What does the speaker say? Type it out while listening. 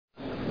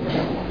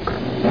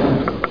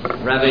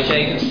Rabbi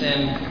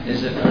Jacobson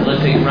is a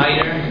prolific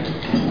writer,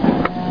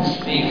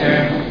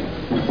 speaker,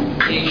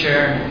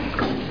 teacher.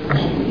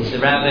 He's the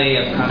rabbi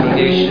of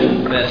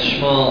Congregation Beth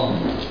Shmuel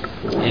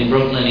in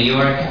Brooklyn, New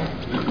York.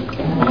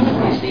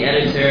 He's the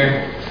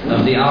editor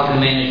of the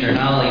Allgemeine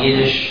Journal, a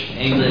Yiddish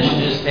English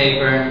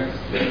newspaper.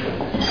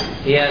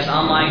 He has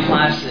online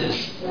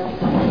classes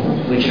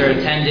which are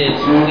attended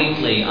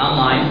weekly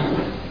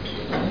online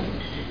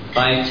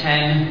by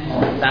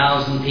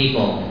 10,000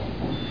 people.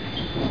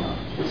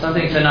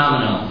 Something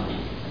phenomenal.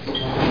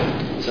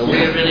 So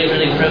we are really,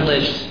 really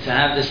privileged to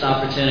have this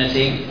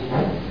opportunity.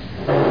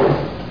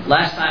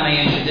 Last time I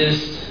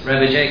introduced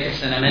Rabbi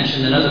Jacobson, I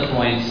mentioned another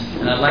point,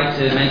 and I'd like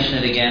to mention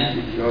it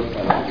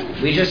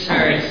again. We just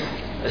heard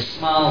a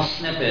small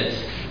snippet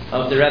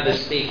of the Rebbe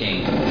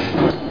speaking.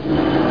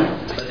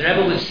 But the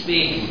Rebbe would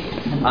speak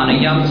on a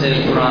Yom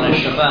Tov or on a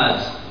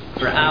Shabbat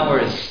for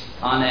hours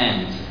on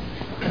end.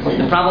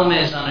 The problem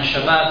is, on a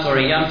Shabbat or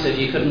a Yom Tov,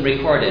 you couldn't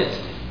record it.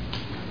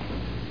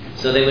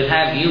 So they would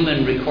have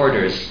human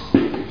recorders,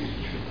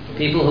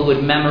 people who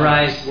would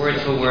memorize word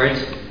for word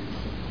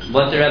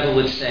what the Rebbe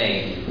would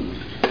say.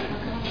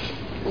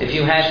 If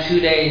you had 2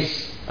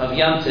 days of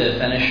Yom Tov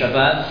and a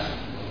Shabbat,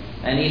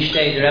 and each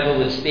day the Rebbe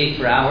would speak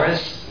for hours,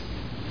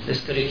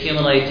 this could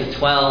accumulate to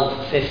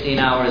 12, 15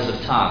 hours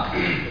of talk.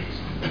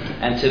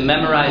 And to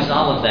memorize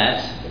all of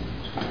that,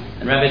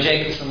 and Rabbi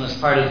Jacobson was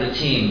part of the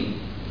team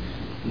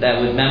that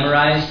would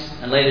memorize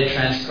and later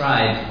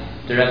transcribe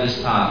the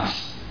Rebbe's talks.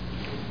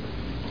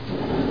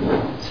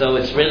 So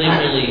it's really,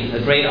 really a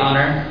great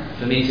honor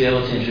for me to be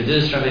able to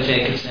introduce Rabbi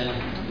Jacobson.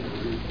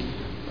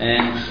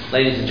 And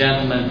ladies and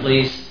gentlemen,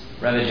 please,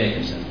 Rabbi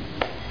Jacobson.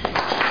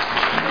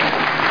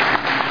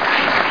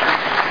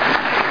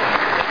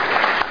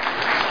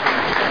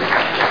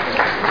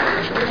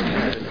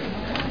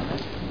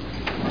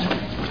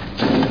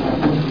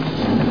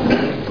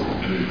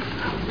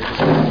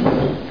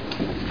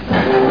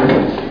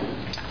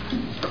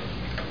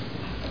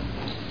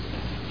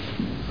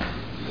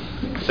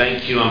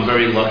 Thank you. I'm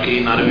very lucky.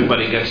 Not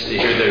everybody gets to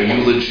hear their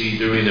eulogy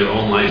during their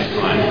own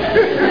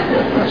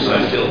lifetime. So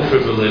I feel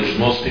privileged.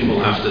 Most people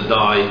have to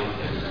die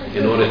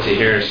in order to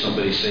hear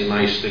somebody say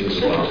nice things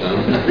about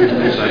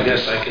them. So I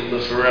guess I can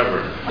live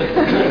forever.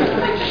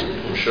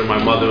 I'm sure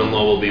my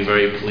mother-in-law will be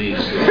very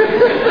pleased.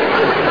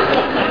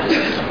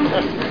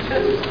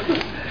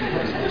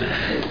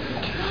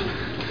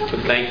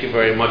 But thank you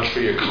very much for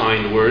your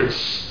kind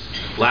words.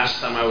 Last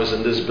time I was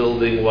in this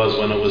building was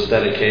when it was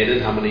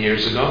dedicated. How many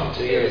years ago?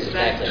 2 years,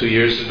 exactly. 2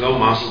 years ago,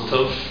 Mazel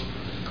Tov,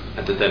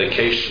 at the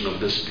dedication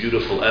of this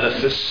beautiful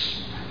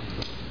edifice.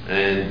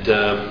 And,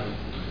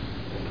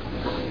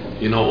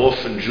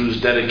 often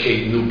Jews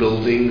dedicate new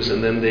buildings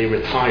and then they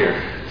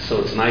retire. So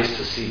it's nice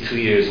to see 2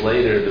 years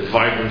later the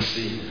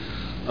vibrancy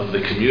of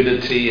the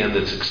community and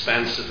its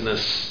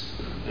expansiveness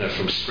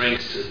from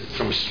strength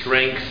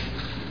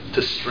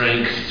to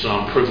strength. So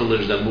I'm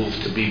privileged I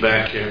moved to be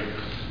back here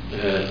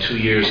 2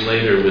 years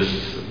later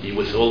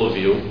with all of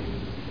you.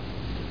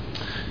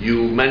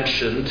 You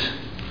mentioned,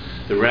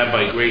 the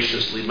rabbi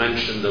graciously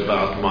mentioned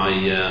about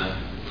my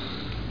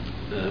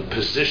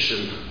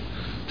position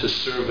to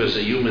serve as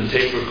a human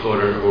tape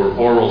recorder or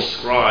oral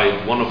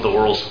scribe, one of the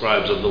oral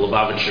scribes of the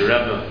Lubavitcher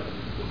Rebbe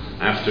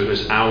after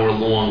his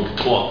hour-long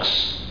talks.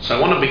 So I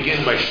want to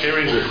begin by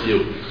sharing with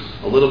you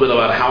a little bit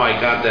about how I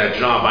got that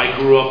job. I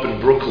grew up in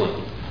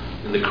Brooklyn,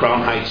 in the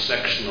Crown Heights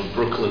section of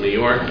Brooklyn, New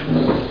York,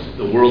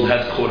 the world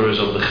headquarters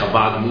of the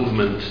Chabad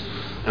movement.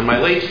 And my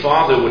late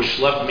father would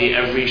schlep me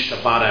every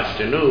Shabbat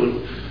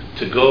afternoon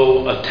to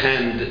go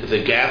attend the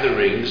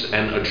gatherings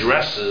and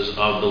addresses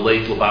of the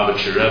late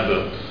Lubavitcher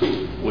Rebbe,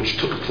 which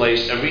took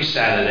place every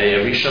Saturday,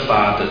 every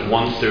Shabbat at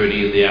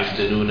 1:30 in the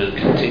afternoon and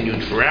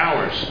continued for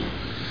hours.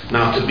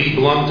 Now, to be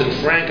blunt and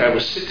frank, I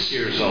was 6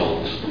 years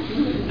old,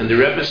 and the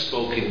Rebbe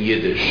spoke in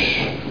Yiddish,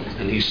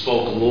 and he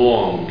spoke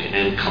long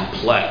and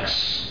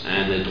complex,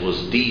 and it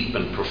was deep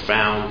and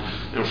profound,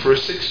 and for a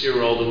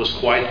 6-year-old it was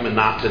quite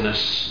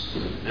monotonous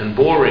and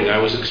boring. I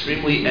was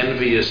extremely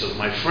envious of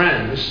my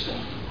friends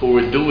who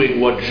were doing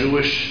what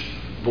Jewish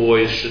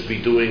boys should be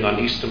doing on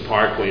Eastern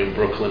Parkway in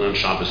Brooklyn on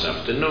Shabbos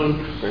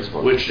afternoon,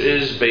 which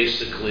is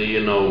basically,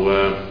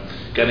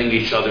 getting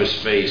each other's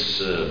face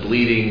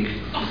bleeding,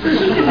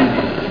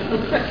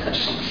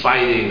 some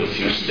fighting, a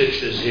few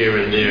stitches here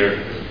and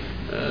there,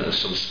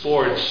 some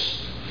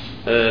sports,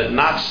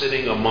 not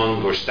sitting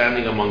among or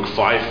standing among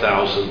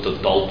 5,000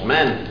 adult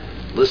men,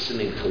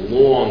 listening to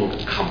long,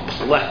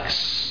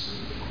 complex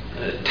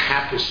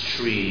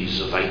tapestries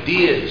of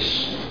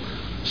ideas.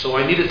 So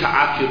I needed to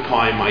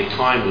occupy my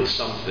time with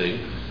something.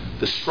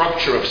 The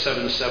structure of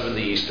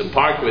 770 Eastern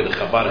Parkway, the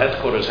Chabad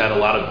headquarters, had a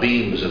lot of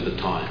beams at the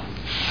time.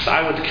 So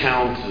I would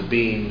count the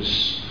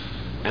beams,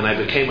 and I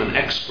became an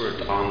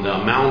expert on the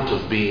amount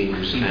of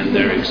beams and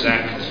their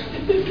exact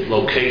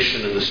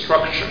location in the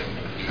structure.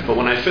 But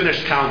when I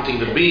finished counting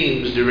the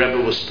beams, the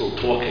Rebbe was still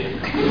talking.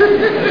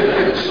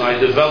 So I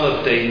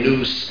developed a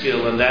new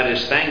skill, and that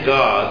is, thank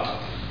God,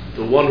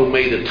 the one who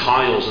made the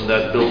tiles in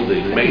that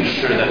building made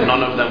sure that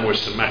none of them were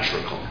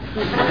symmetrical.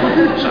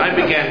 So I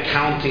began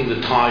counting the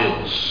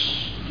tiles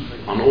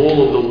on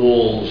all of the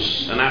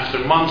walls, and after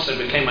months I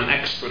became an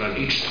expert on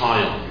each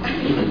tile,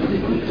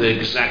 the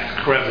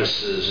exact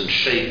crevices and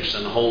shapes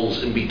and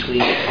holes in between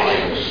the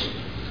tiles.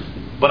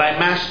 But I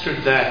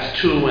mastered that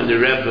too, and the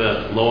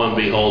Rebbe, lo and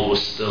behold,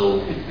 was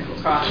still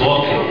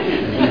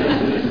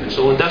talking.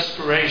 So in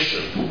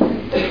desperation,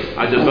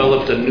 I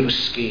developed a new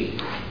scheme.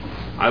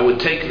 I would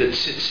take the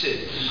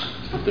tzitzit,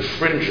 the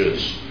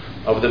fringes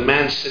of the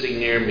man sitting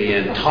near me,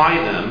 and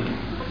tie them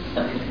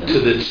to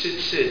the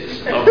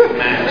tzitzit of the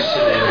man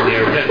sitting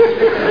near him.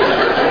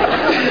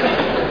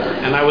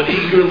 And I would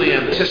eagerly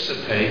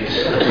anticipate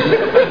the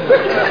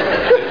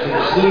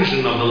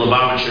conclusion of the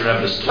Lubavitcher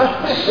Rebbe's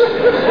talks,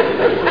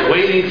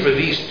 waiting for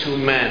these two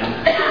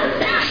men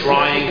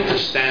trying to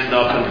stand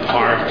up and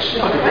part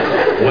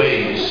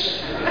ways.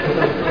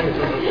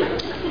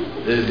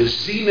 The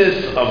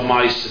zenith of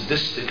my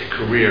sadistic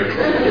career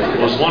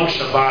was one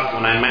Shabbat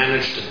when I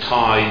managed to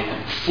tie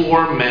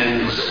 4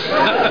 men's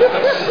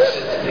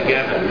tzitzits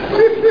together.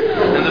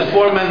 And the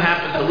 4 men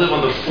happened to live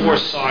on the 4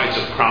 sides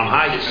of Crown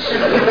Heights,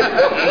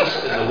 the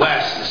east and the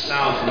west, the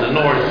south and the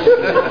north.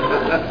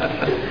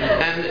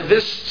 And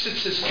this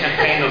tzitzit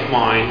campaign of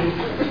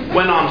mine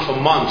went on for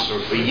months or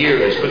for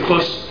years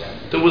because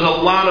there was a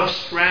lot of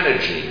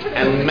strategy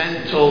and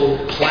mental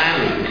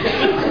planning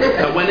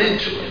that went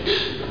into it.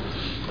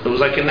 It was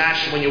like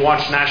when you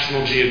watch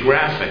National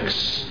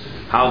Geographics,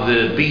 how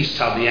the beasts,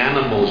 how the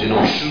animals,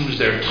 choose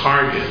their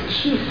target.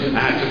 I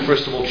had to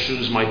first of all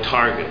choose my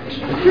target.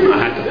 I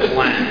had to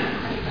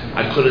plan.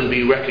 I couldn't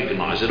be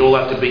recognized. It all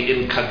had to be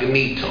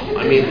incognito.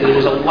 I mean, there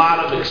was a lot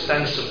of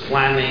extensive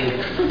planning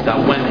that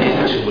went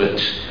into it.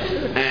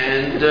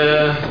 And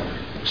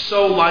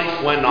so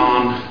life went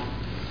on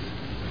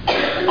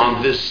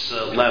this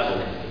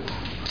level.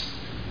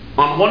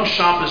 On one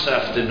Shabbos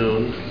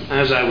afternoon,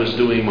 as I was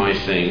doing my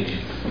thing,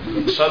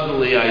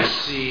 suddenly I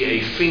see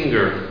a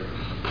finger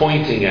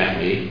pointing at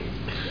me,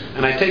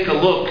 and I take a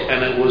look,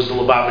 and it was the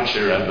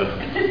Lubavitcher Rebbe,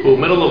 who in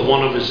the middle of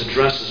one of his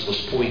addresses was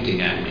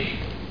pointing at me.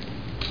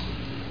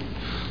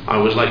 I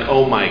was like,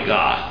 oh my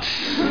God.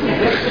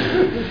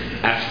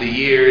 After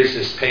years,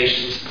 his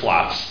patience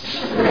plots,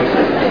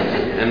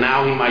 and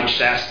now he might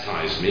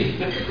chastise me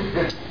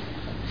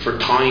for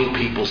tying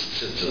people's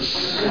tzitzis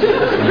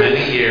for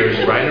many years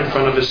right in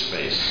front of his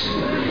face.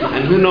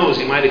 And who knows,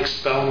 he might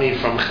expel me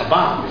from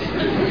Chabad.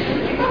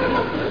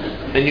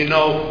 And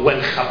when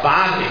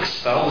Chabad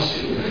expels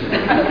you,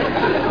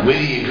 where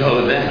do you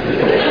go then?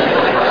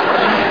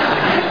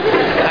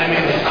 I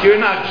mean, if you're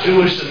not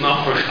Jewish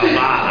enough for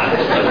Chabad,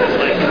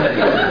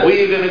 where are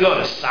you going to go?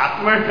 To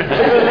Satmar?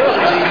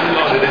 Are you going to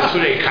go to the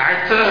Tzurei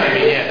Karta? I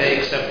mean, yeah, they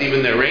accept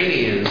even the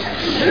Iranians.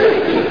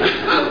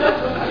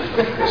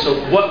 So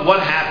what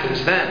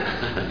happens then?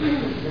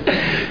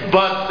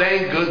 But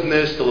thank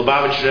goodness the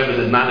Lubavitcher Rebbe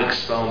did not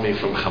expel me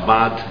from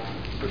Chabad.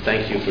 But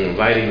thank you for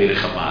inviting me to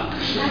Chabad.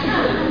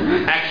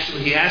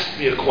 Actually, he asked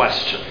me a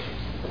question.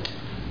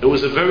 It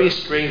was a very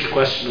strange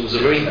question. It was a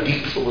very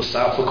deep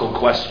philosophical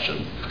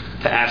question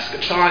to ask a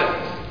child.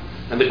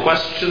 And the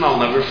question, I'll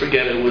never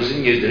forget, it was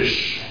in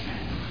Yiddish.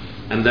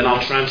 And then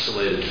I'll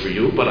translate it for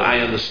you. But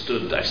I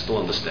still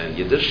understand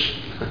Yiddish.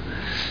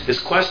 His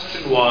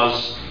question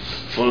was,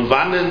 von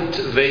wann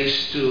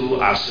weißt du,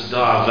 as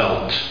da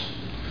Welt?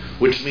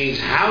 Which means,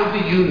 how do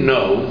you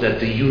know that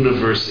the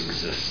universe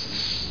exists?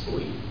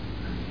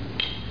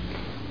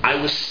 I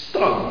was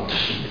stunned.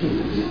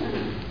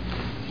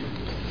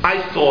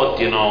 I thought,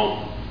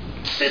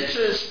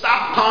 tzitzis,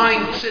 stop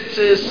tying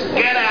tzitzis,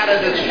 get out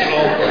of this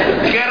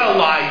show, get a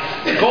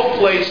life, go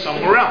play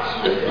somewhere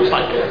else. It's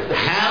like,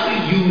 how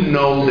do you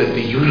know that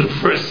the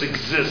universe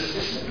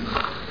exists?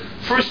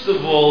 First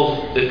of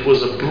all, it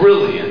was a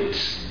brilliant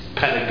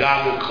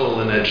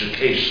pedagogical and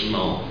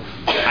educational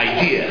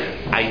idea.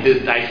 I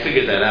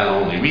figured that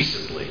out only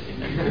recently,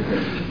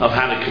 of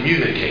how to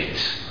communicate,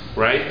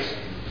 right?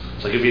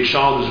 It's like if your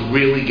child is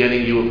really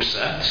getting you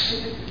upset,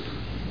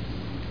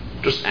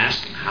 just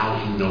ask him how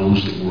he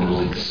knows the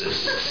world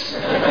exists.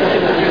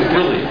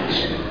 Brilliant.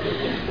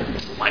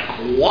 Like,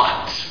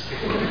 what?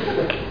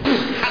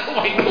 How do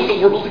I know the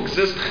world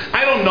exists?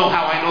 I don't know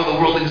how I know the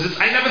world exists.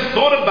 I never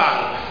thought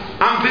about it.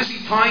 I'm busy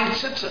tying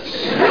tzitzis.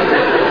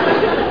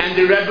 And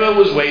the Rebbe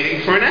was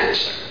waiting for an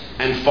answer.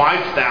 And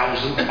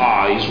 5,000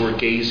 eyes were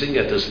gazing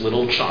at this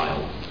little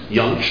child,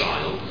 young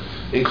child,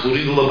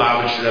 including the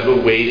Lubavitcher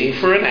Rebbe, waiting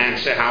for an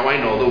answer how I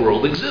know the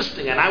world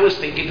existing. And I was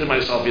thinking to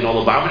myself,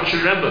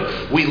 Lubavitcher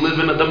Rebbe, we live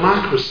in a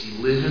democracy,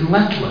 live and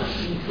let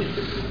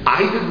live.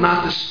 I did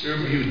not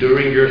disturb you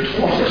during your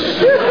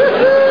talks.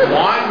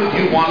 Why would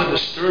you want to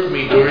disturb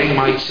me during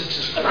my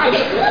tzitzis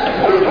project?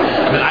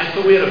 I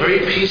thought we had a very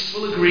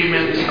peaceful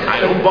agreement. I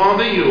don't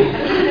bother you.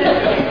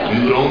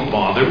 You don't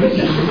bother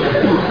me.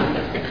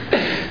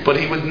 But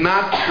he would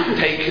not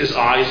take his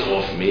eyes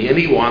off me, and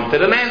he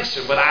wanted an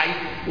answer. But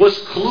I was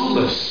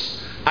clueless.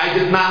 I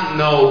did not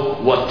know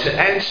what to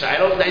answer. I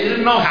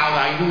didn't know how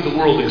I knew the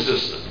world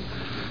existed.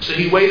 So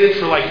he waited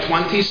for like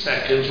 20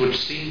 seconds, which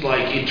seemed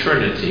like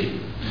eternity.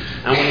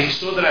 And when he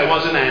saw that I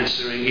wasn't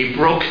answering, he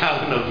broke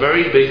out in a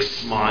very big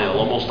smile,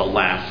 almost a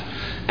laugh,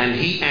 and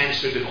he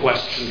answered the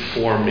question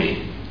for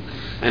me.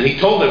 And he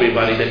told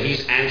everybody that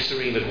he's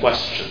answering the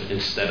question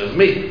instead of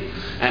me.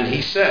 And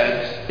he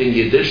said in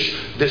Yiddish,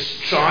 this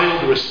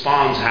child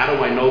responds, how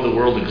do I know the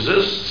world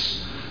exists?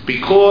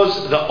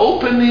 Because the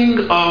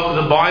opening of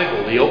the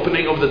Bible, the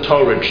opening of the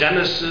Torah,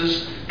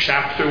 Genesis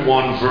chapter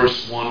 1,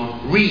 verse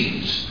 1,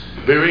 reads,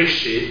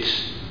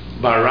 Bereshit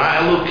bara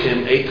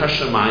Elokim et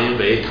hashamayim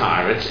ve'et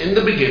haaretz. In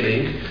the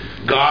beginning,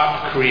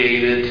 God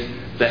created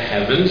the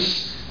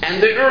heavens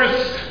and the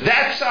earth.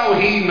 That's how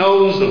he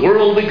knows the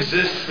world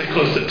exists,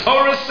 because the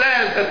Torah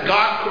says that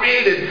God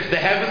created the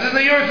heavens and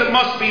the earth. It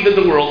must be that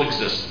the world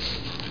exists.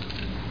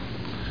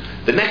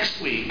 The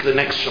next week, the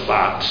next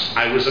Shabbat,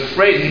 I was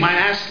afraid he might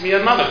ask me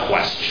another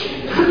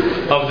question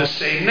of the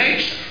same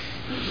nature.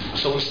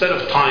 So instead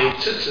of tying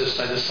tzitzis,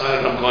 I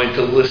decided I'm going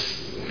to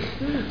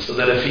listen, so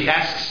that if he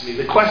asks me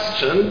the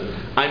question,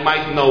 I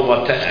might know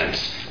what to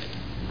answer.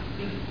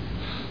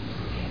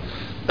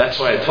 That's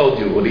why I told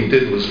you what he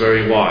did was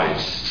very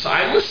wise. So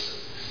I listened.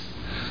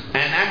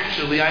 And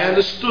actually I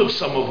understood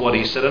some of what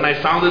he said, and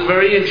I found it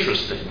very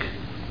interesting.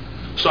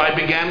 So I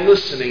began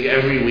listening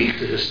every week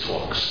to his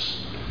talks.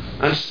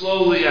 And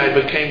slowly I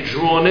became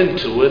drawn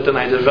into it, and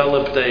I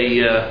developed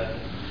a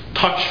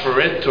touch for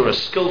it, or a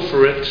skill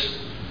for it.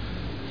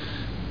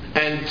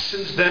 And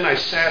since then I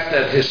sat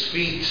at his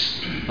feet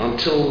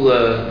until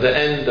the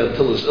end,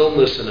 until his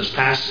illness and his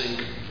passing,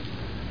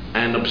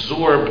 and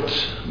absorbed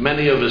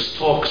many of his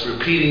talks,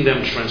 repeating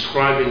them,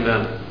 transcribing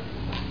them.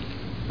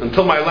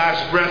 Until my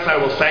last breath, I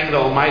will thank the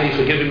Almighty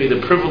for giving me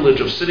the privilege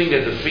of sitting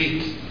at the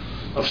feet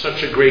of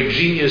such a great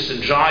genius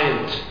and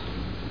giant,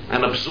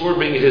 and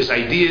absorbing his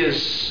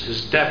ideas,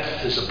 his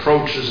depth, his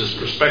approaches, his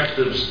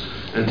perspectives,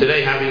 and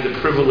today having the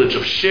privilege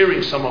of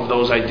sharing some of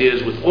those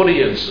ideas with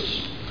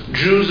audiences,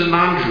 Jews and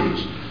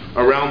non-Jews,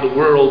 around the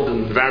world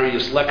in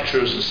various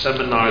lectures and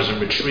seminars and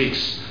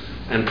retreats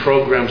and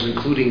programs,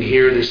 including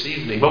here this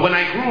evening. But when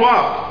I grew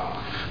up,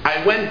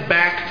 I went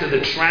back to the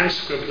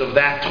transcript of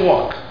that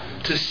talk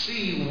to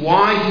see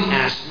why he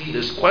asked me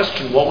this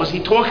question. What was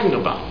he talking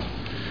about?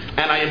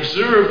 And I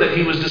observed that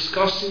he was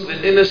discussing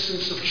the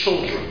innocence of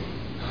children.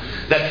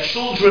 That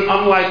children,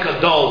 unlike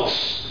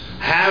adults,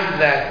 have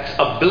that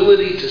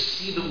ability to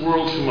see the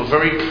world from a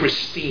very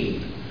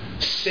pristine,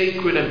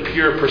 sacred and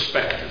pure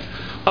perspective.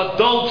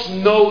 Adults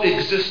know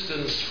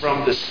existence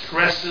from the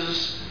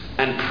stresses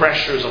and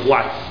pressures of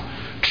life.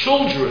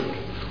 Children,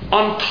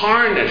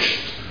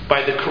 untarnished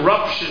by the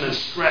corruption and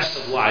stress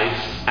of life,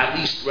 at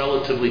least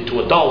relatively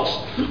to adults,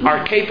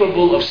 are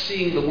capable of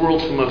seeing the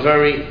world from a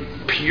very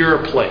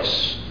pure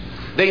place.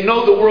 They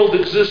know the world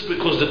exists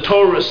because the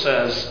Torah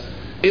says,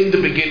 in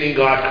the beginning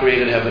God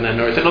created heaven and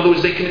earth. In other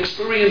words, they can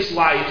experience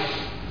life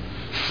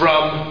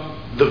from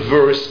the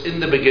verse, in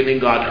the beginning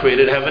God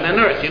created heaven and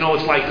earth. You know,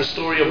 it's like the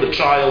story of the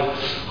child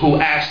who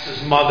asked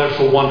his mother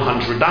for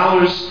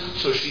 $100,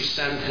 so she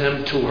sent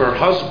him to her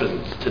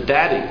husband, to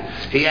Daddy.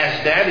 He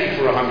asked Daddy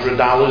for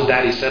 $100.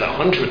 Daddy said,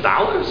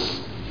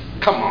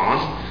 $100? Come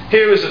on.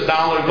 Here is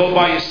 $1. Go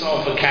buy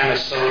yourself a can of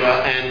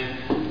soda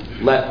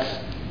and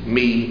let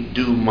me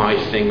do my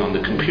thing on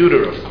the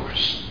computer, of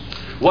course.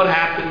 What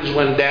happens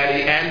when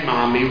Daddy and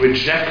Mommy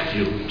reject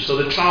you? So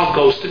the child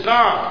goes to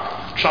God.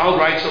 Child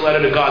writes a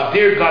letter to God.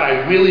 Dear God,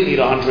 I really need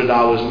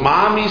 $100.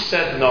 Mommy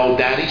said no.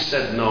 Daddy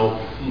said no.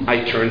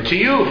 I turn to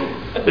you.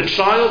 The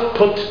child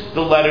put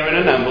the letter in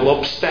an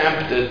envelope,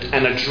 stamped it,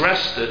 and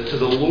addressed it to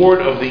the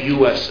Lord of the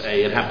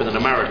USA. It happened in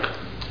America.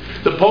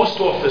 The post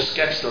office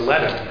gets the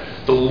letter.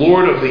 The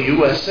Lord of the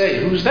USA.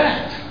 Who's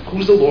that?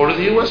 Who's the Lord of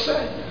the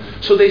USA?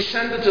 So they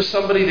send it to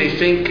somebody they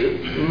think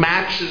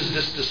matches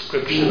this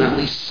description, at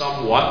least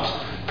somewhat,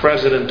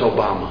 President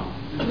Obama.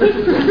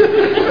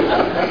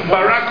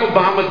 Barack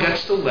Obama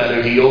gets the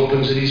letter, he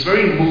opens it, he's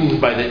very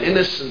moved by the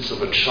innocence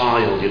of a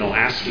child,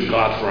 asking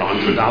God for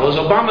 $100.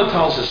 Obama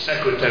tells his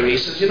secretary, he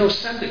says,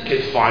 send the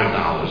kid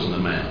 $5 in the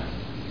mail.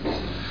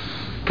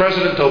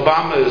 President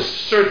Obama is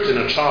certain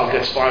a child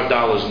gets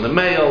 $5 in the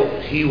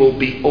mail, he will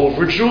be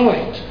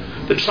overjoyed.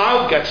 The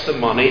child gets the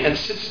money and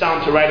sits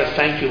down to write a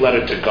thank you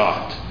letter to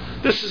God.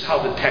 This is how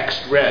the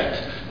text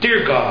read.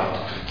 Dear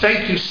God,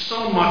 thank you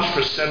so much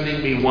for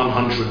sending me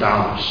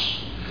 $100.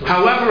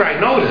 However, I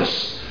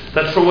notice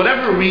that for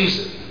whatever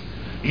reason,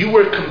 you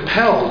were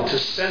compelled to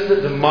send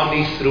the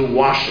money through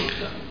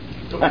Washington.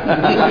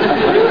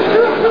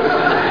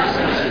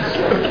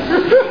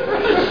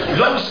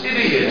 Those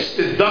idiots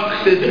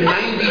deducted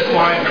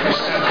 95%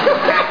 of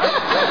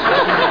taxes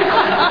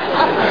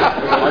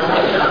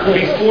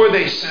before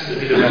they sent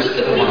me the rest of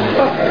the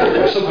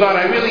money. So God,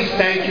 I really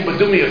thank you, but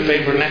do me a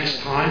favor next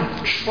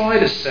time. Try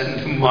to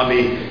send the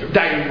money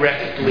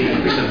directly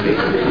to me.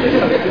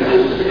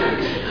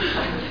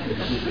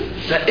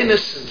 The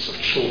innocence of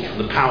children,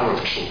 the power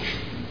of children.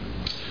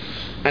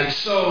 And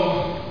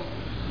so,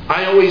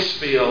 I always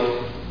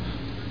feel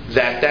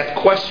that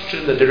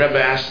question that the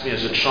Rebbe asked me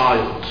as a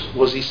child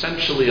was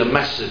essentially a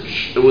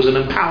message. It was an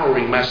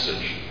empowering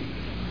message.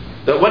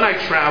 That when I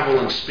travel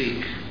and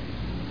speak,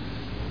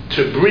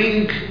 to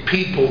bring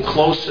people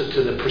closer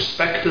to the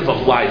perspective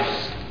of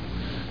life,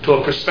 to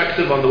a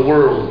perspective on the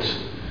world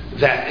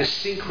that is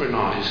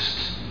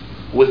synchronized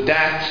with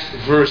that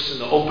verse in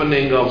the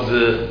opening of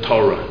the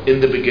Torah. In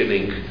the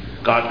beginning,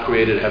 God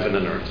created heaven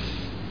and earth.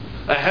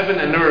 A heaven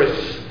and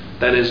earth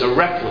that is a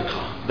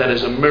replica, that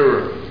is a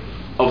mirror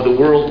of the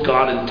world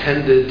God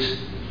intended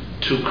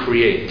to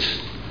create,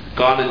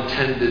 God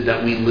intended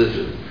that we live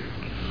in.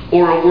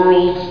 Or a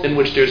world in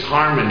which there's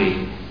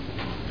harmony,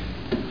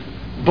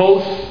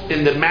 both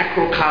in the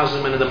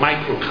macrocosm and in the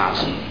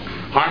microcosm.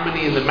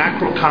 Harmony in the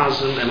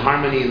macrocosm and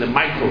harmony in the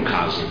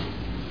microcosm,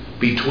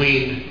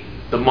 between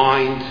the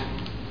mind,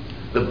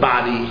 the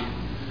body,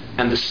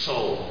 and the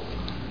soul.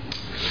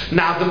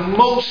 Now, the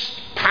most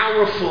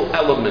powerful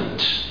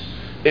element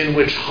in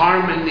which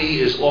harmony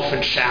is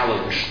often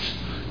challenged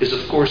is,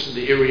 of course, in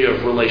the area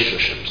of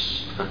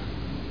relationships.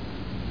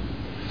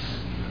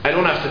 I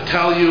don't have to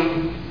tell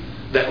you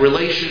that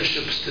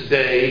relationships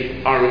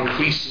today are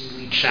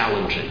increasingly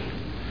challenging.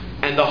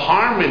 And the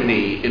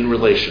harmony in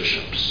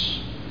relationships,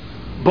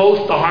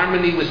 both the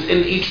harmony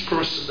within each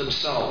person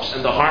themselves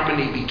and the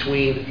harmony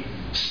between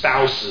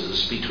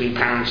spouses, between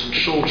parents and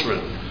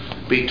children,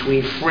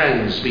 between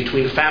friends,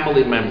 between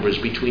family members,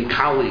 between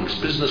colleagues,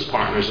 business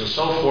partners, and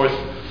so forth,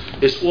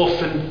 is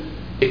often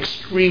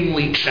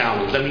extremely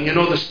challenged. I mean, you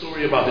know the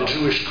story about the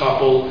Jewish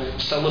couple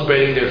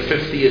celebrating their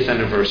 50th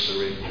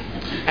anniversary.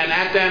 And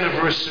at the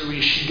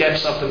anniversary, she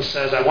gets up and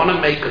says, I want to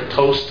make a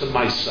toast to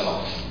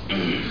myself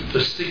for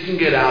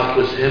sticking it out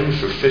with him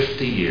for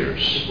 50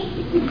 years.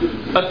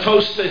 A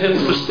toast to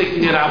him for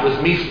sticking it out with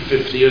me for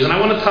 50 years. And I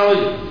want to tell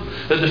you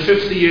that the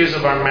 50 years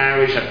of our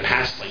marriage have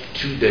passed like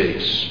 2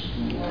 days.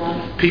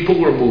 People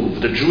were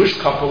moved. The Jewish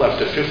couple,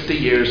 after 50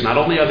 years, not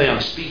only are they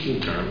on speaking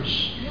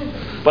terms,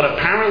 but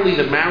apparently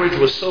the marriage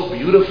was so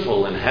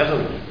beautiful and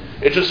heavenly.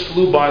 It just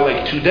flew by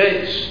like 2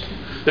 days.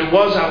 There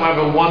was,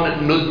 however,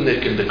 one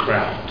nudnik in the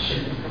crowd.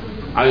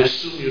 I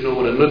assume you know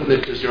what a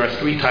nudnik is. There are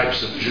 3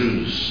 types of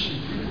Jews.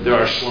 There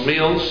are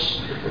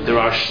shlemiels, there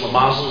are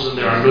shlemazels, and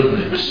there are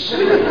nudniks.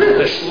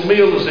 The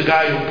shlemiel is the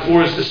guy who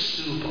pours the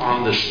soup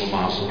on the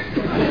shlemazel.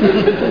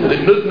 The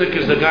nudnik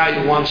is the guy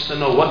who wants to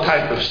know what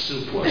type of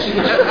soup was it.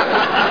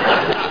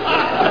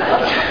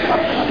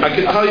 I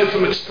can tell you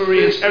from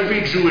experience,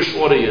 every Jewish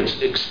audience,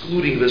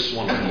 excluding this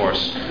one, of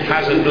course,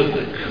 has a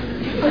nudnik.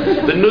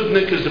 The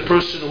nudnik is the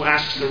person who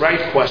asks the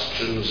right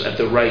questions at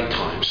the right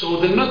time.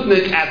 So the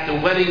nudnik at the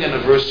wedding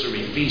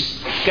anniversary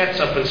feast gets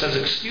up and says,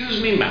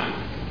 excuse me,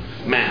 ma'am,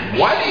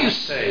 why do you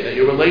say that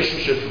your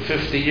relationship for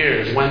 50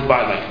 years went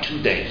by like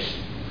 2 days?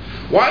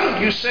 Why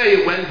don't you say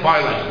it went by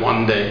like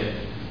 1 day?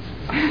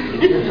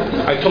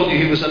 I told you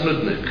he was a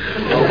nudnik,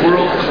 a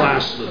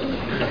world-class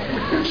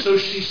nudnik. So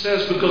she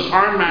says, because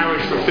our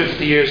marriage for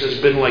 50 years has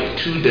been like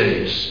 2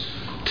 days.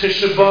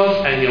 Tisha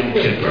B'Av and Yom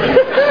Kippur.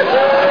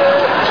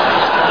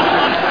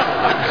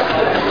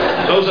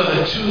 Those are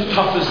the 2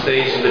 toughest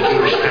days in the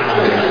Jewish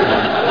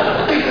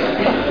calendar.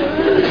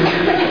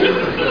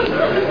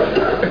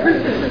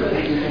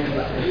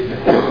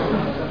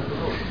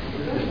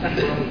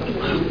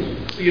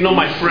 You know,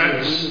 my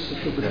friends,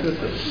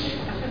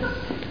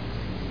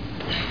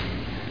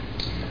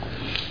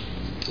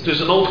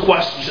 there's an old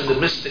question the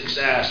mystics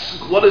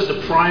ask, what is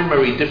the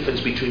primary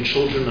difference between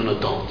children and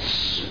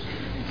adults?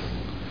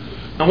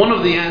 And one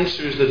of the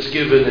answers that's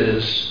given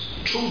is,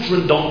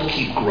 children don't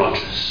keep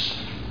grudges.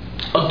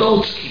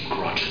 Adults keep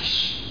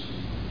grudges.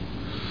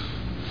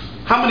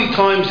 How many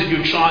times did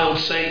your child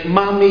say,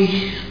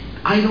 Mommy,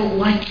 I don't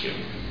like you.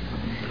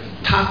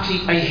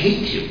 Tati, I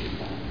hate you.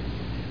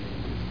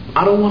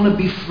 I don't want to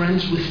be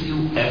friends with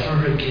you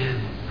ever again.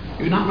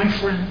 You're not my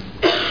friend.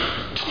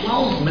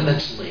 12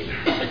 minutes later,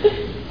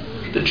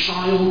 the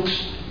child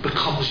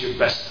becomes your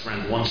best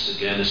friend once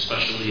again,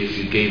 especially if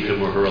you gave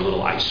him or her a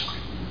little ice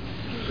cream.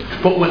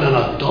 But when an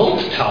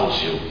adult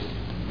tells you,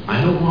 I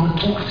don't want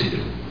to talk to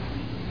you,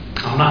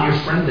 I'm not your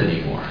friend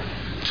anymore,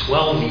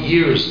 12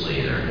 years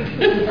later,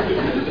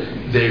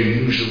 they're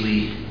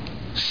usually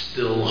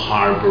still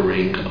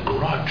harboring a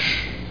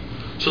grudge.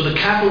 So the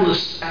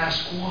Kabbalists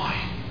ask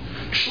why.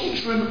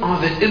 Children are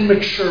the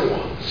immature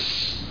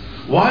ones.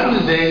 Why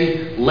do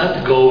they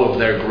let go of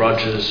their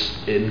grudges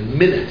in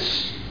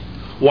minutes,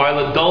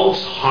 while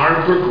adults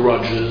harbor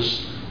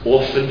grudges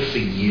often for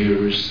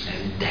years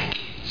and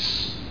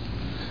decades?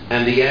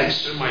 And the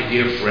answer, my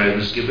dear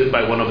friends, given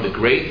by one of the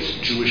great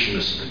Jewish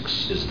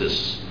mystics is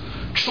this.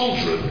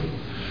 Children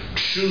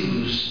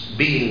choose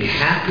being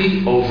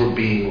happy over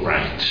being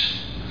right.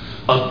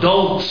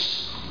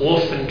 Adults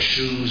often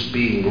choose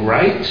being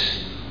right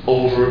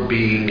over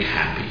being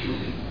happy.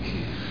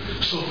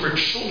 So for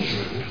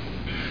children,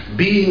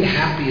 being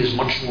happy is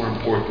much more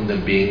important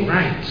than being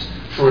right.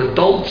 For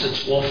adults,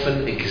 it's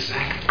often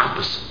exact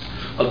opposite.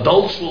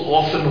 Adults will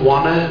often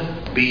want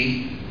to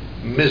be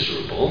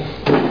miserable,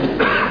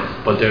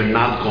 but they're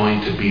not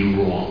going to be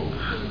wrong.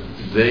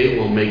 They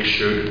will make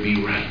sure to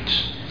be right.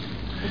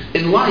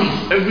 In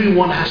life,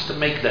 everyone has to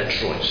make that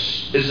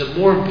choice. Is it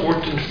more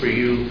important for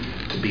you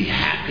to be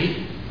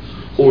happy,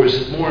 or is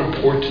it more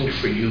important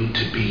for you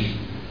to be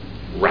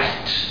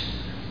right?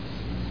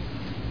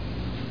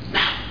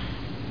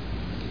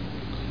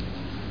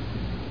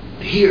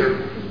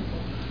 Here,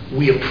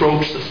 we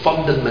approach the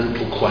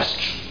fundamental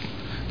question,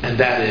 and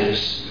that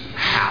is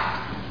how?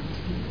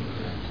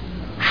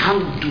 How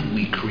do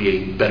we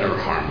create better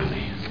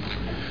harmony?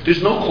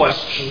 There's no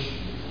question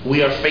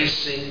we are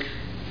facing,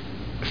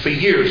 for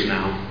years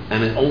now,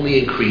 and it only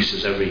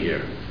increases every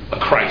year, a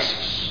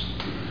crisis.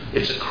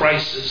 It's a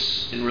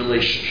crisis in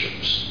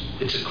relationships.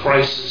 It's a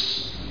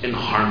crisis in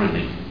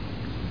harmony.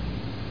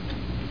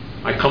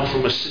 I come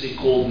from a city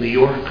called New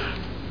York,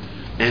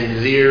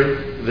 and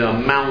there the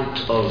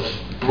amount of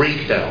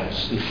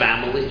breakdowns in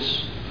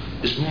families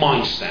is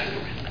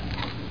mind-staggering.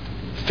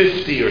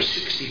 50 or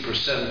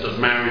 60% of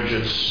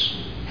marriages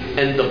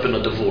end up in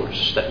a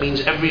divorce. That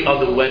means every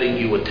other wedding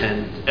you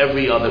attend,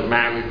 every other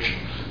marriage,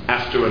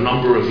 after a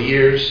number of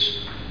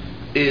years,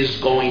 is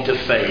going to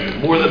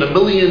fade. More than 1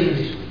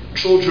 million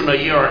children a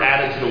year are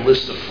added to the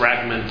list of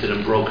fragmented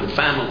and broken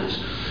families.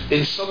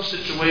 In some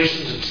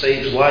situations, it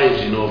saves lives,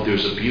 if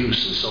there's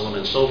abuse and so on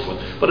and so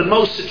forth. But in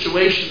most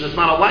situations, it's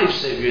not a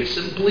lifesaver. It's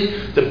simply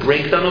the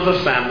breakdown of a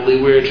family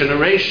where a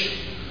generation,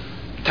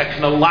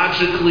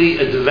 technologically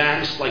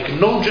advanced like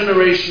no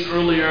generation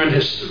earlier in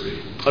history,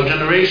 a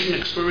generation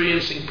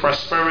experiencing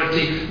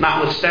prosperity,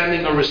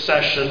 notwithstanding a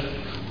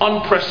recession,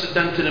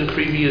 unprecedented in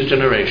previous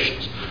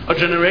generations. A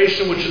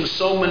generation which in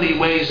so many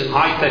ways in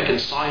high-tech and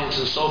science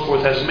and so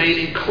forth has made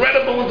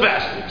incredible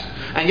advancements.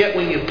 And yet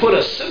when you put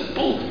a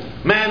simple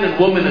man and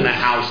woman in a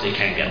house, they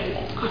can't get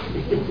along.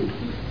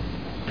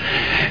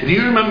 Do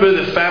you remember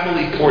the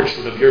family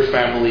portrait of your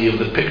family, of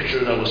the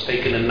picture that was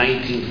taken in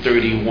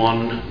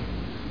 1931?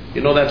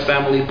 You know that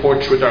family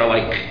portrait? There are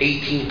like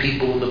 18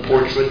 people in the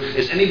portrait.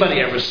 Is anybody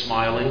ever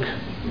smiling?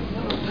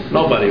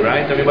 Nobody,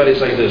 right?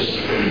 Everybody's like this.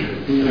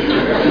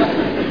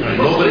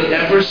 Nobody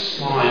ever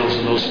smiles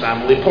in those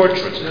family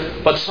portraits.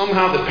 But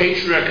somehow the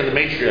patriarch and the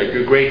matriarch,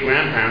 your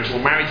great-grandparents, were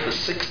married for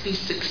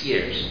 66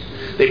 years.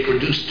 They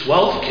produced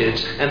 12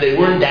 kids, and they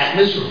weren't that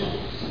miserable.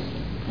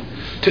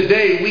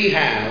 Today we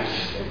have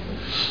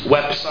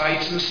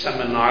websites and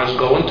seminars.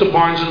 Go into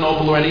Barnes &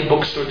 Noble or any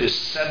bookstore. There's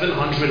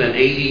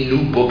 780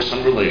 new books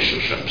on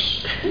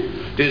relationships.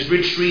 There's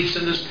retreats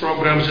and there's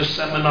programs, there's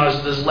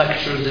seminars, there's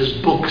lectures, there's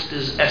books,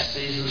 there's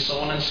essays, and so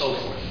on and so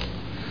forth.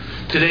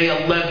 Today,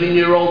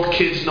 11-year-old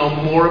kids know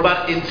more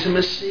about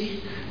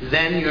intimacy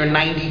than your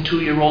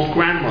 92-year-old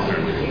grandmother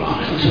knew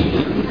about it.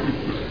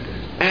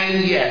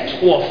 And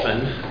yet,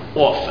 often,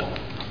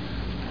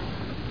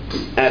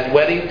 at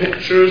wedding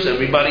pictures,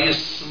 everybody is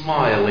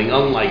smiling,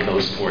 unlike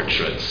those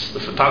portraits. The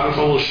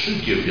photographer will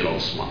shoot you if you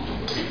don't smile.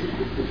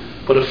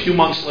 But a few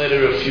months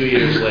later, a few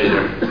years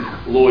later,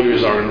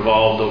 lawyers are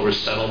involved over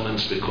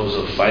settlements because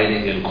of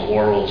fighting and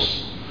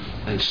quarrels,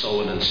 and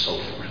so on and so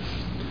forth.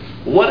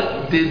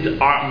 What did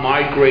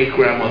my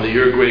great-grandmother,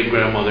 your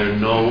great-grandmother,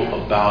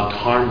 know about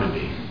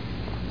harmony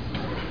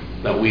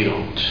that we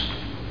don't?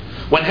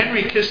 When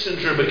Henry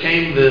Kissinger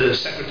became the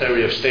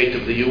Secretary of State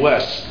of the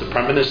U.S., the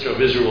Prime Minister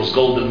of Israel's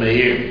Golda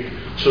Meir,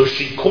 so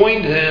she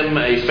coined him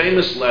a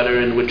famous letter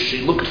in which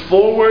she looked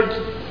forward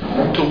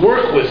to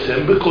work with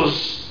him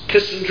because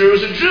Kissinger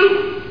is a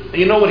Jew. And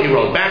you know what he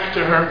wrote back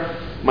to her?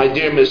 My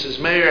dear Mrs.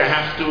 Meir, I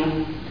have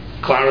to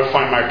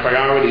clarify my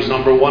priorities.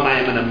 Number one, I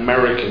am an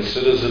American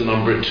citizen.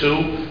 Number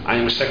two, I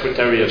am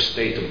Secretary of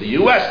State of the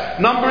U.S.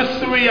 Number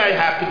three, I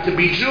happen to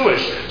be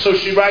Jewish. So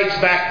she writes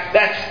back,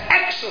 that's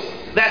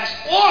excellent. That's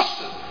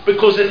awesome.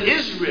 Because in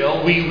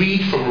Israel, we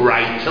read from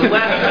right to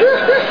left.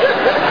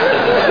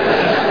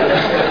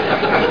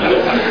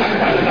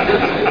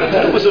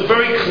 It was a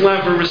very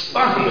clever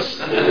response.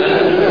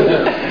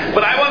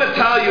 But I want to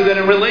tell you that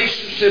in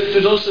relationships,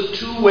 there's also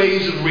two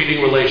ways of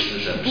reading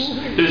relationships.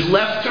 There's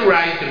left to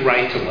right and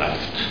right to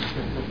left.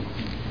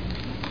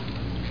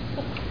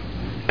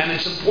 And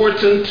it's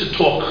important to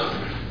talk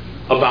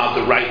about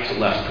the right to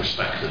left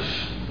perspective.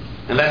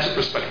 And that's a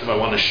perspective I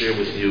want to share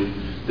with you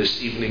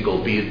this evening,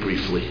 albeit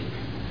briefly.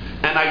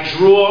 And I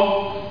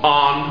draw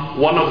on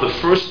one of the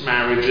first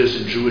marriages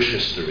in Jewish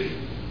history.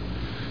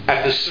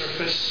 At the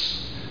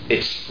surface,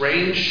 it's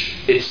strange,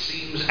 it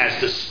seems as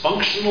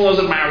dysfunctional as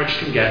a marriage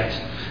can get,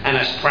 and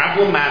as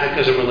problematic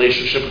as a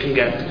relationship can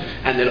get,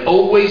 and it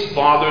always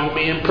bothered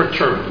me and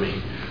perturbed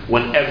me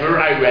whenever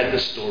I read the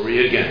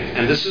story again.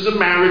 And this is a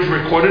marriage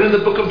recorded in the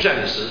book of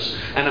Genesis,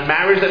 and a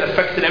marriage that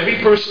affected every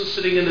person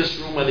sitting in this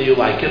room, whether you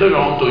like it or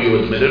don't, or you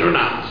admit it or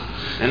not.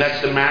 And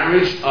that's the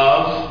marriage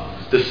of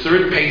the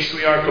third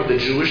patriarch of the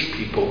Jewish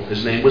people.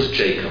 His name was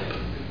Jacob,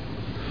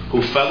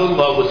 who fell in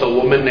love with a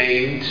woman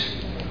named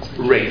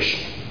Rachel.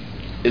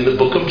 In the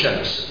book of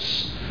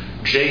Genesis,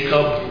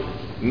 Jacob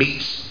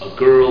meets a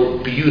girl,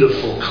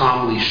 beautiful,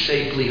 comely,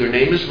 shapely. Her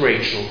name is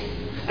Rachel.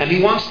 And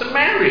he wants to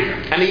marry her.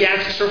 And he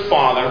asks her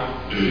father.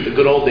 The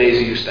good old days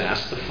he used to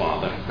ask the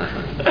father.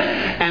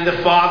 And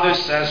the father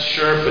says,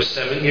 sure, for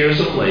 7 years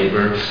of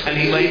labor. And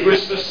he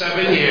labors for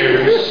 7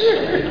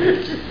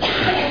 years.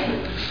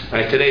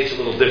 Right, today it's a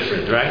little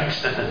different, right?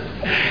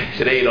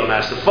 Today you don't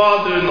ask the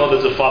father, nor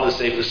does the father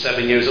say for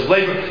 7 years of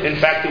labor. In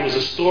fact, there was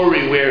a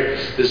story where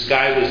this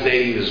guy was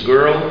dating this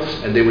girl,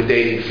 and they were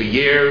dating for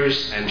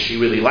years, and she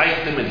really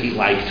liked him, and he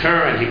liked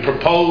her, and he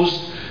proposed.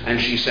 And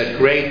she said,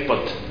 great,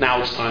 but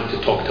now it's time to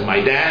talk to my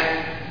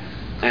dad.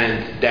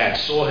 And Dad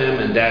saw him,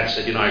 and Dad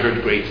said, I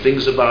heard great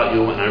things about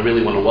you, and I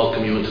really want to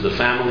welcome you into the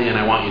family, and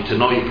I want you to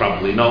know, you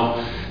probably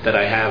know, that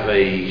I have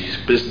a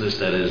business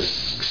that is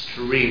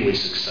extremely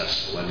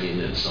successful. I mean,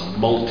 it's a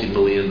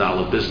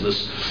multi-million-dollar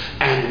business,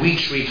 and we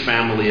treat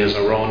family as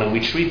our own, and we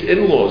treat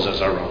in-laws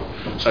as our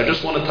own. So I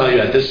just want to tell you,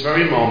 at this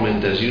very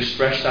moment, as you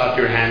stretched out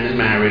your hand in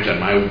marriage, and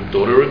my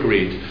daughter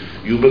agreed,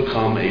 you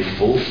become a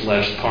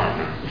full-fledged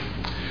partner.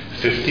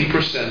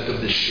 50%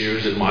 of the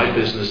shares in my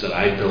business that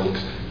I built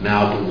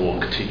now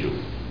belong to you.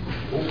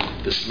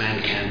 This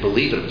man can't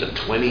believe it. It was a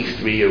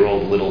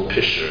 23-year-old little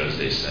pisher, as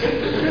they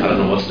say. I don't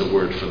know what's the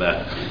word for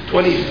that.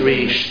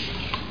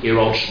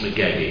 23-year-old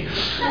schmagegi.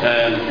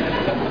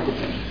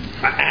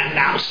 And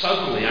now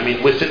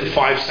suddenly, within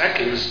 5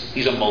 seconds,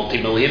 he's a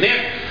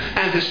multimillionaire.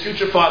 And his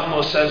future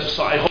father-in-law says,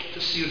 so I hope to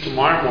see you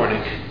tomorrow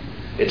morning.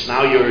 It's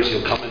now yours.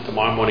 You'll come in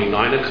tomorrow morning,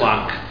 9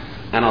 o'clock,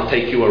 and I'll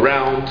take you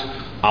around.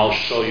 I'll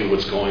show you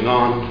what's going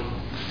on.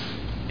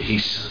 He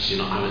says,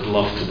 I would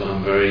love to, but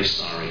I'm very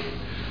sorry,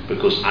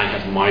 because I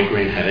have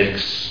migraine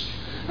headaches,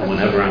 and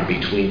whenever I'm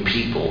between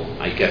people,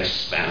 I get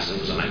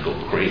spasms and I go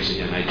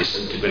crazy and I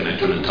disintegrate and I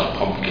turn into a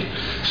pumpkin.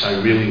 So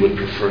I really would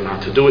prefer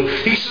not to do it.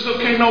 He says,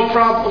 okay, no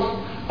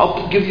problem.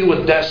 I'll give you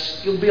a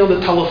desk. You'll be on the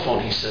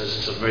telephone. He says,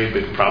 it's a very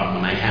big problem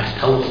when I have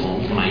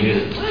telephones.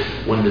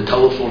 When the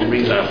telephone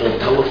rings, I hold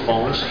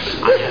telephones.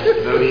 I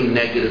have very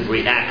negative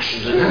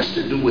reactions. It has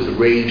to do with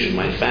rage in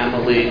my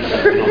family.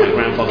 My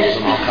grandfather was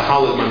an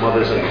alcoholic. My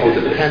mother's a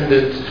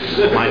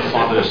codependent. My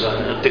father's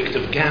an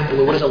addictive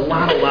gambler. There's a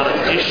lot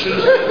of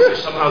issues.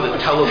 Somehow the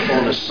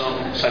telephone is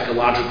some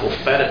psychological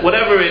fetish.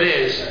 Whatever it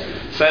is,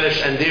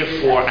 fetish, and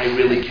therefore I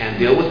really can't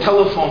deal with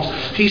telephones.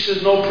 He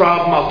says, no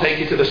problem, I'll take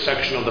you to the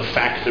section of the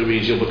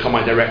factories, you'll become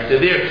my director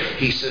there.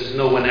 He says,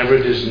 no, whenever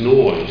there's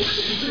noise,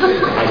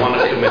 I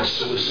want to commit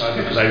suicide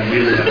because I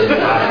really have a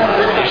lot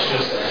of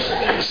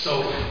issues.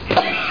 So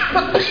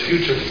his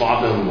future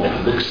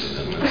father-in-law looks at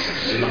him and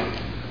says,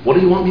 what do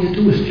you want me to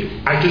do with you?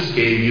 I just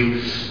gave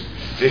you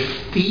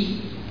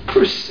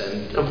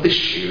 50% of the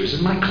shares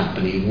in my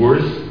company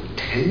worth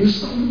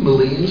tens of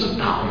millions of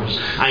dollars.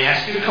 I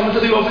ask you to come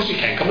into the office. You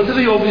can't come into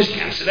the office. You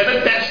can't sit at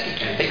a desk. You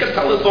can't take a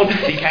telephone. You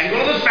can't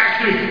go to the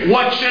factory.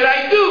 What should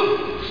I do?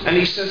 And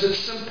he says, it's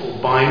simple.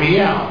 Buy me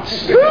out.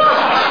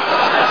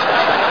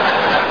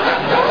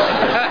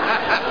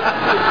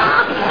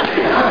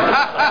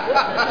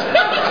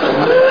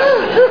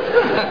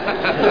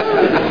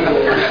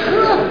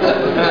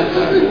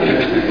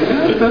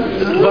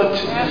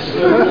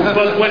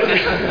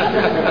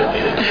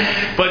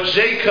 But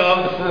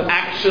Jacob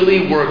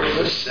actually worked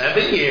for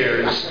 7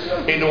 years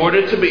in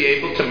order to be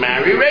able to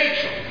marry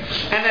Rachel.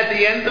 And at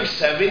the end of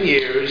 7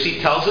 years, he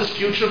tells his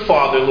future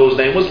father-in-law, whose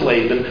name was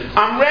Laban,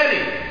 I'm ready.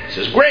 He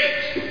says, great.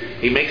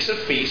 He makes a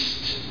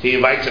feast. He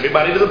invites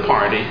everybody to the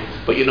party.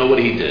 But you know what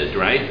he did,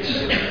 right?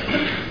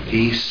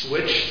 He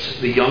switched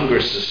the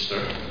younger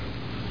sister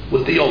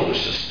with the older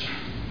sister.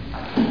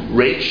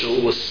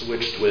 Rachel was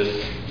switched with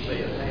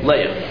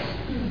Leah.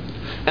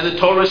 And the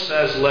Torah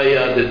says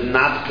Leah did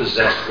not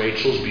possess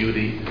Rachel's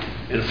beauty.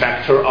 In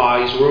fact, her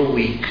eyes were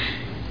weak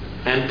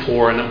and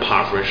poor and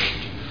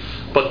impoverished.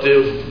 But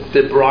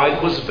the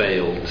bride was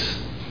veiled.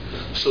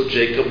 So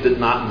Jacob did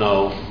not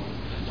know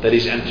that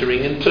he's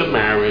entering into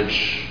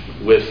marriage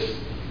with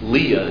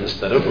Leah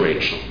instead of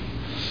Rachel.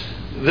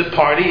 The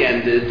party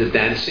ended, the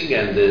dancing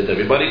ended,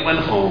 everybody went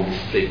home.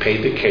 They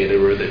paid the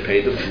caterer, they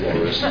paid the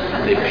florist,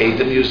 they paid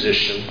the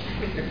musician.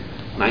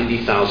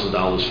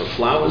 $90,000 for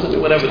flowers,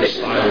 whatever the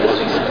style was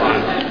at the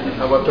time.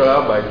 How about the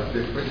rabbi?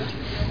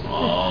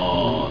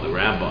 Oh, the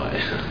rabbi.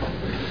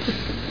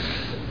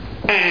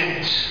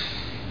 And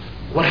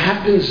what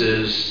happens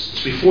is,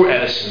 it's before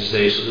Edison's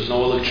day, so there's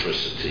no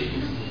electricity.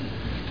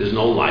 There's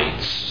no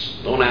lights.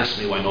 Don't ask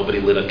me why nobody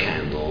lit a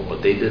candle,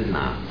 but they did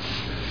not.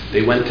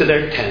 They went to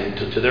their tent,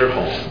 to their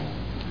home.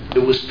 It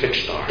was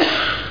pitch dark.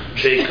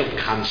 Jacob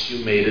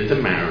consummated the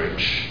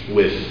marriage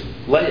with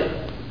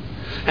Leah.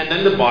 And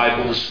then the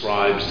Bible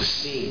describes the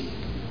scene.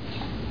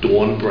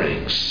 Dawn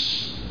breaks,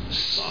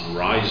 sun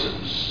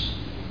rises,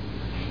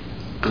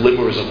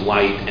 glimmers of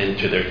light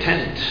enter their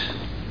tent.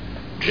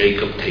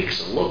 Jacob takes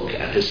a look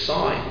at his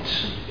side,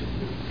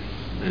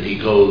 and he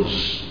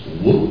goes,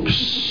 whoops.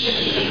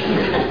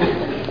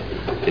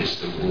 It's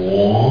the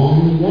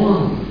wrong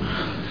one.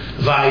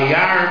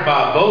 Vayar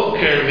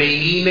baboker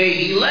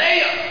ve'hinei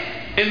Leah.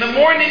 In the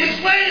morning it's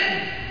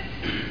Leah.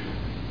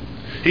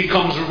 He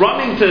comes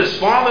running to his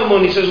father-in-law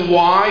and he says,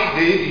 why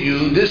did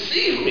you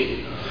deceive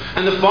me?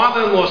 And the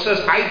father-in-law says,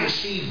 I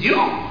deceived you.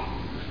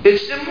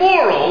 It's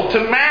immoral to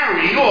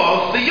marry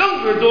off the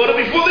younger daughter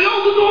before the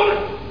older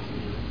daughter.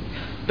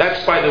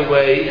 That's, by the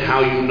way,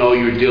 how you know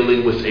you're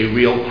dealing with a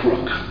real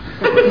crook.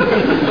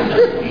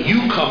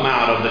 You come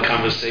out of the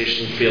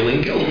conversation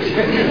feeling guilty.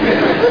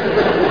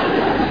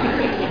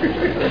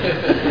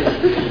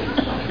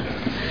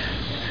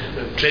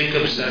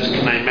 Jacob says,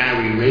 can I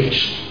marry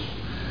Rachel?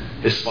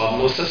 His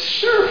father-in-law says,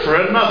 sure, for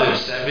another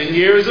 7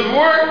 years of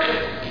work.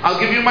 I'll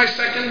give you my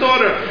second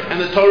daughter. And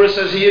the Torah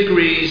says he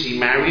agrees. He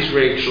marries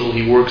Rachel.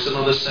 He works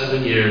another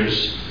 7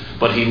 years.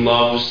 But he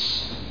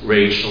loves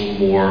Rachel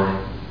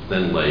more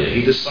than Leah.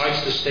 He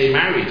decides to stay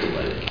married to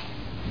Leah.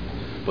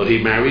 But he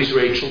marries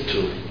Rachel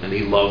too. And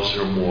he loves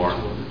her more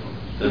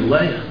than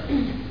Leah.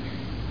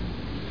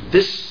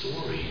 This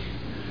story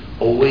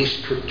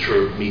always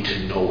perturbed me to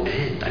no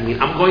end. I mean,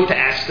 I'm going to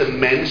ask the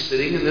men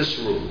sitting in this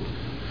room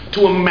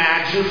to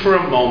imagine for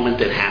a moment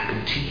that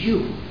happened to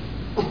you.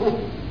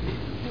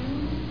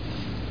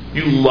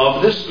 You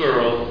love this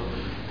girl,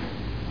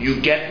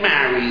 you get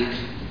married,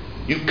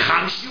 you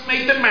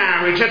consummate the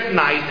marriage at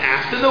night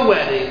after the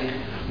wedding,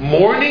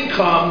 morning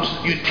comes,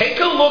 you take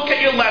a look at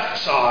your left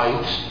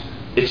side,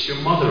 it's your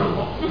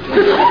mother-in-law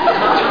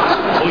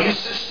or your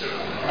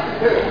sister-in-law.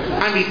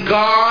 I mean,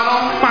 God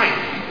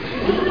Almighty.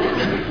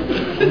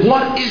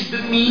 What is the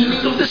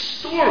meaning of this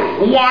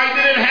story? Why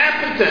did it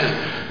happen to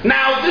him?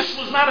 Now, this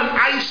was not an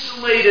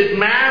isolated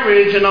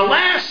marriage in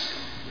Alaska.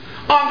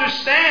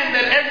 Understand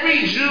that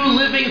every Jew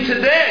living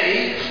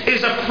today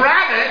is a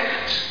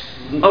product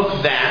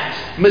of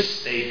that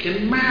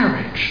mistaken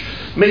marriage.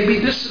 Maybe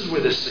this is where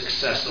the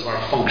success of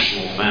our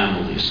functional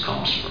families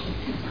comes from.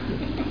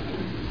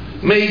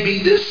 Maybe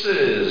this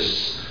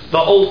is the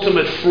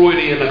ultimate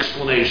Freudian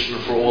explanation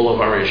for all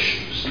of our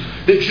issues.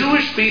 The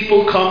Jewish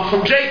people come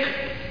from Jacob.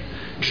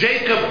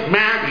 Jacob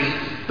married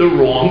the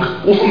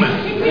wrong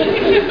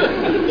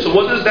woman. So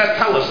what does that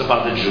tell us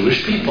about the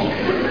Jewish people?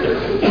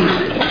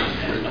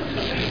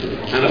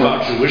 And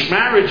about Jewish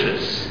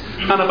marriages?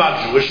 And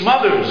about Jewish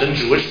mothers and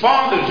Jewish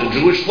fathers and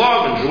Jewish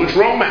love and Jewish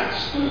romance?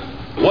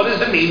 What is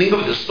the meaning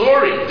of the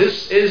story?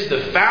 This is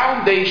the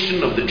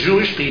foundation of the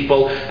Jewish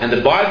people, and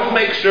the Bible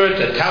makes sure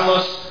to tell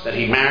us that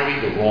he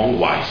married the wrong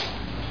wife.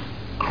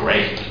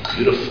 Great,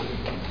 beautiful,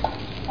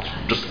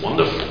 just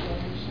wonderful.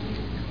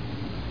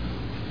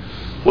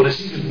 What is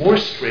even more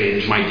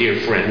strange, my dear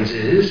friends,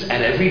 is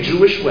at every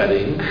Jewish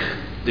wedding,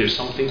 there's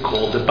something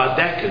called the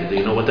Badeken. Do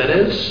you know what that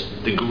is?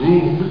 The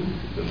groom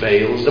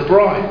veils the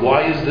bride.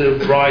 Why is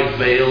the bride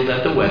veiled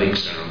at the wedding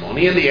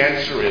ceremony? And the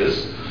answer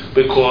is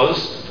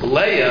because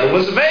Leah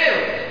was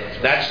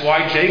veiled. That's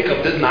why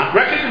Jacob did not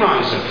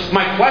recognize her.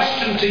 My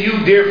question to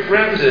you, dear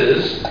friends,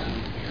 is,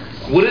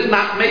 would it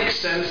not make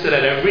sense that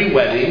at every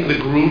wedding the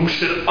groom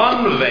should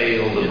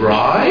unveil the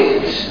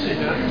bride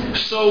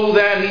so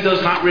that he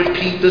does not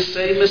repeat the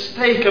same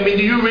mistake? I mean,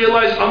 do you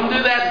realize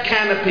under that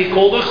canopy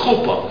called a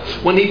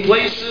chuppah, when he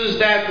places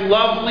that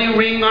lovely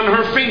ring on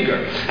her finger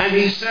and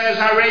he says,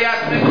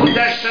 Hareyat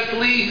mekudeshet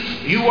li,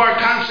 you are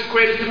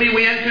consecrated to me,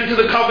 we enter into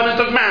the covenant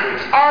of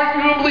marriage,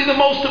 arguably the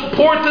most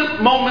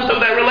important moment of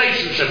that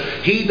relationship,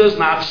 he does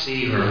not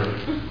see her,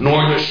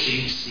 nor does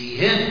she see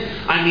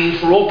him. I mean,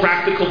 for all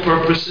practical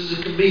purposes,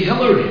 it could be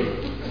Hillary.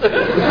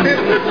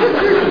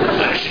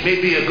 She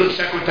may be a good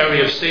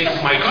Secretary of State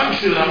of my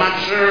country, but I'm not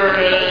sure,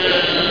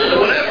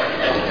 whatever.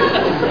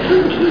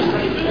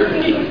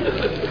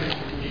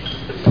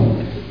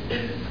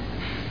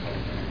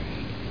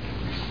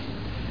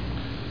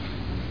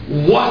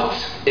 What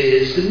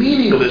is the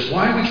meaning of this?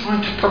 Why are we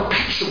trying to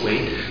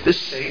perpetuate the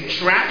same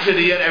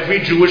tragedy at every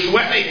Jewish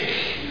wedding?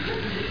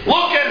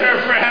 Look at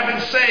her, for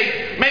heaven's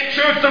sake. Make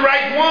sure it's the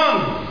right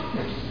one.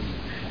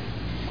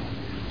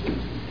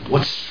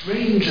 What's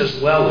strange as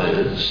well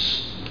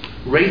is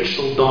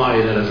Rachel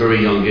died at a very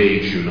young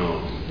age, you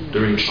know,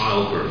 during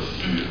childbirth.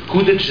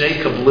 Who did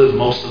Jacob live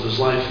most of his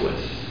life with?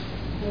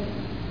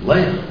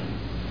 Leah.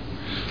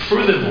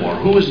 Furthermore,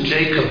 who is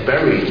Jacob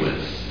buried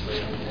with?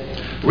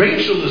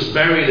 Rachel is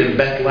buried in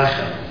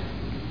Bethlehem.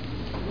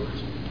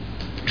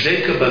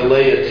 Jacob and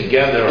Leah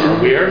together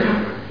are where?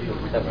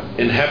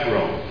 In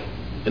Hebron.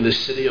 In the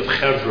city of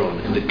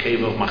Hebron, in the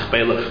cave of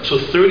Machpelah. So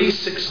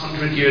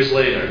 3,600 years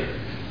later,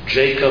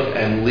 Jacob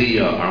and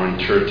Leah are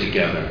interred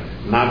together,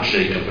 not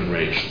Jacob and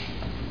Rachel.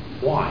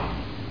 Why?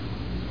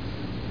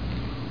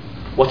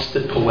 What's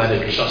the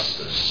poetic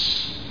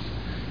justice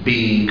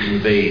being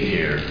conveyed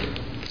here?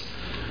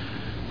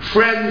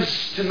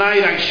 Friends,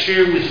 tonight I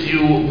share with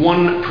you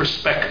one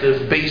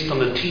perspective based on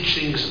the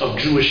teachings of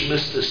Jewish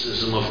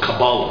mysticism, of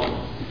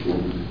Kabbalah,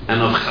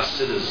 and of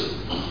Hasidism.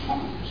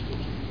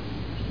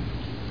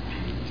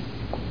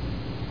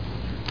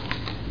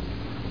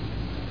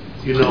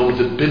 You know,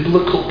 the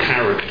biblical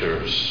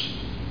characters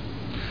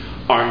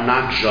are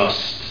not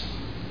just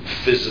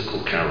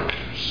physical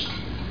characters.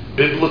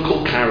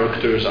 Biblical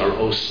characters are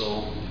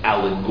also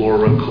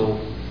allegorical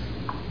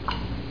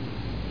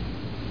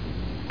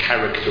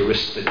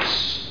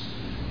characteristics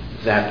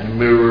that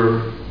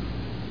mirror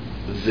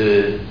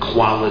the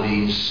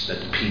qualities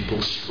that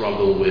people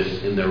struggle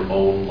with in their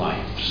own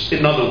lives.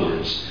 In other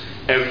words,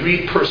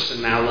 every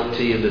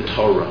personality in the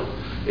Torah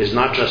is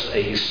not just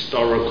a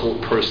historical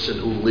person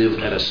who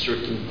lived at a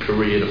certain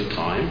period of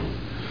time,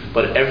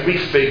 but every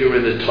figure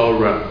in the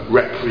Torah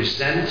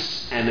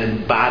represents and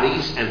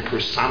embodies and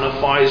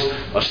personifies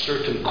a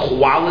certain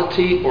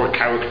quality or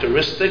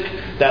characteristic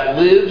that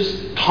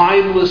lives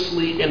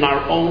timelessly in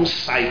our own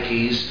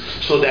psyches,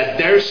 so that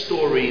their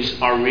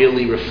stories are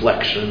really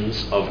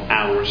reflections of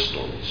our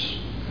stories.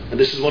 And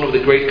this is one of the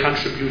great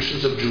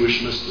contributions of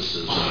Jewish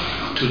mysticism,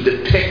 to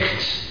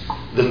depict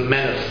the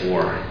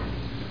metaphor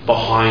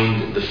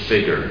behind the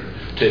figure,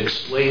 to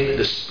explain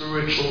the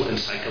spiritual and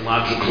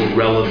psychological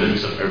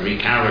relevance of every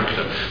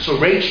character. So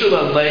Rachel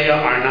and Leah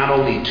are not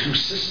only two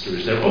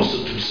sisters, they're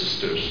also two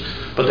sisters,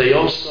 but they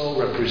also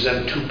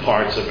represent two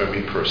parts of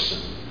every person.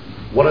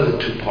 What are the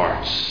two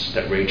parts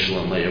that Rachel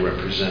and Leah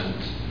represent?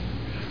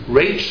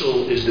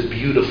 Rachel is the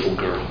beautiful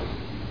girl.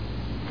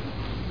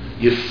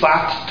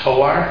 Yifat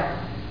Toar,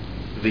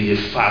 the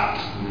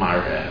Yifat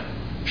Mareh.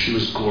 She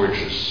was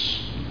gorgeous.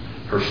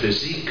 Her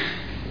physique,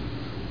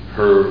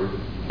 her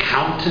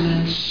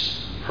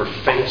countenance, her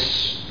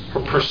face, her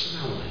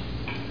personality.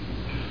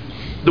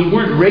 The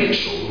word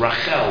Rachel,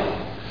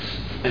 Rachel,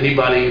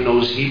 anybody who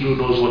knows Hebrew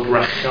knows what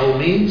Rachel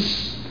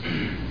means?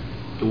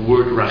 The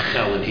word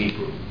Rachel in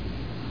Hebrew.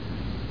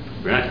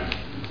 Right?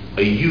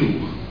 A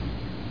ewe,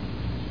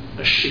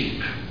 a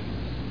sheep.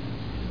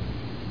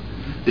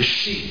 The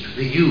sheep,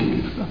 the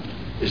ewe,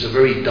 is a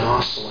very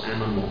docile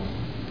animal,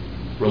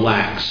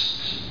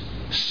 relaxed,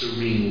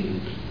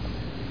 serene,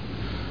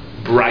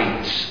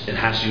 bright. It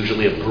has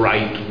usually a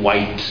bright,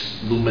 white,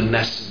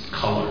 luminescent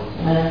color.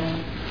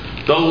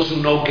 Those who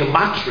know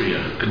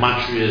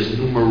Gematria is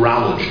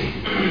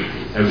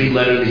numerology. Every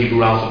letter in the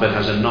Hebrew alphabet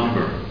has a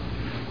number.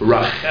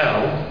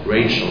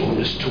 Rachel,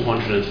 is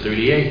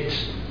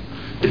 238.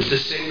 It's the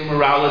same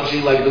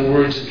numerology like the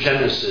words in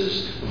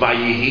Genesis,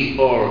 Vayihi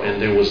Or,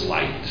 and there was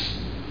light.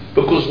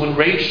 Because when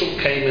Rachel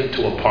came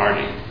into a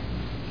party,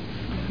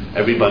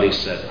 everybody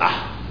said,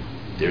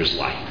 there's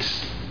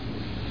light.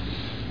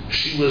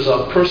 She was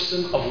a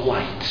person of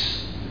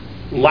light.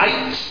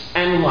 Light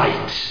and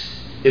light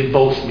in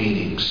both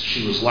meanings.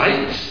 She was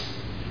light,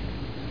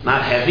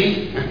 not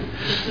heavy,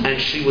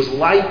 and she was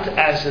light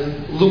as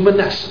in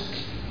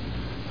luminescent.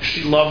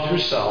 She loved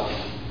herself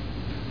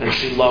and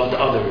she loved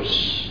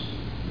others.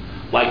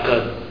 Like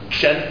a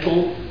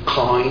gentle,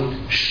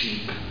 kind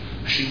sheep,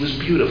 she was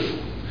beautiful.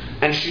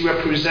 And she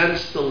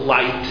represents the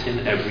light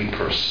in every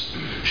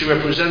person. She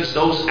represents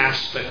those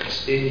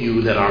aspects in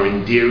you that are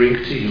endearing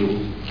to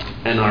you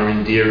and are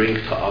endearing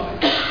to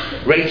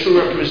others. Rachel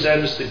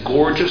represents the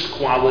gorgeous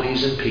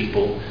qualities in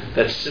people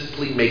that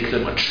simply make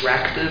them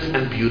attractive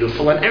and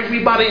beautiful. And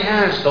everybody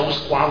has those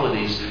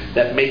qualities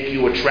that make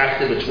you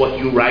attractive. It's what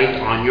you write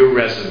on your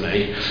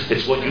resume.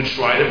 It's what you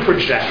try to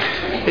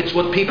project. It's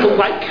what people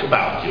like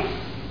about you,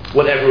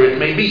 whatever it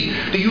may be.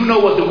 Do you know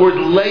what the word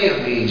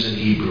Leah means in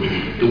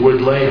Hebrew? The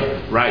word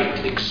Leah,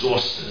 right,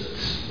 exhausted.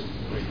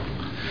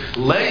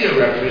 Leah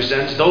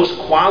represents those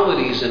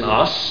qualities in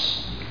us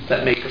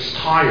that make us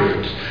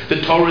tired.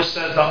 The Torah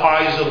says the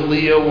eyes of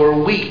Leah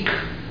were weak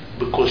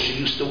because she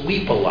used to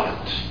weep a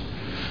lot.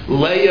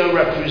 Leah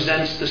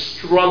represents the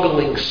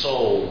struggling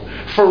soul.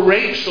 For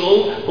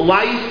Rachel,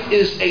 life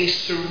is a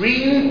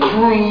serene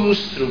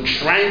cruise through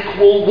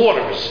tranquil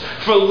waters.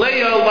 For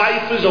Leah,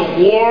 life is a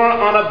war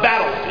on a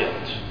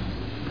battlefield.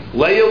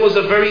 Leah was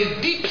a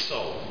very deep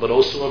soul, but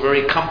also a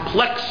very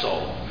complex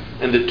soul,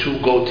 and the two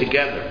go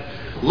together.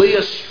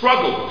 Leah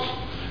struggled.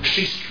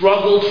 She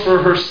struggled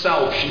for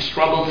herself. She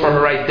struggled for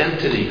her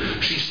identity.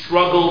 She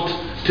struggled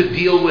to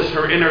deal with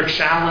her inner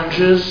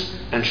challenges,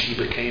 and she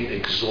became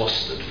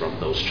exhausted from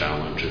those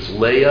challenges.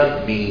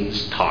 Leah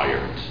means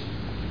tired,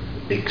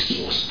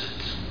 exhausted.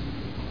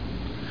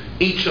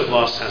 Each of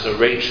us has a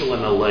Rachel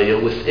and a Leah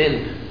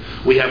within.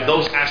 We have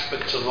those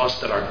aspects of us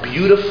that are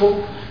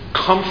beautiful,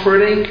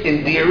 comforting,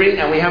 endearing,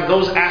 and we have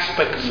those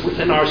aspects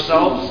within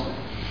ourselves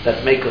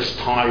that make us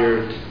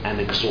tired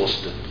and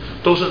exhausted.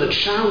 Those are the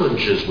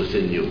challenges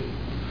within you.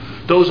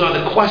 Those are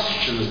the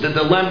questions, the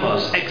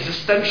dilemmas,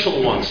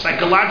 existential ones,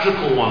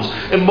 psychological ones,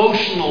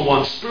 emotional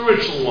ones,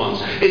 spiritual ones.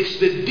 It's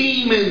the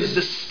demons,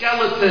 the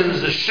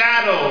skeletons, the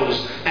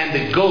shadows, and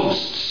the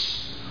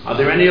ghosts. Are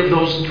there any of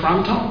those in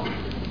Toronto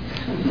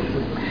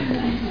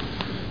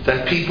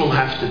that people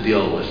have to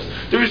deal with?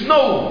 There is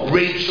no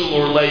Rachel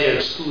or Leah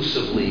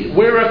exclusively.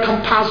 We're a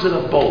composite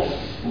of both.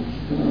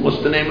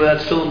 What's the name of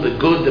that film? The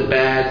Good, the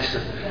Bad,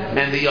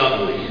 and the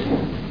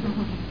Ugly.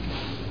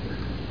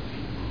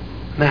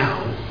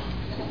 Now,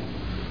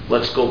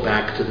 let's go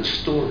back to the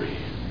story.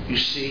 You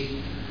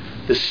see,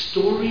 the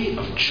story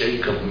of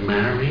Jacob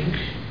marrying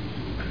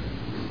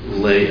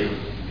Leah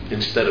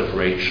instead of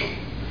Rachel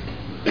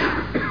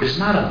is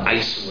not an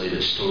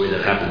isolated story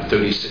that happened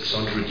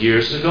 3,600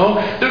 years ago.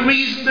 The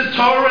reason the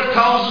Torah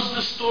tells us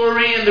the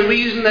story and the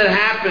reason that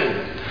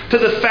happened to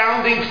the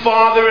founding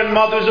father and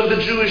mothers of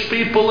the Jewish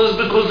people is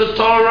because the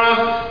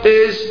Torah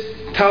is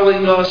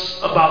telling us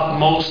about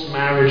most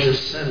marriages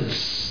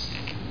since.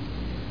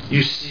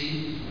 You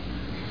see,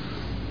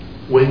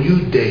 when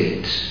you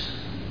date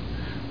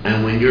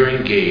and when you're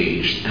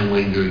engaged and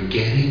when you're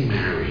getting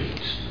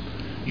married,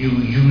 you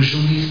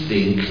usually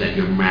think that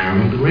you're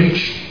married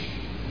Rachel.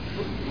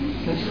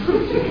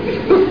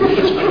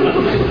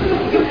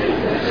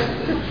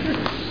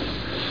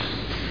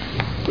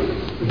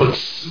 But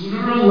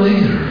sooner or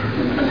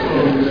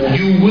later,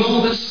 you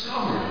will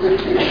discover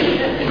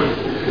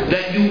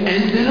that you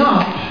ended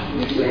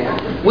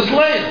up with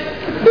Leah.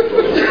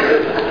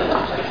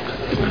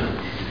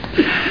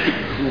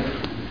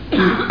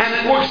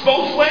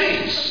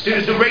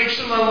 There's the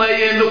Rachel and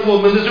Leah in the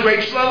woman, there's the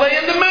Rachel and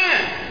Leah in the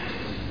man.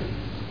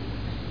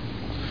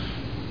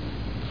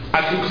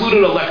 I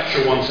concluded a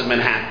lecture once in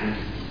Manhattan,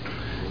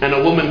 and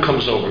a woman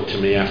comes over to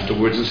me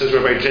afterwards and says,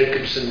 Rabbi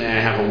Jacobson, may I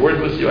have a word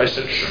with you? I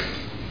said, sure.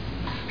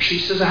 She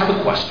says, I have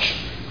a question.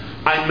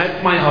 I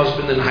met my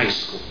husband in high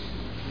school.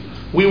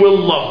 We were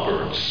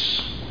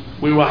lovebirds.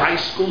 We were high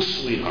school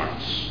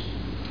sweethearts.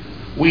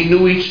 We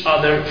knew each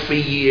other for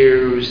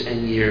years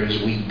and years.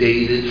 We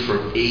dated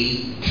for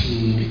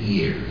 18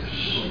 years,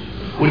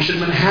 which in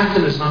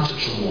Manhattan is not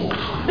such a long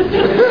time.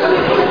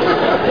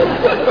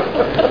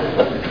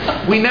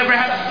 We never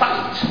had a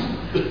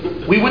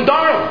fight. We were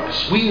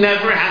darlings. We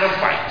never had a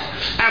fight.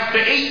 After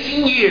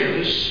 18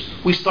 years,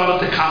 we started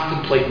to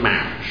contemplate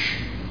marriage.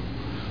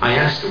 I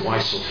asked her, why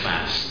so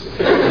fast?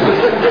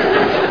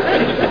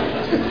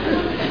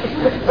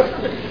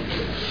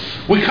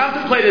 We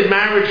contemplated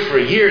marriage for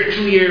a year,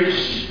 2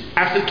 years.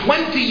 After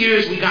 20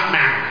 years, we got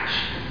married.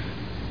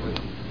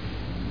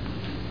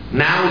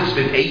 Now it's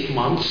been 8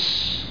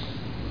 months,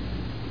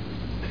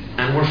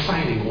 and we're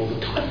fighting all the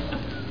time.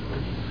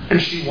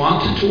 And she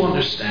wanted to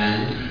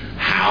understand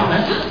how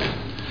that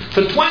happened.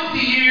 For 20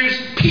 years,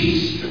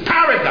 peace,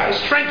 paradise,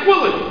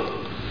 tranquility.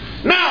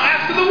 Now,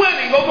 after the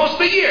wedding,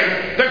 almost a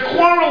year, they're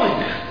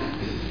quarreling.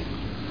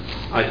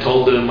 I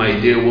told her, my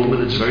dear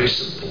woman, it's very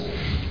simple.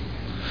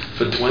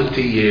 For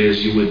 20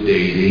 years, you were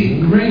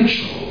dating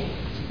Rachel.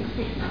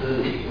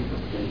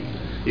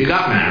 You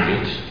got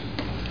married.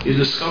 You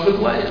discovered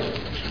Leah.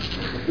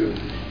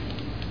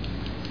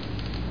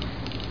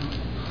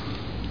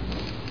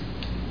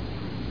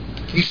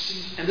 You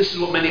see, and this is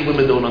what many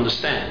women don't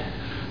understand.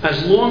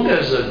 As long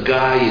as a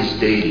guy is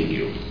dating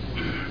you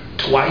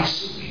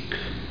twice a week,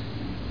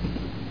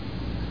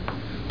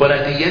 but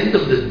at the end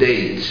of the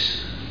date,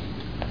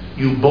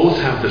 you both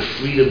have the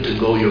freedom to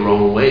go your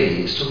own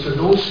ways. So for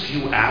those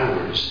few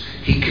hours,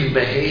 he can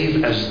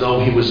behave as though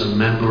he was a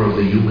member of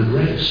the human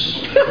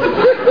race.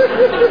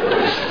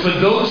 For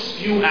those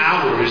few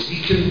hours,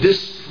 he can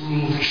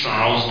disprove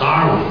Charles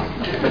Darwin.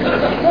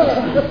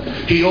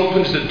 He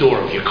opens the door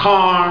of your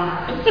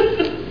car.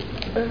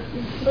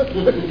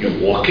 You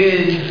walk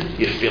in,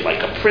 you feel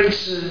like a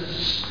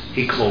princess.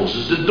 He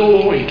closes the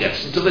door, he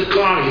gets into the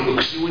car, he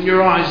looks you in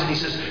your eyes and he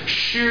says,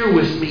 share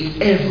with me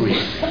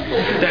everything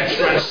that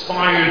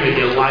transpired in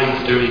your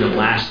life during the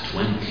last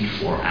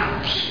 24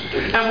 hours.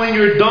 And when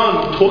you're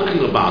done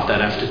talking about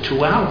that after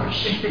 2 hours,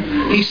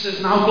 he says,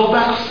 now go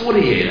back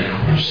 48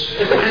 hours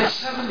and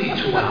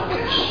 72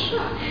 hours.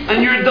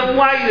 And you're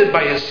delighted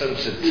by his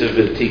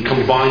sensitivity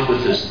combined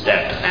with his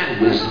depth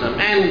and wisdom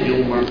and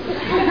humor.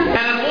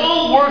 And it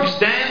all works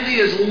dandy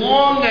as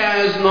long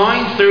as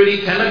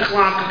 9:30, 10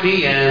 o'clock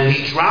p.m.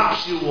 he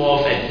drops you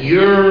off at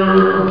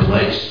your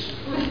place.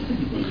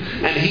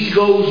 And he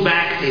goes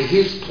back to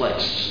his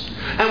place.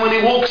 And when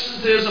he walks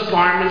into his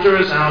apartment or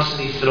his house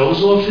and he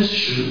throws off his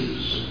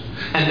shoes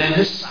and then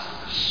his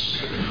socks.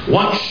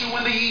 One shoe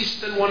in the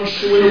east and one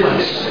shoe in the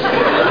west.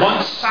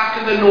 One sock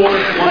in the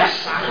north, one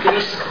sock in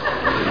the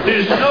south.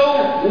 There's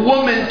no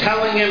woman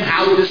telling him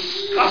how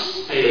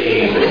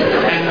disgusting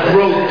and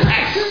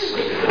grotesque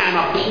and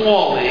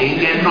appalling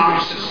and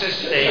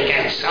narcissistic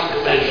and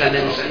selfish and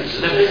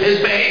insensitive his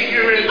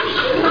behavior is.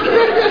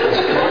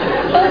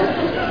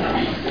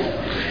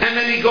 And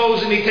then he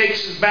goes and he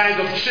takes his bag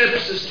of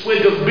chips, his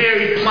twig of beer,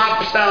 he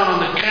plops down on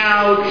the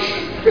couch,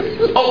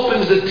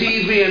 opens the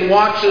TV and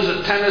watches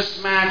a tennis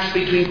match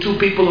between two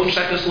people of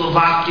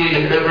Czechoslovakia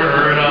you've never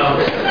heard of.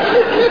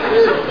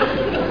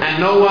 And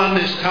no one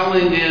is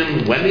telling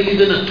him, when are you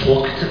going to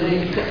talk to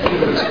me?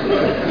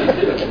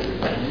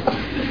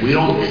 We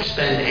don't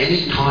spend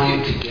any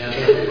time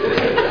together.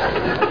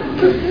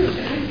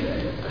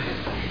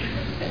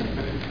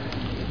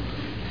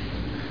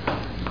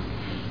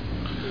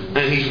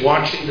 And he's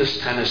watching this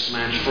tennis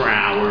match for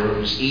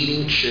hours,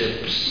 eating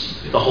chips.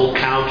 The whole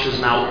couch is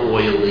now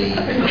oily.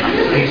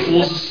 He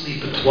falls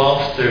asleep at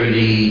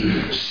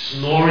 12:30,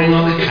 snoring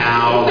on the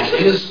couch,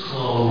 in his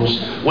clothes,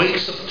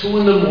 wakes up 2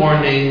 in the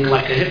morning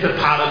like a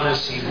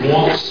hippopotamus. He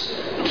walks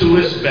to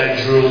his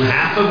bedroom.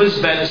 Half of his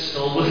bed is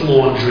filled with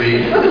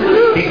laundry.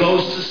 He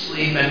goes to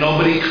sleep and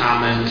nobody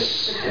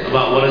comments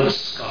about what a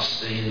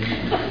disgusting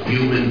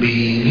human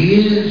being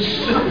he is.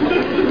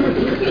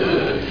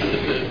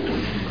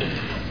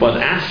 But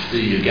after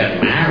you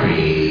get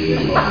married,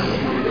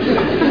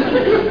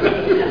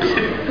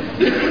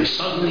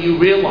 suddenly you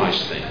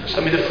realize things. I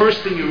mean, the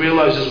first thing you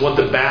realize is what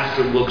the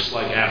bathroom looks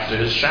like after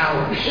his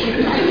showers.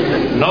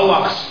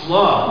 Noah's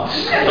flood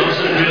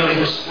doesn't really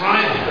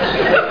describe it.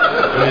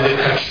 I mean,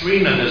 the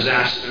Katrina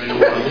disaster in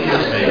New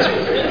Orleans, maybe.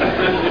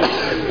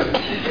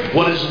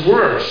 What is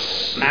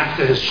worse,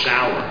 after his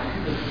shower,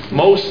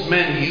 most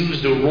men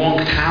use the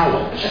wrong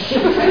towels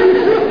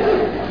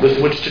with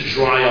which to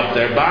dry up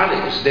their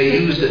bodies. They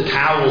use the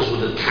towels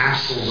with the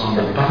tassels on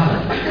the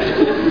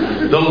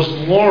bottom. Those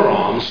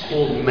morons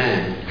called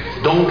men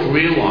don't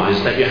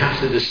realize that you have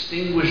to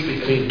distinguish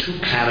between 2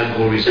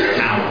 categories of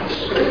towels.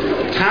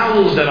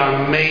 Towels that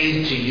are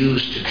made to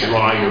use to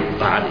dry your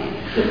body,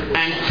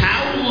 and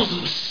towels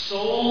of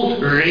sole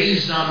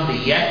raison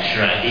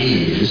d'etre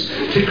is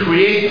to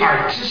create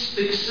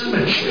artistic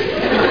symmetry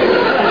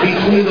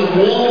between the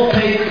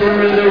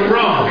wallpaper and the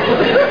rug,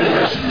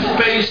 the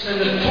toothpaste and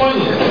the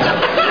toilet.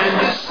 And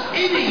this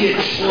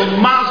idiot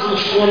Mazel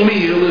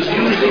Shlemiel is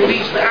using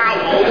these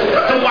towels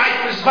to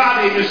wipe his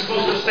body, and you're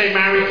supposed to stay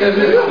married to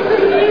him.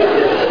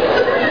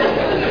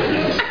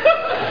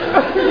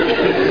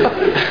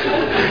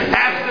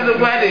 After the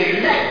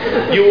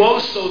wedding, you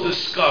also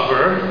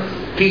discover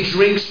he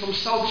drinks from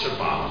seltzer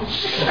bottles.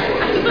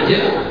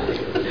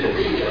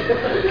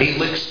 He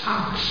licks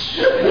tops.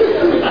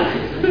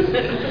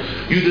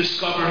 You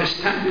discover his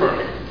temper,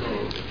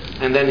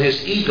 and then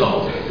his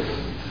ego,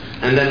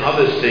 and then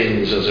other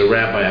things as a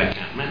rabbi I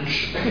can't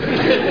mention.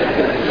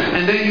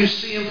 And then you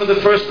see him for the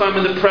first time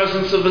in the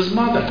presence of his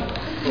mother.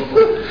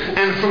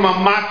 And from a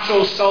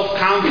macho,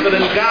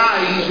 self-confident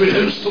guy, he's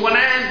reduced to an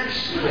ant.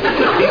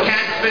 He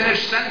can't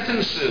finish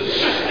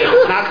sentences.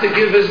 Not to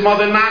give his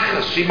mother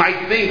nachas. She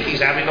might think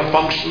he's having a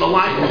functional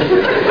life.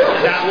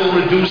 That will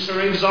reduce her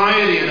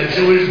anxiety, and a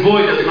Jewish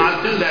boy does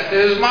not do that to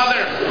his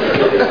mother.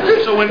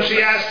 So when she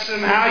asks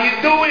him, how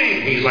you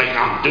doing? He's like,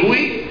 I'm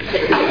doing?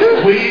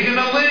 Where are you going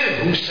to live?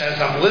 Who says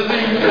I'm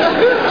living?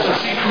 So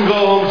she can go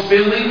home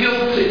feeling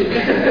guilty.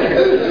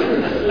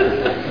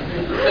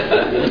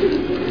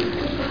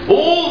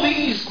 All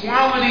these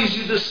qualities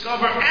you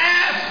discover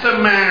after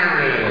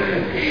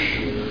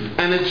marriage.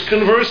 And it's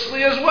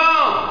conversely as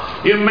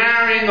well. You're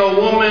marrying a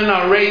woman,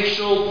 a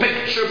Rachel,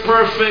 picture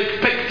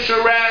perfect,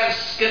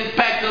 picturesque,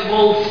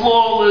 impeccable,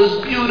 flawless,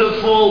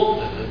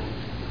 beautiful.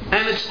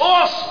 And it's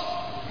awesome.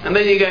 And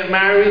then you get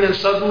married and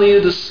suddenly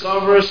you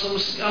discover some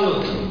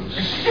skeletons.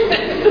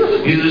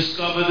 You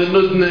discover the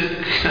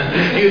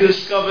nudnik. You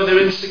discover their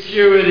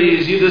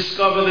insecurities. You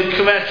discover the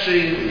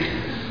kvetching.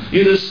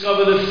 You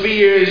discover the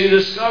fears. You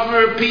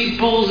discover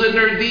people's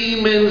inner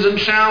demons and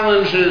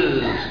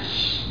challenges.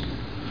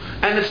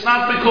 And it's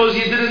not because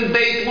you didn't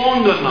date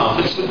long enough.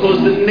 It's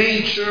because the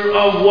nature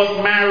of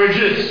what marriage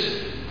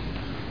is.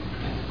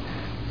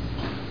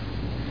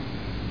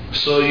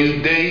 So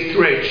you date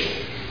Rachel,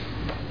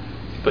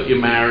 but you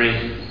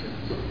marry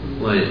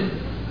Leah.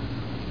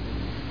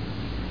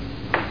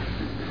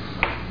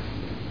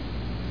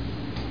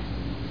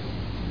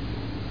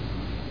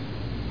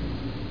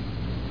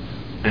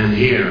 And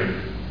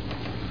here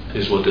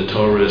is what the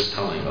Torah is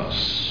telling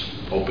us.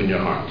 Open your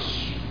hearts.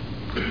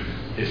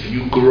 If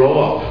you grow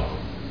up,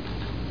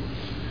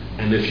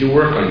 and if you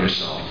work on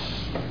yourself,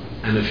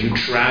 and if you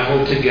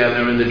travel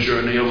together in the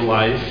journey of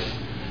life,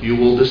 you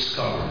will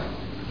discover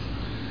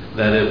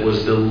that it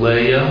was the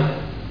Leah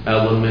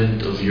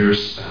element of your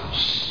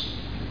spouse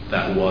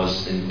that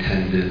was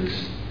intended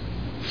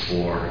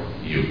for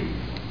you.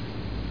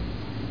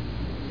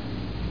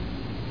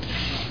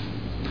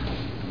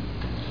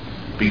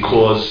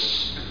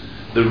 Because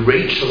the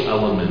Rachel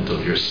element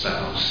of your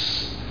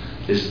spouse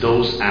is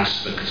those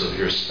aspects of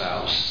your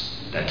spouse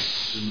that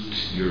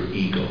suit your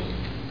ego,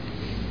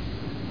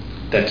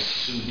 that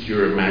suit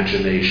your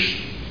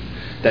imagination,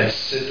 that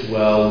sit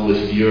well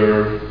with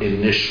your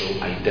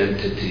initial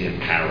identity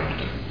and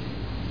character.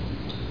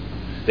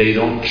 They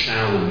don't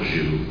challenge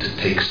you to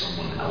take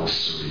someone else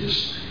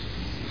seriously.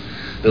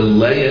 The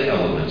Leah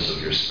elements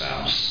of your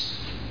spouse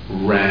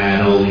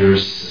rattle your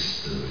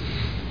system.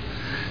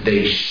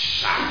 They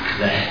shock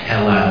the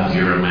hell out of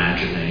your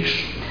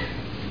imagination.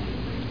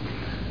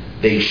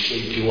 They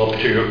shake you up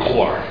to your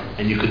core,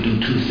 and you could do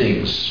two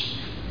things.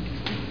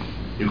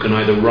 You can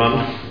either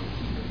run,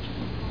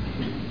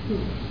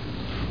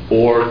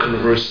 or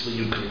conversely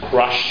you can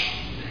crush,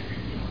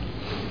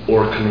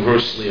 or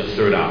conversely a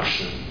third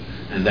option,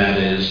 and that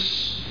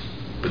is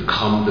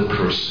become the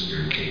person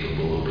you're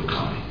capable of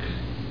becoming.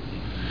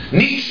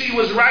 Nietzsche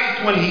was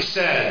right when he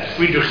said,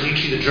 Friedrich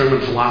Nietzsche, the German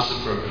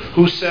philosopher,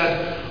 who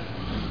said,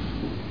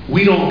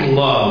 we don't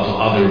love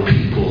other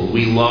people,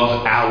 we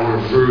love our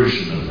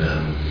version of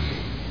them.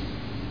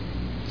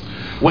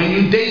 When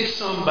you date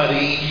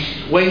somebody,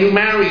 when you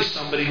marry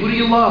somebody, who do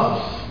you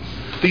love?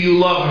 Do you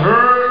love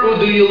her or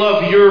do you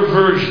love your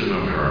version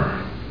of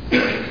her?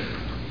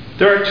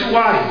 There are two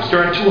wives,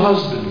 there are two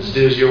husbands.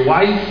 There's your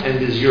wife and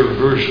there's your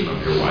version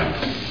of your wife.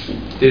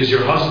 There's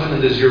your husband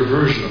and there's your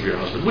version of your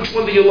husband. Which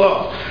one do you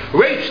love?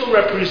 Rachel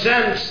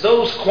represents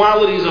those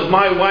qualities of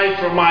my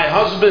wife or my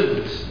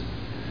husband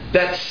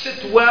that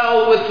sit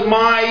well with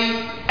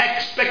my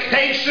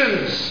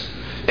expectations.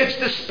 It's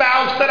the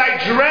spouse that I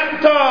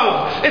dreamt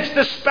of. It's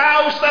the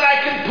spouse that I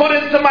can put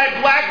into my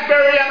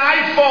BlackBerry and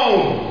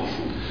iPhone.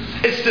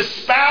 It's the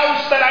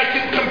spouse that I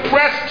can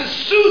compress to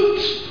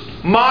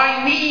suit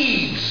my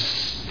needs.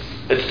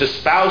 It's the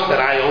spouse that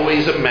I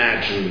always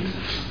imagined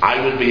I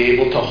would be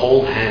able to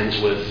hold hands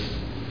with,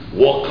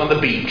 walk on the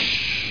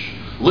beach,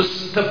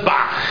 listen to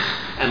Bach,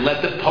 and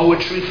let the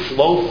poetry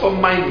flow from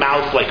my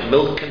mouth like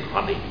milk and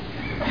honey.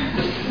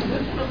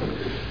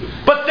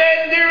 But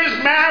then there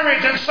is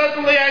marriage, and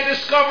suddenly I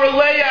discover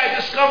Leah, I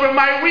discover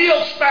my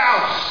real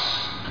spouse.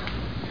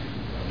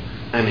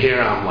 And here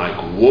I'm like,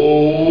 whoa,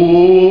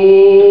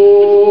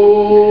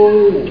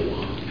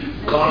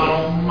 God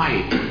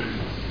Almighty.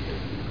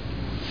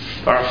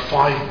 There are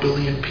 5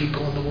 billion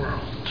people in the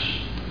world.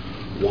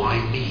 Why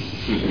me?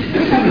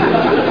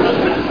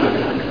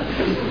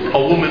 A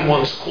woman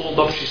once called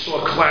up, she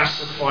saw a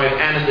classified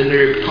ad in the New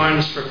York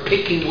Times for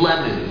picking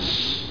lemons.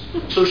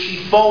 So she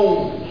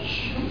phones.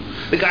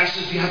 The guy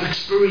says, do you have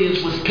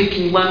experience with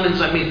picking lemons?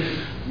 I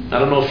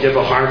don't know if you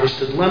ever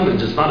harvested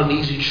lemons. It's not an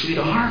easy tree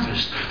to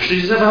harvest.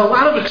 She says, I've had a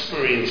lot of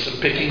experience in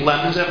picking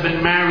lemons. I've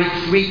been married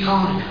 3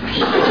 times.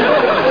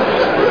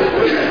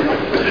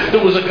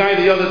 There was a guy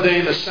the other day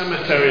in the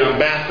cemetery on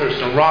Bathurst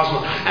and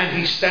Roslyn, and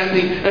he's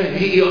standing, a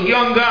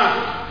young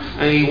guy,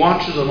 and he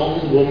watches an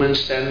old woman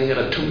standing at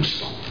a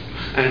tombstone.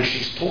 And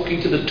she's talking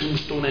to the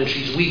tombstone and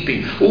she's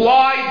weeping.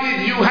 Why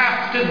did you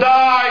have to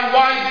die?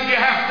 Why did you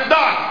have to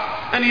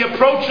die? And he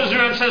approaches her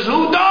and says,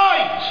 who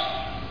died?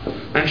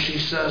 And she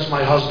says,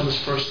 my husband's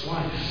first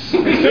wife.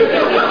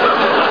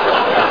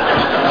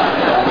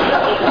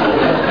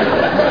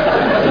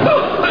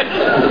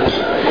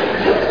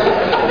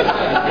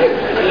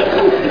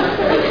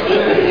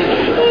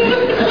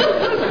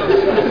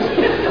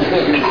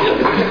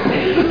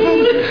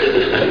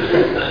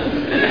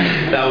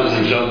 That was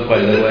a joke, by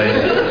the way.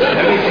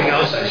 Everything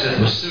else I said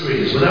was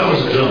serious, but that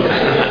was a joke.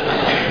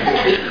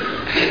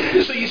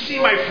 So you see,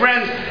 my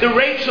friends, the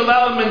Rachel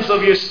elements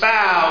of your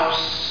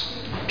spouse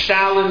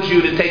challenge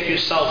you to take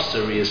yourself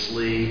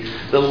seriously.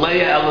 The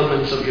Leah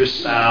elements of your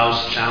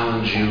spouse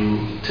challenge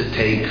you to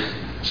take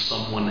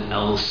someone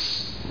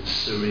else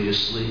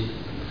seriously.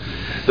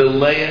 The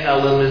Leah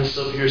elements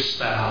of your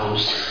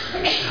spouse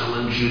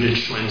challenge you to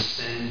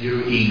transcend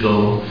your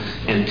ego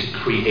and to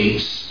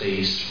create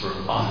space for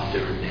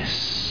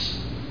otherness.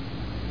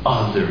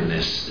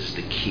 Otherness is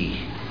the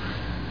key.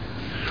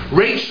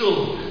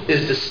 Rachel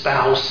is the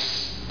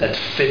spouse that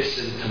fits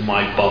into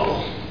my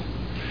bubble.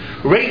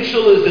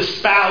 Rachel is the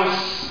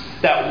spouse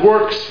that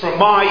works for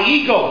my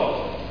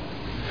ego.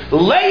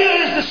 Leah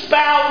is the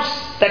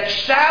spouse that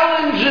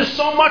challenges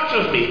so much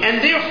of me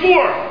and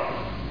therefore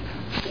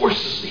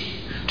forces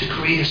me to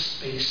create a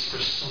space for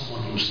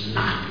someone who's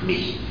not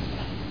me.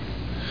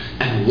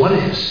 And what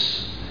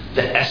is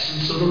the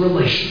essence of a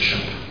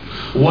relationship?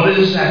 What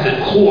is at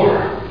the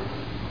core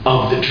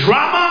of the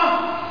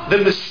drama, the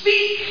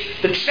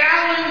mystique, the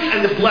challenge,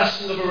 and the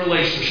blessing of a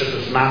relationship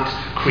if not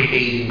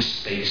creating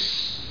space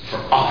for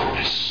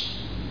otherness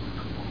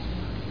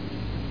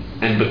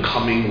and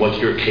becoming what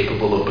you're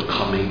capable of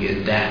becoming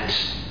in that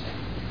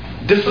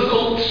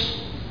difficult,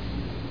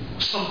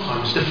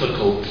 sometimes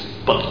difficult,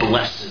 but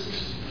blessed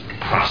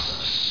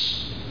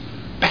process.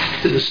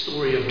 Back to the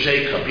story of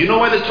Jacob. You know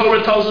why the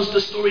Torah tells us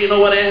the story? You know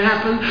what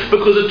happened?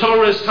 Because the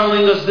Torah is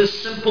telling us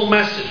this simple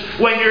message.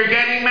 When you're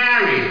getting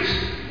married,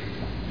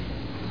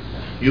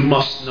 you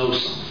must know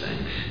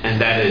something. And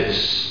that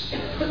is,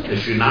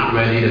 if you're not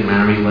ready to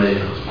marry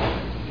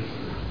Leah,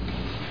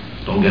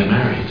 don't get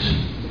married.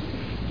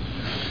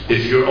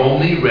 If you're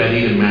only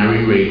ready to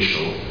marry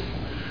Rachel,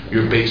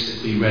 you're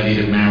basically ready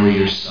to marry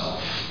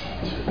yourself.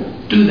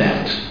 Do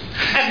that.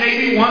 And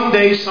maybe one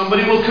day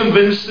somebody will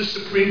convince the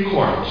Supreme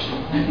Court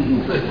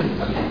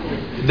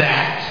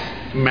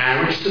that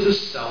marriage to the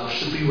self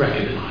should be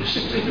recognized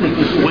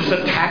with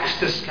a tax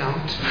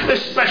discount,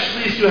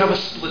 especially if you have a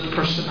split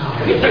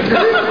personality.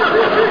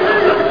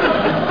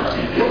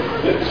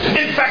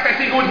 In fact, I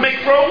think it would make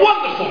for a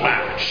wonderful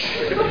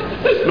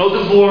marriage. No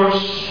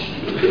divorce,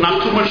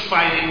 not too much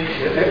fighting.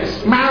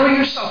 Marry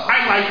yourself.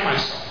 I like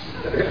myself.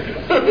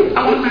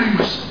 I want to marry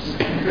myself.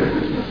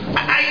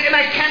 And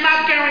I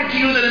cannot guarantee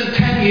you that in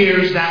 10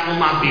 years that will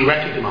not be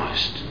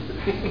recognized.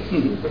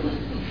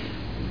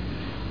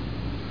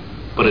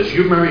 But if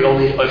you're ready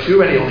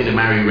only to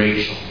marry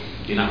Rachel,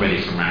 you're not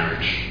ready for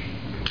marriage.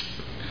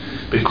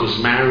 Because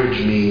marriage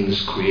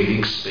means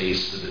creating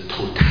space for the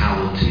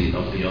totality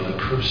of the other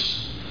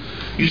person.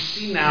 You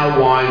see now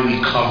why we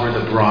cover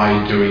the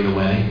bride during the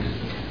wedding?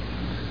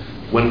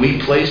 When we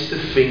place the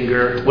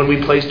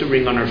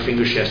ring on her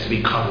finger, she has to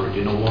be covered.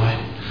 You know why?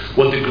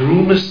 What the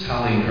groom is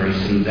telling her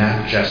through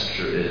that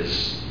gesture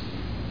is,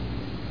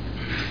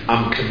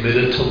 I'm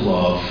committed to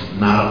love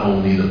not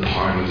only the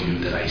part of you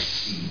that I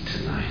see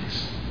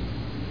tonight.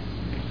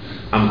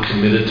 I'm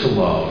committed to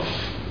love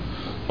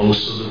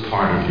also the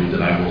part of you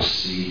that I will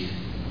see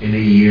in a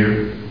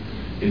year,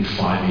 in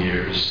 5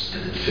 years,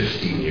 and in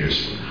 15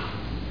 years from now.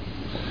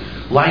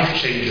 Life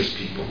changes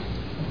people.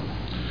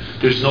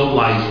 There's no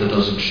life that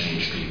doesn't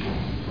change people.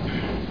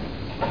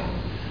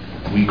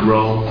 We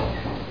grow.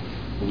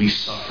 We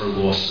suffer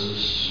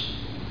losses.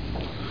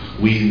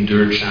 We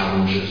endure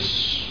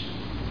challenges.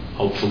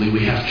 Hopefully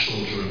we have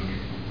children.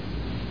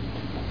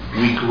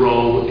 We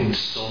grow in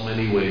so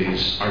many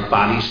ways. Our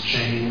bodies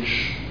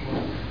change.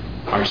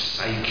 Our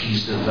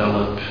psyches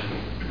develop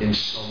in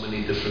so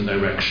many different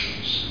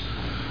directions.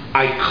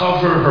 I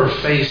cover her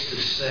face to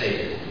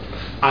say,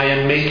 I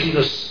am making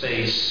a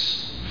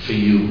space for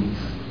you,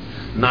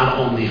 not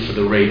only for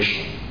the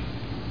Rachel,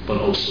 but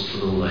also for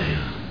the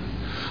Leah.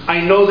 I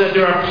know that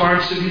there are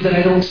parts of you that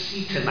I don't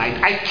see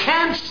tonight. I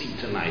can't see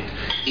tonight.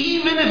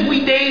 Even if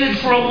we dated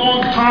for a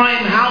long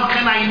time, how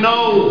can I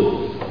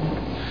know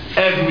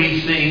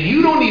everything.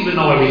 You don't even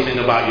know everything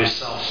about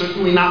yourself,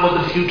 certainly not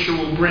what the future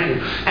will bring.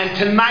 And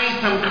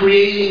tonight I'm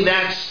creating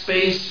that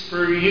space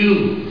for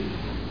you.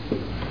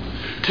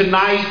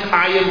 Tonight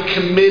I am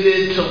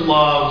committed to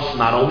love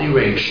not only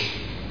Rachel,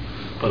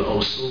 but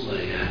also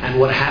Leah. And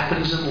what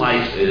happens in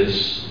life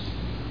is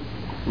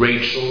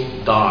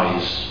Rachel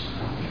dies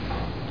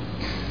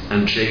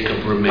and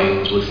Jacob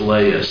remains with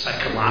Leah.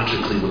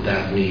 Psychologically, what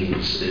that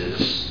means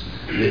is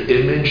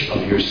the image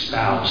of your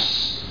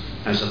spouse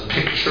as a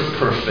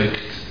picture-perfect,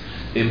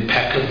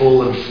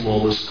 impeccable and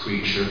flawless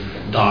creature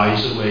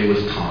dies away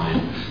with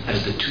time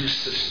as the two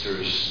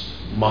sisters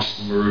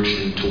must merge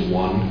into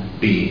one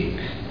being.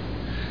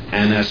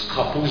 And as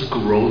couples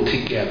grow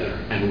together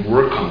and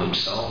work on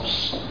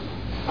themselves,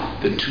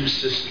 the two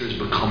sisters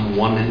become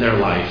one in their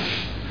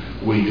life,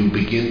 where you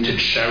begin to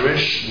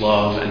cherish,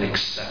 love, and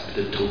accept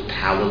the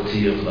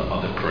totality of the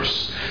other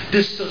person.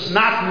 This does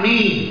not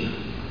mean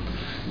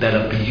that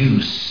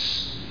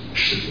abuse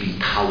should be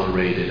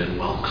tolerated and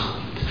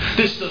welcomed.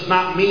 This does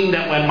not mean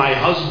that when my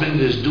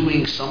husband is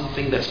doing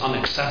something that's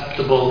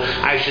unacceptable,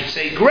 I should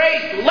say,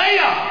 "Great,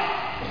 Leah!"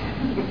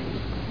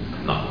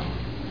 No.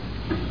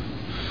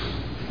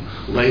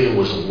 Leah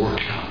was a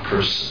workout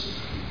person.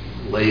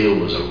 Leah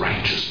was a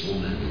righteous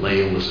woman.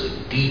 Leah was a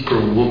deeper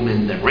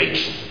woman than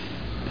Rachel.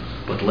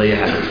 But Leah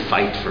had to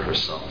fight for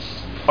herself.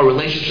 A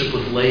relationship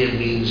with Leah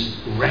means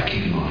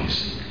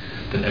recognizing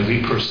that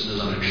every person is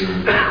on a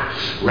journey,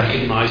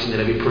 recognizing that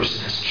every person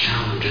has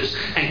challenges,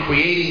 and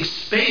creating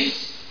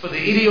space for the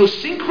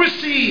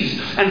idiosyncrasies,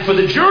 and for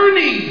the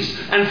journeys,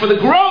 and for the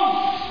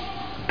growth,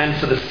 and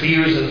for the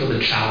fears and for the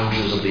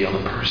challenges of the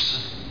other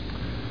person.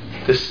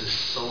 This is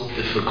so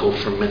difficult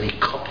for many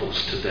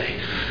couples today.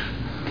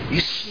 You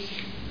see,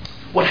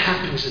 what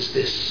happens is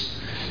this.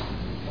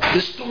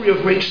 The story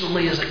of Rachel and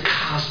Leah is a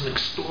cosmic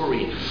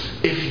story.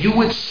 If you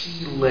would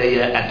see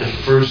Leah at the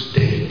first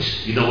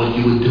date, you know what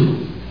you would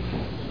do?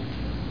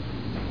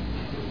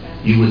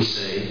 You would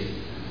say,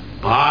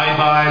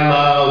 "Bye-bye,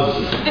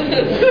 love.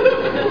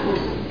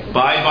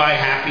 Bye-bye,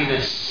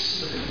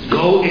 happiness.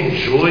 Go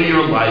enjoy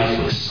your life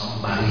with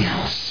somebody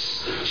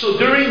else." So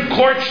during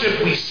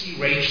courtship, we see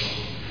Rachel.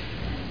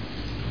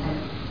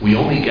 We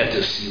only get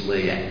to see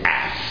Leah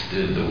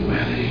after the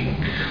wedding.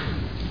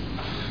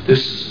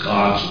 This is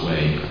God's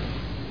way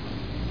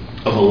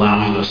of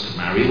allowing us to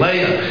marry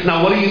Leah.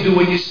 Now, what do you do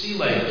when you see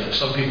Leah?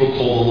 Some people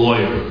call a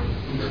lawyer.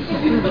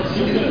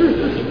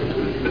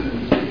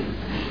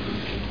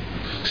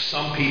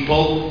 Some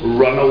people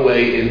run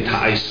away into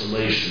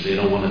isolation. They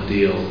don't want to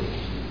deal.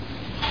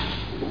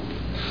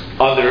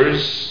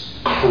 Others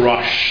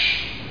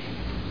crush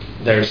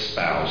their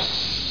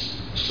spouse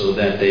so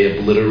that they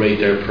obliterate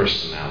their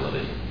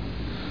personality.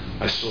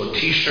 I saw a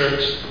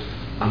t-shirt,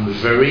 "I'm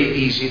very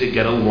easy to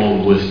get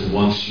along with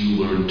once you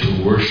learn to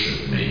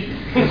worship me."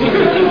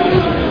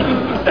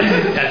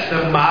 That's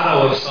the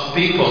motto of some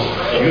people.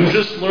 You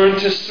just learn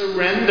to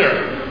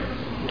surrender.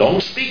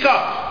 Don't speak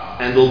up,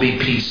 and there'll be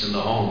peace in the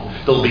home.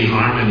 There'll be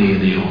harmony in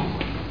the home.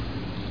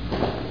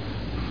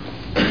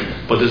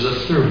 But there's a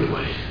third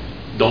way.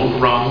 Don't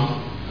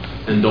run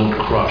and don't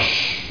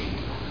crush.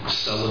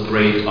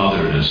 Celebrate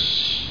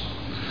otherness.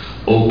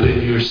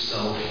 Open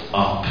yourself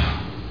up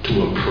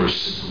to a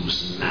person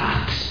who's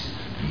not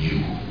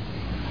you.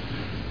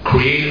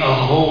 Create a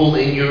hole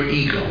in your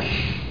ego.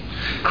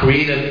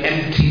 Create an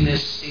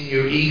emptiness in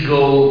your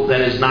ego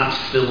that is not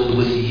filled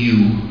with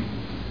you,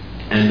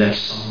 and that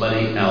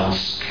somebody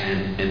else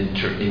can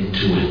enter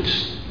into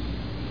it.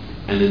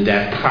 And in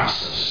that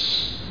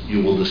process,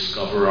 you will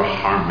discover a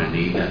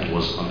harmony that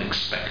was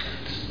unexpected.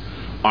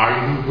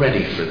 Are you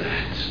ready for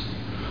that?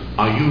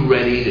 Are you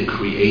ready to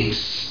create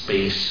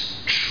space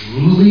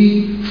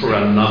truly for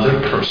another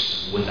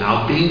person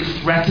without being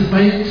threatened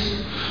by it?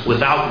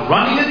 Without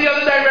running in the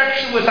other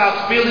direction,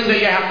 without feeling that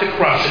you have to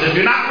crush it. If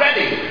you're not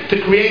ready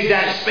to create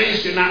that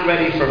space, you're not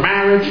ready for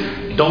marriage,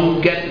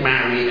 don't get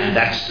married, and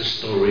that's the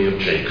story of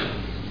Jacob.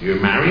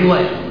 You're marrying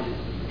Leah.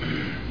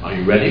 Are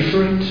you ready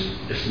for it?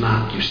 If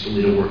not, you still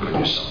need to work on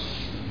yourself.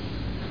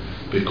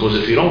 Because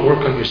if you don't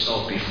work on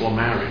yourself before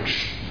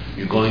marriage,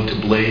 you're going to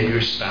blame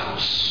your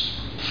spouse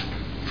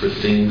for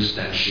things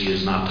that she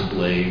is not to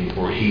blame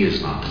or he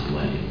is not to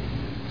blame.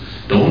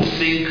 Don't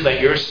think that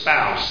your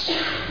spouse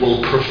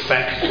will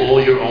perfect all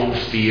your own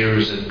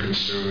fears and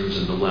concerns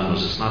and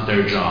dilemmas. It's not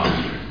their job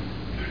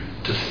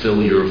to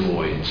fill your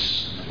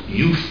voids.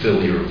 You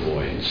fill your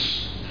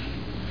voids.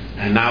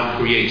 And now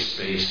create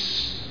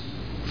space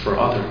for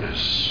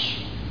otherness.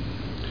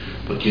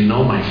 But you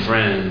know, my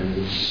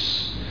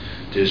friends,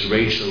 there's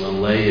Rachel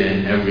and Leah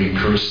in every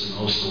person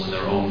also in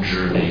their own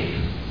journey.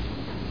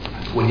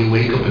 When you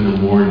wake up in the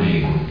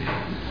morning,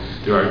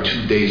 there are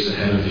 2 days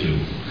ahead of you.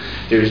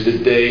 There's the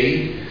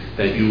day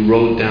that you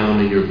wrote down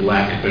in your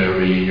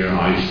BlackBerry, in your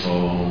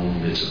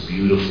iPhone. It's a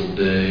beautiful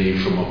day,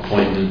 from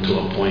appointment to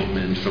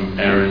appointment, from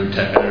errand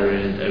to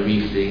errand.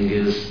 Everything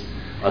is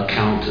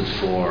accounted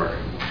for.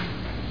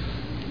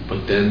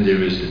 But then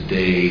there is the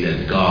day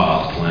that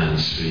God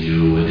plans for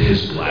you in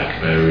His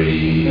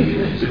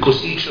BlackBerry.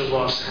 Because each of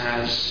us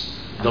has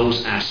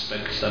those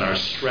aspects that are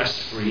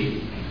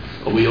stress-free,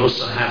 but we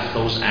also have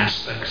those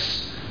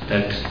aspects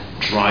that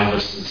drive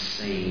us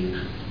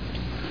insane.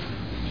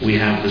 We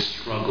have the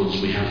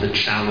struggles, we have the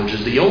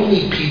challenges. The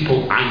only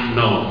people I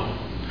know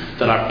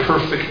that are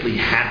perfectly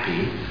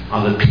happy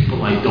are the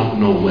people I don't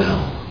know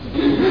well.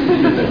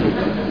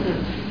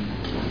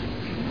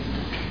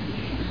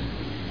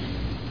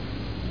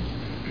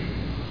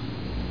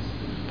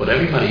 But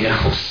everybody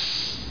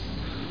else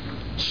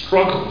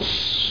struggles,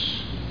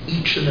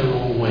 each in their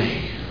own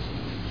way.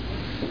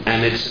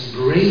 And it's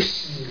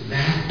embracing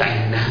that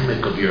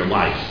dynamic of your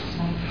life,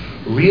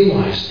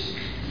 realizing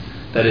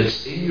that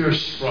it's in your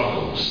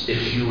struggles,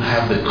 if you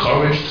have the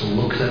courage to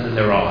look them in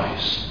their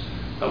eyes,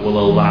 that will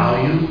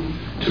allow you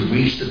to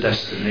reach the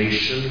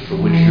destination for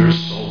which your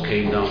soul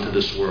came down to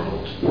this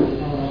world,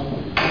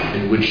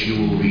 in which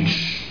you will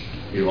reach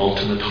your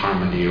ultimate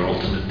harmony, your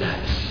ultimate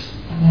depth.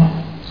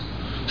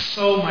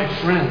 So, my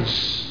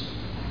friends,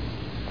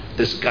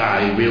 this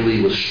guy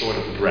really was short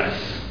of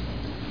breath.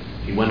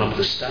 He went up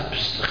the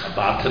steps to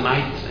Chabad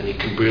tonight, and he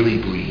could barely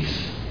breathe.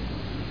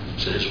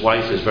 So his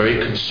wife is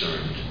very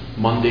concerned.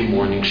 Monday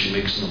morning, she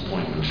makes an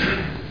appointment for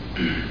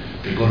him.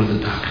 They go to the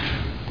doctor.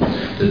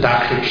 The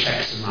doctor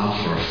checks him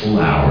out for a full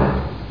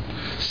hour,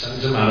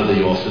 sends him out of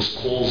the office,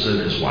 calls in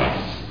his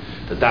wife.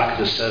 The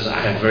doctor says, I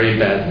have very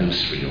bad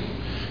news for you.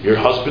 Your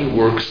husband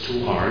works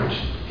too hard.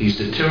 He's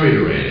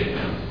deteriorating.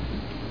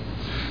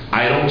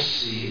 I don't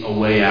see a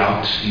way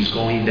out. He's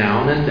going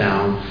down and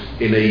down.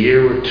 In a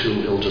year or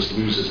two, he'll just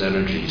lose his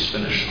energy. He's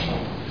finished.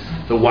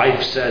 The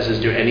wife says, is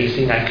there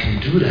anything I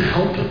can do to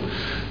help him?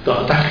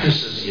 The doctor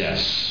says,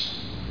 yes.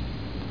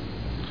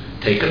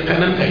 Take a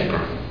pen and paper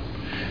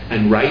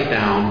and write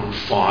down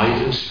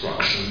 5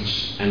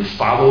 instructions and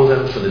follow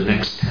them for the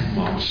next 10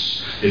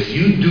 months. If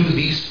you do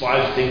these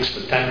 5 things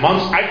for 10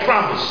 months, I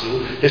promise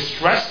you, his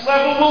stress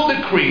level will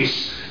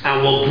decrease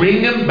and will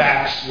bring him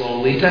back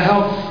slowly to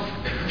health.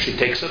 She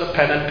takes out a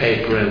pen and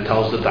paper and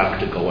tells the doctor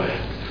to go ahead.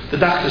 The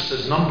doctor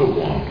says, number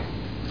 1,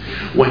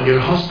 when your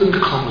husband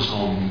comes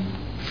home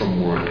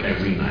from work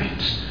every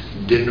night,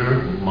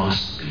 dinner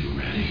must be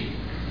ready.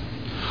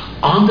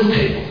 On the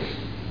table,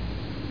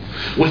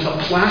 with a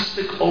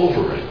plastic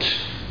over it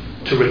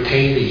to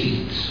retain the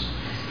heat.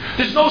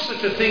 There's no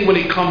such a thing when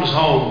he comes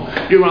home,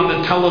 you're on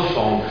the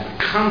telephone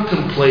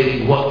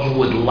contemplating what you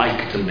would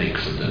like to make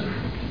for dinner.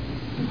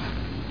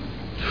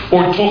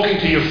 Or talking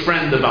to your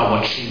friend about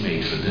what she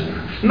made for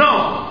dinner.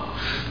 No.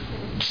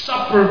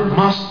 Supper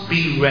must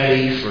be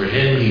ready for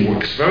him. He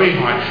works very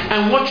hard.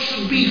 And what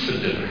should be for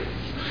dinner?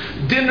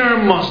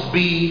 Dinner must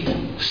be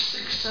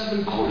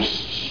 6-7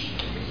 courses.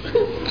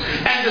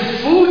 And the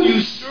food you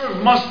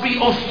serve must be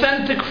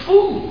authentic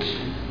food.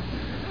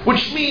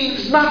 Which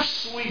means not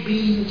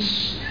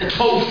soybeans,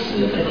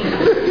 tofu,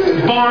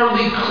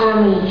 barley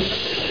kernels,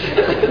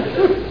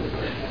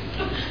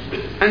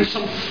 and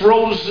some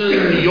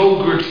frozen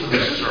yogurt for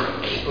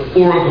dessert,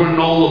 or a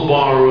granola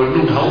bar, or a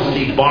new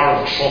healthy bar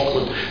of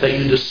chocolate that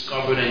you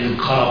discovered and you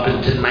cut up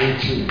into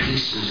 19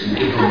 pieces and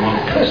give him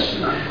 1 piece.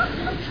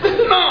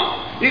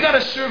 No, you got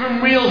to serve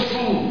him real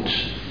food.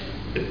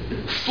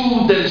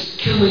 Food that is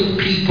killing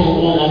people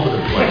all over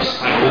the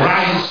place, like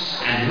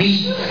rice and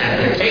meat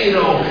and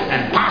potato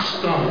and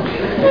pasta.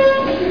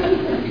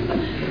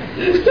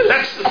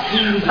 That's the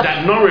food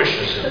that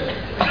nourishes him.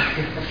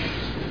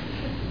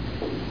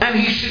 And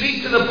he should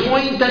eat to the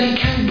point that he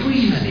can't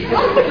breathe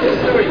anymore.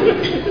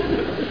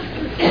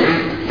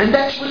 And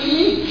that's what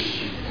he eats.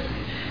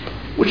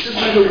 Which is,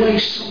 by the way,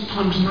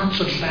 sometimes not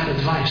such bad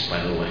advice,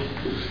 by the way.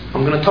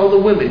 I'm going to tell the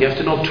women, you have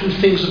to know 2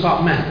 things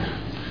about men.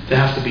 They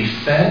have to be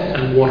fed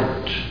and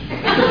watered.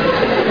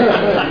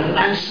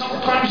 And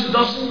sometimes it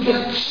doesn't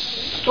get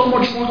so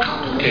much more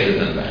complicated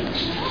than that.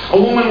 A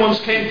woman once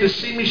came to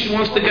see me, she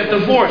wants to get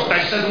divorced.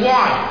 I said,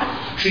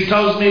 why? She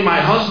tells me my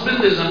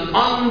husband is an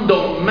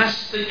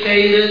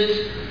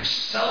undomesticated,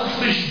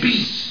 selfish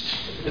beast.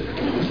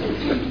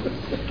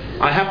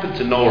 I happen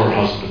to know her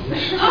husband.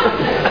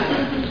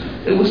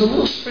 It was a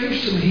little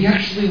strange to me. He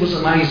actually was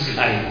a nice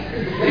guy.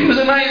 He was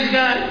a nice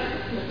guy.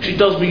 She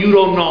tells me, you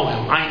don't know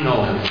him. I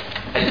know him.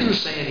 I didn't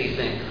say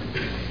anything.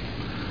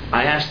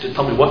 I asked her,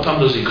 tell me, what time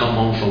does he come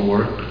home from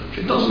work?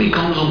 She tells me he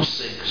comes home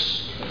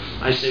 6.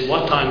 I say,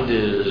 what time do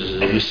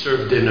you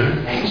serve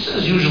dinner? He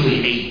says,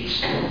 usually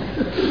 8.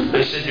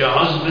 I said, your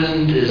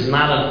husband is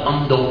not an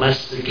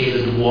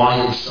undomesticated,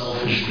 wild,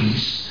 selfish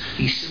beast.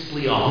 He's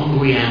simply a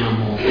hungry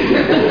animal.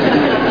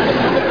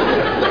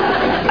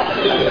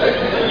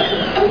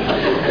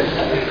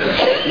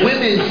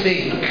 Women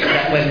think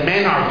that when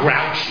men are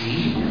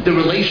grouchy, the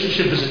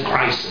relationship is in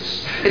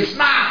crisis. It's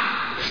not.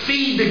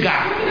 Feed the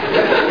guy.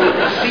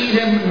 Feed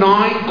him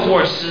 9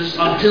 courses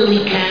until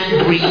he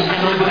can't breathe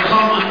and he'll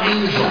become an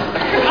angel.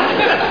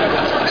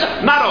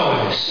 Not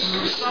always.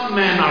 Some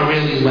men are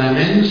really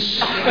lemons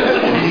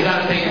and you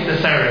gotta take them to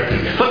therapy.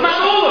 But not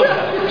all of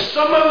them.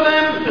 Some of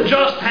them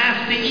just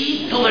have to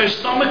eat till their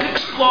stomach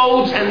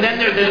explodes and then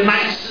they're the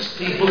nicest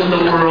people in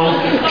the world.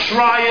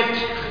 Try it,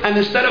 and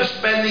instead of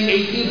spending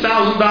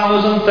 $18,000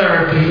 on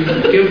therapy,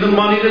 give the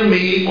money to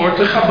me or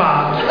to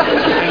Chabad,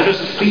 and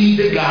just feed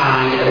the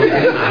guy and be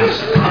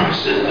nice. I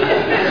promise you.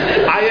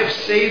 I have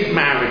saved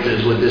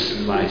marriages with this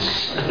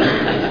advice.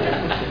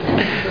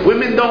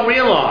 Women don't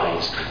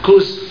realize,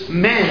 because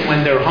men,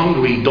 when they're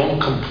hungry, don't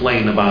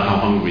complain about how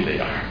hungry they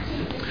are.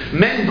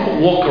 Men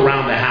don't walk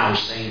around the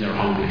house saying they're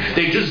hungry.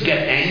 They just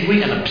get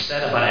angry and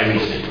upset about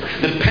everything.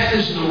 The pen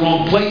is in the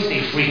wrong place,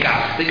 they freak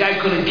out. The guy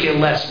couldn't care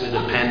less where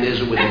the pen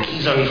is or where the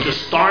keys are. He's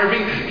just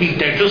starving.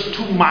 They're just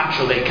too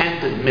macho. They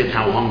can't admit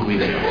how hungry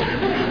they are.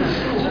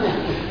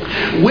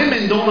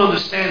 Women don't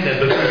understand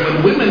that, because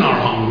when women are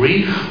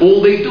hungry,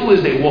 all they do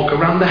is they walk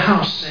around the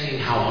house saying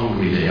how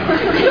hungry they are.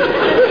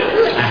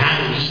 I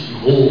haven't eaten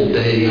all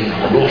day.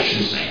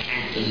 Rosh, I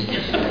can't eat.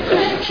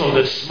 So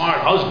the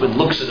smart husband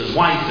looks at his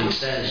wife and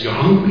says, "You're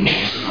hungry?"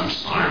 She says, "I'm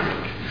starving.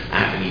 I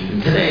haven't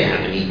eaten today. I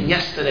haven't eaten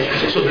yesterday."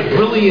 So the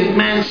brilliant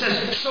man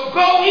says, "So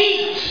go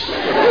eat."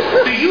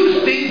 Do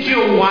you think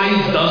your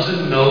wife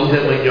doesn't know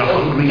that when you're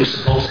hungry you're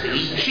supposed to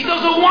eat? She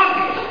doesn't want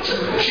it.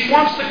 She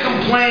wants to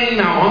complain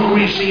how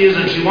hungry she is,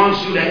 and she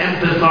wants you to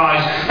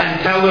empathize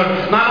and tell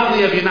her, not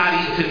only have you not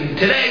eaten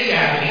today, you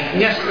haven't eaten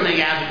yesterday,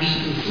 you haven't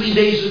eaten 3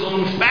 days ago.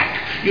 In fact,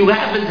 you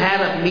haven't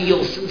had a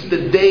meal since the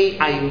day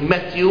I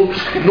met you,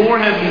 nor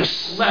have you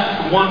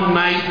slept one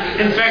night.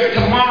 In fact,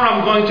 tomorrow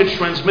I'm going to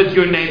transmit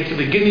your name to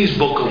the Guinness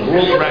Book of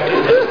World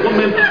Records as a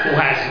woman who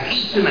hasn't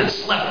eaten and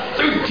slept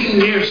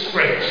 13 years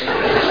straight.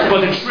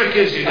 But the trick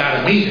is you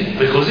gotta mean it,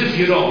 because if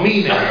you don't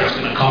mean it, it's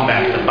gonna come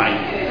back to bite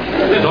you.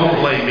 Don't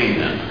blame me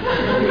then.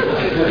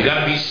 You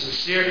gotta be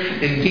sincere.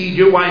 Indeed,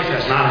 your wife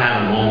has not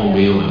had a normal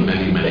meal in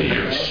many, many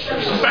years.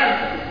 It's a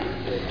fact.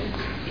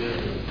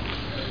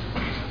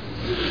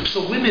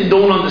 So women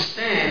don't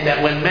understand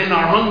that when men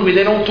are hungry,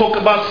 they don't talk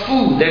about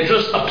food. They're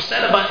just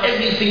upset about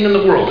everything in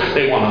the world.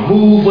 They want to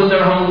move when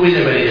they're hungry.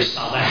 They're ready to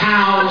sell the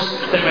house.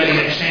 They're ready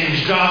to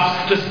change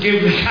jobs. Just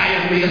give the guy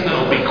a meal and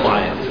they'll be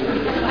quiet.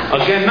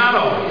 Again, not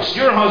always.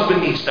 Your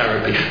husband needs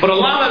therapy. But a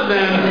lot of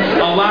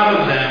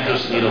them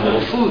just need a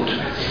little food.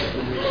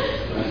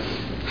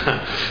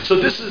 So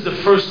this is the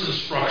first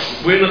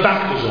instruction. We're in the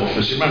doctor's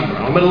office, remember.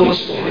 I'm in the middle of a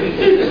story.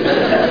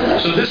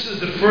 So this is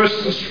the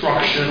first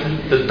instruction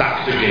the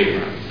doctor gave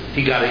her.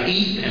 He got to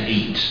eat and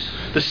eat.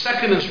 The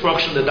second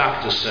instruction the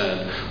doctor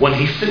said, when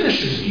he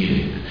finishes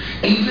eating,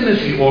 even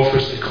if he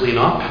offers to clean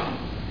up,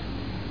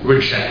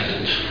 reject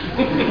it.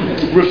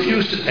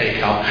 Refuse to take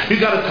help. You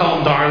got to tell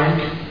him, "Darling,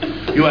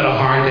 you had a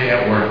hard day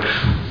at work.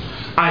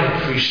 I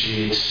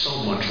appreciate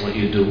so much what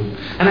you do,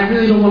 and I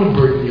really don't want to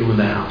burden you in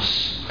the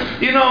house.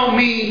 You know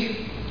me,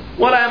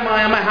 what am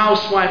I? I'm a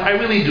housewife. I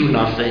really do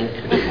nothing.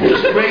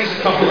 Just raise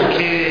a couple of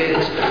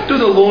kids, do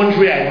the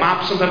laundry, I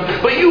mop sometimes.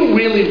 But you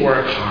really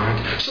work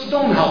hard, so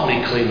don't help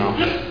me clean up.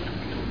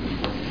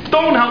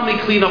 Don't help me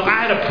clean up. I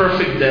had a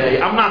perfect day.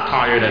 I'm not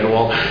tired at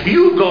all.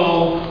 You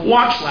go,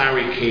 watch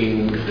Larry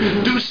King,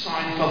 do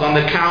Seinfeld on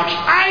the couch.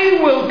 I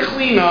will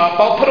clean up.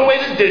 I'll put away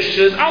the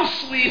dishes. I'll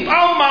sweep.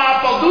 I'll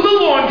mop. I'll do the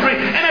laundry.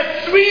 And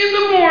at 3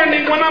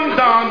 a.m. when I'm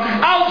done,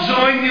 I'll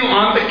join you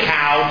on the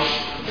couch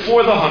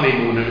for the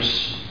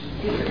honeymooners."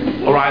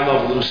 Or "I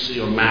Love Lucy"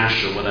 or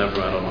MASH or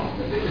whatever, I don't know.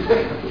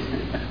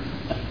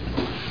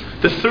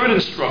 The third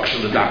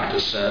instruction the doctor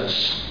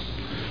says,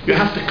 you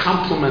have to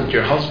compliment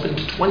your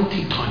husband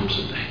 20 times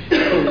a day.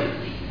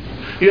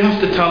 You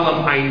have to tell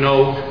him, "I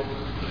know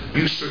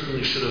you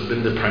certainly should have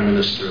been the Prime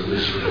Minister of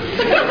Israel."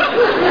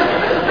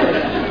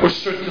 Or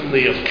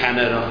certainly of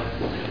Canada,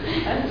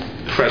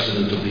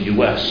 President of the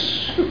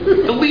US,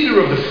 the leader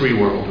of the free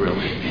world,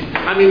 really.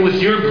 I mean, with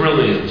your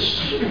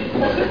brilliance,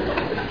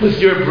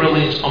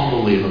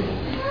 unbelievable.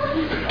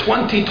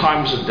 20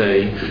 times a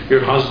day,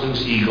 your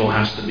husband's ego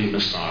has to be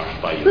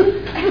massaged by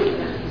you.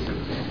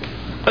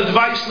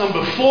 Advice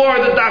number 4,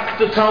 the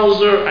doctor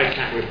tells her, I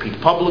can't repeat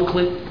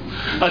publicly.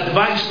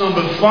 Advice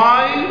number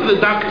 5, the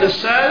doctor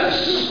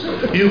says,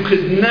 you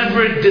could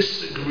never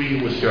disagree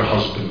with your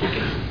husband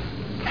again.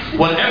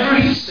 Whatever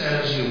he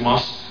says, you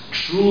must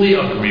truly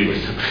agree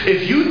with him.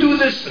 If you do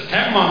this for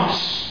 10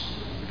 months,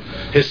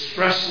 his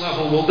stress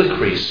level will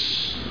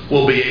decrease.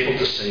 We'll be able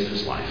to save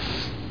his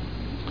life.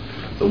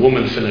 The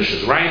woman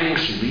finishes writing.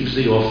 She leaves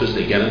the office.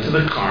 They get into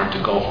the car to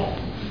go home.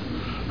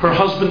 Her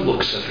husband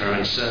looks at her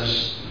and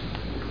says,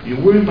 "You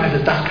were by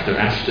the doctor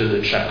after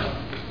the checkup.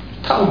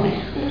 Tell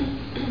me,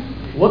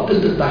 what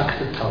did the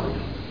doctor tell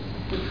you?"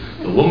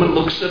 The woman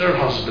looks at her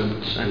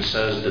husband and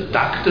says, "The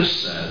doctor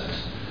said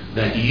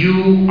that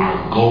you are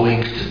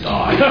going to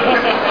die."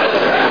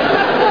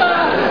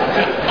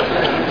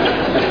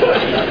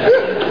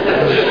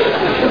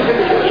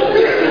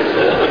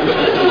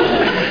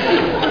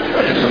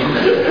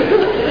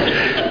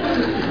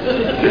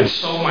 And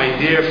so, my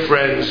dear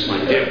friends, my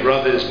dear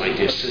brothers, my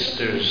dear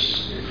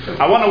sisters,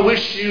 I want to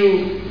wish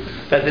you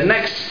that the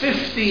next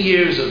 50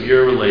 years of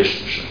your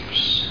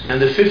relationships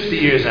and the 50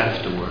 years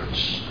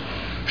afterwards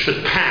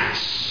should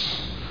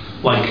pass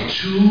like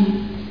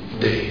 2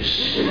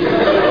 days.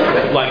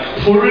 Like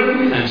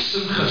Purim and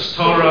Simchas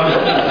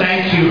Torah.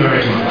 Thank you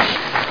very much.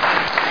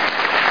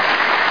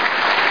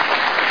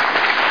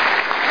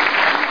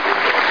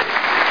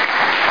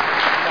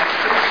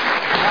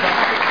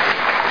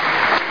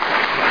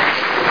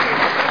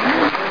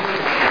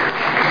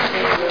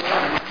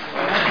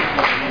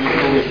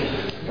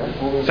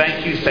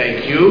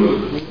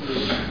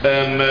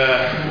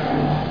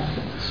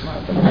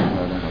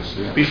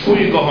 Before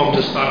you go home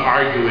to start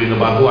arguing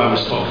about who I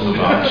was talking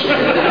about,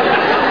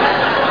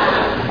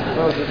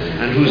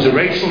 and who's the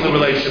Rachel in the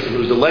relationship, and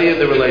who's the Leah in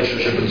the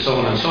relationship, and so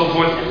on and so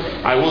forth,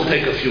 I will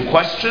take a few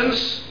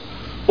questions,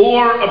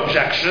 or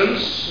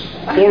objections,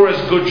 or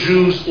as good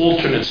Jews,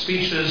 alternate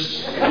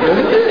speeches,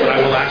 but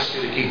I will ask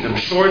you to keep them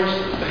short.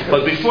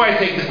 But before I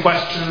take the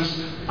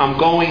questions, I'm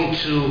going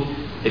to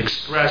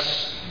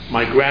express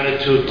my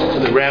gratitude to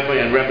the Rabbi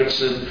and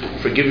Rebbitzin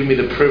for giving me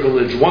the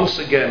privilege once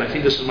again, I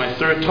think this is my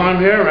third time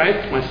here,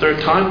 right? My third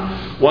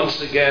time,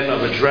 once again,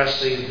 of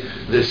addressing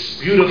this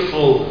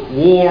beautiful,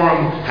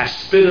 warm,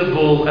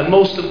 hospitable, and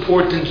most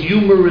important,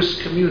 humorous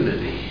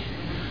community.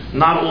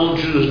 Not all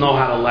Jews know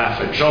how to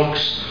laugh at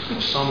jokes.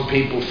 Some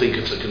people think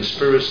it's a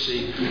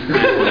conspiracy.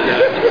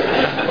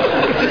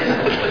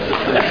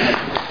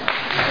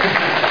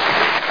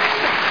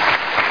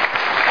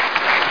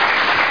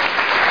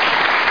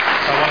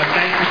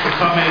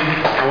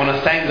 I want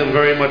to thank them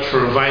very much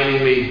for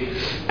inviting me,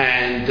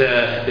 and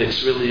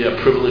it's really a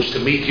privilege to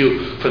meet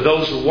you. For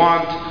those who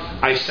want,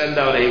 I send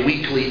out a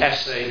weekly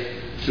essay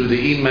through the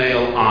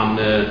email on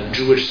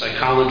Jewish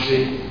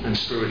psychology and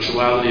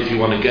spirituality. If you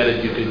want to get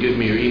it, you can give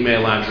me your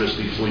email address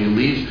before you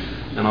leave,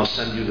 and I'll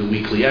send you the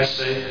weekly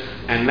essay.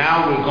 And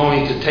now we're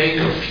going to take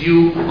a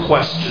few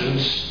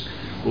questions.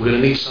 We're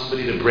going to need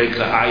somebody to break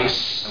the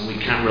ice, and we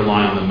can't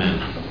rely on the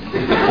men.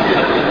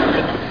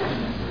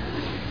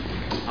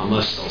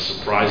 Unless they'll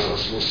surprise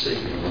us, we'll see.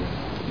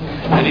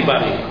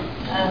 Anybody?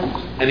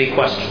 Any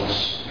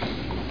questions?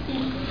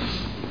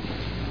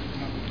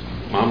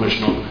 Mamish,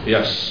 no?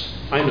 Yes.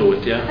 I knew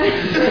it, yeah.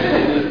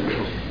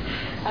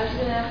 I was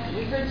going to ask,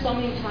 we've heard so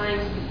many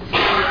times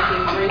that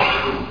embrace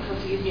the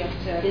difficulties, you have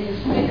to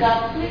pick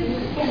up,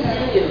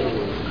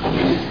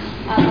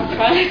 I'll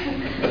try.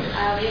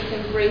 You have to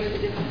embrace the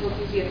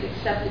difficulties, you have to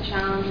accept the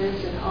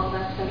challenges and all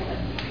that stuff. But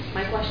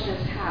my question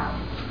is how?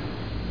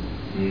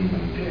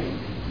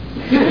 I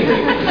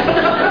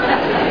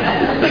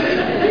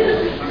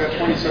got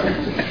 20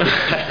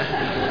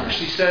 seconds.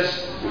 She says,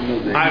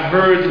 I've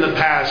heard in the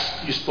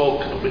past you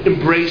spoke,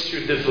 embrace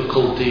your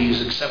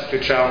difficulties, accept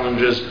your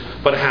challenges,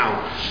 but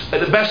how?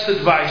 The best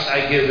advice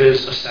I give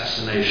is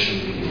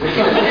assassination.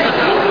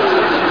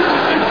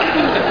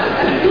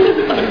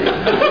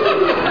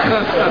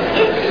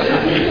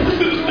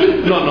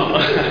 No.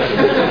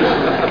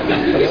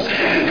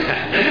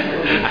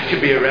 I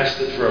could be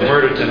arrested for a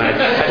murder tonight.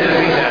 I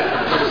didn't mean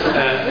that.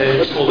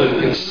 It's called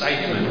an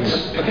incitement.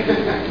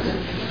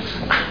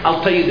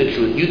 I'll tell you the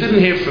truth. You didn't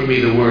hear from me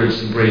the words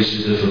embrace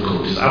your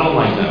difficulties. I don't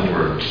like that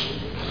word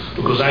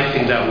because I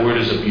think that word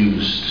is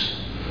abused.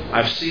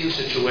 I've seen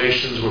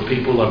situations where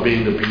people are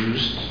being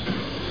abused,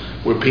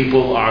 where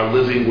people are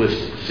living with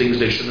things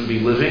they shouldn't be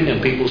living,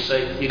 and people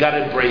say, you got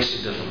to embrace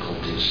your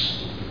difficulties.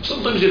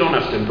 Sometimes you don't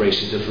have to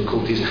embrace your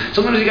difficulties.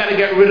 Sometimes you got to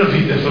get rid of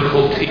your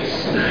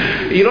difficulties.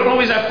 You don't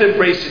always have to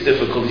embrace your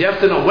difficulties. You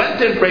have to know when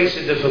to embrace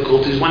your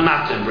difficulties, when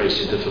not to embrace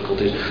your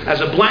difficulties. As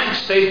a blank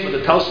statement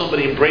to tell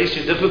somebody embrace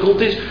your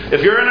difficulties,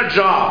 if you're in a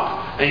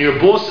job and your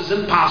boss is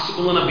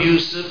impossible and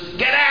abusive,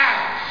 get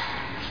out!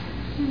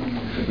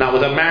 Now,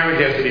 with a marriage,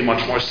 you have to be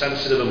much more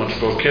sensitive and much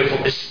more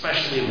careful,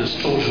 especially if there's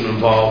children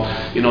involved.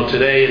 You know,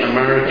 today in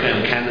America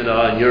and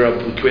Canada and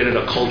Europe, we created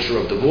a culture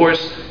of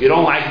divorce. You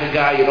don't like the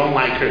guy, you don't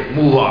like her,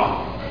 move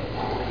on.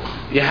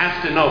 You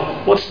have to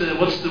know what's the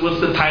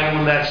title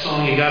of that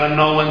song? You got to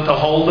know when to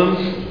hold them,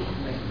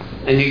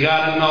 and you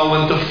got to know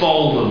when to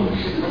fold them,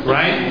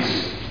 right?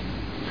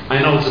 I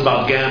know it's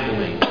about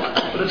gambling,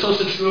 but it's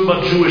also true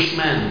about Jewish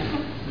men.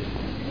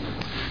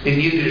 In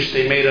Yiddish,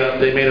 they made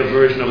a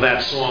version of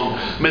that song.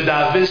 Me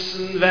da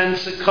wissen, wenn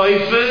ze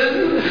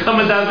kaufen, and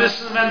me da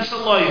wissen, wenn ze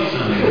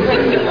laufen.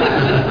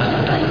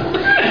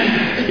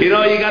 You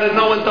know, you got to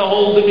know when to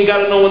hold them, you got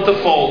to know when to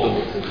fold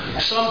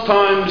them.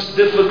 Sometimes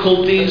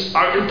difficulties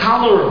are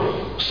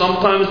intolerable.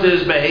 Sometimes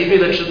there's behavior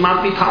that should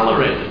not be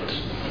tolerated.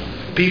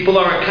 People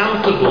are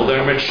accountable.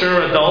 They're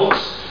mature adults.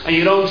 And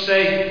you don't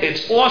say,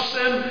 it's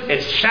awesome,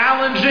 it's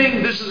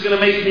challenging, this is going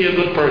to make me a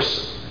good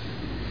person.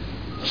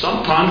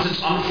 Sometimes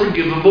it's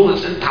unforgivable,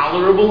 it's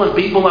intolerable, and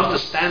people have to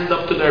stand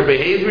up to their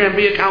behavior and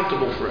be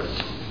accountable for it.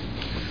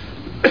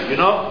 You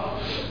know?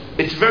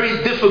 It's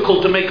very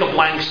difficult to make a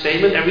blank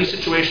statement. Every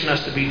situation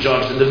has to be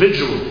judged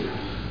individually.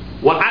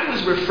 What I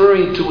was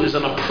referring to is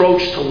an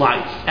approach to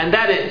life. And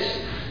that is,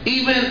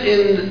 even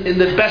in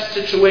the best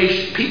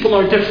situation, people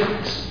are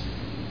different.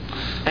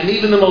 And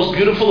even the most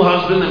beautiful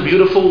husband and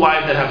beautiful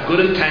wife that have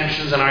good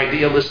intentions and are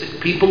idealistic,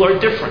 people are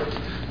different.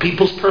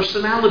 People's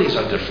personalities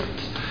are different.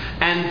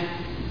 And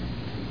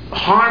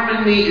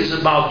harmony is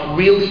about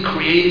really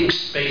creating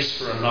space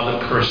for another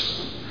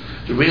person.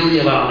 It's really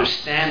about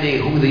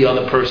understanding who the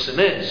other person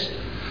is.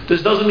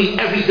 This doesn't mean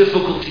every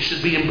difficulty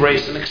should be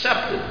embraced and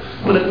accepted,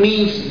 but it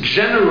means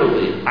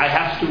generally I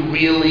have to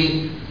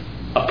really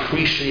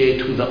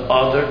appreciate who the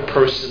other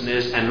person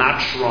is and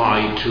not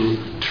try to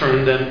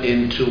turn them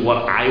into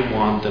what I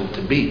want them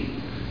to be.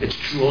 It's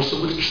true also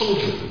with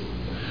children.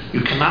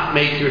 You cannot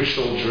make your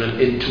children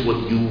into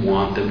what you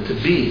want them to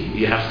be.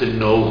 You have to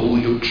know who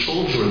your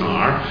children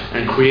are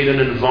and create an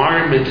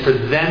environment for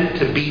them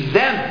to be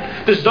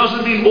them. This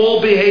doesn't mean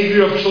all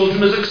behavior of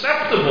children is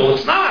acceptable.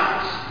 It's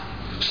not.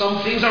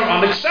 Some things are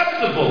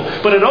unacceptable.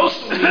 But it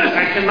also means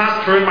I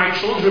cannot turn my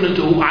children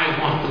into who I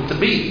want them to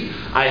be.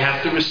 I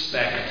have to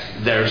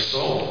respect their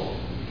soul.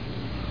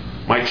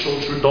 My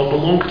children don't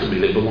belong to me.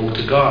 They belong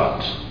to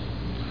God.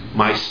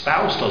 My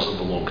spouse doesn't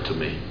belong to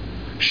me.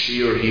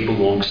 She or he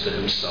belongs to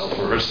himself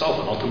or herself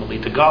and ultimately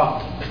to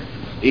God.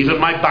 Even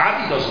my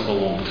body doesn't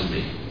belong to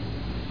me.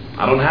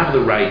 I don't have the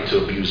right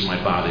to abuse my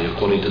body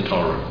according to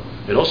Torah.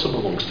 It also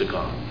belongs to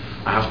God.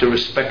 I have to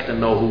respect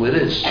and know who it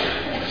is.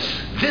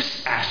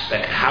 This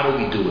aspect, how do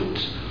we do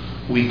it?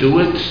 We do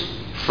it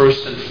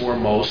first and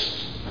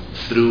foremost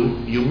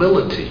through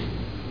humility.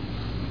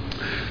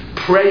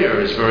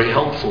 Prayer is very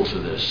helpful for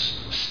this.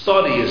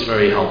 Study is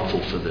very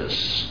helpful for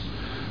this.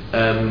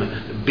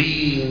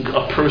 Being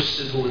a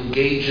person who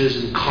engages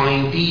in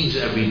kind deeds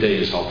every day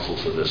is helpful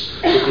for this,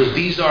 because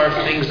these are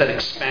things that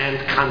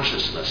expand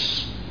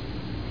consciousness.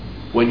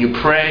 When you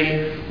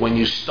pray, when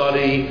you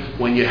study,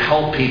 when you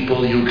help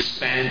people, you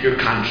expand your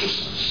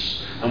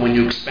consciousness. And when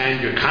you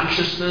expand your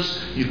consciousness,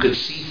 you could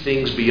see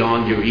things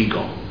beyond your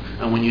ego.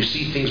 And when you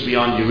see things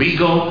beyond your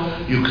ego,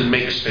 you can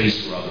make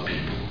space for other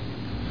people.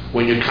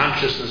 When your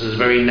consciousness is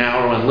very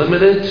narrow and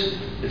limited,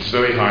 it's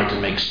very hard to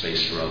make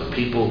space for other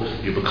people.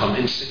 You become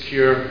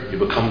insecure, you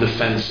become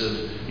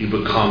defensive, you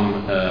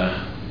become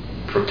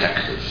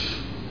protective.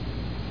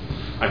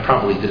 I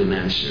probably didn't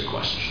answer your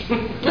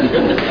question.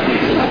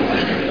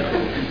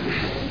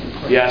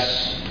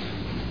 Yes?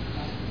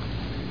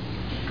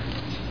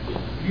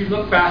 You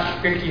look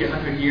back 50,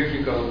 100 years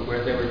ago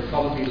where there was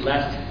probably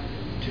less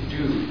to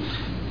do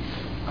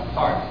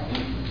apart.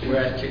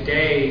 Whereas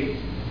today,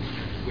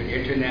 with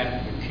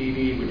internet, with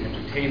TV, with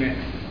entertainment,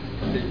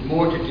 there's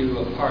more to do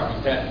apart.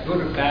 Is that good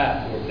or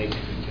bad for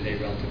relationships today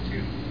relative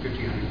to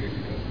 50, 100 years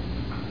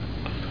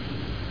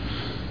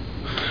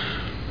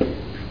ago?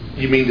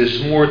 You mean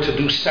there's more to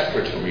do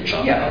separate from each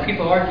other? Yeah,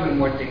 people are doing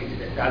more things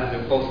today. Either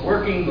they're both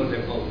working or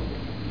they're both,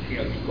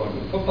 going to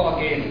a football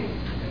game.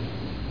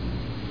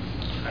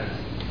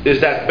 Is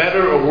that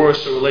better or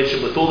worse a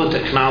relationship with all the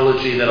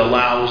technology that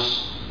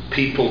allows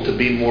people to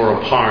be more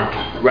apart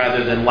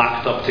rather than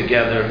locked up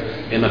together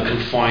in a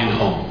confined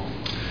home?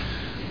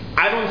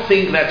 I don't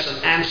think that's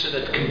an answer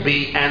that can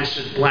be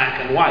answered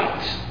black and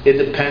white. It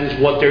depends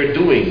what they're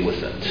doing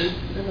with it.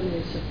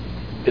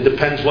 It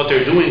depends what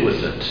they're doing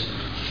with it.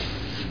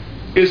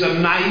 Is a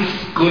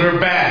knife good or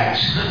bad?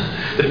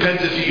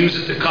 Depends if you use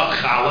it to cut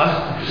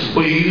challah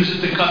or you use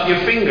it to cut your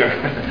finger.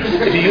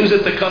 If you use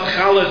it to cut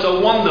challah, it's a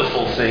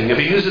wonderful thing. If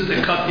you use it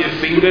to cut your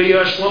finger,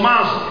 you're a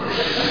shlamazel.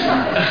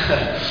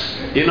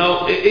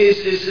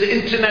 Is the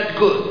internet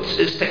good?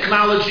 Is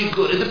technology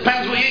good? It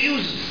depends what you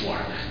use it for.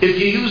 If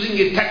you're using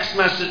your text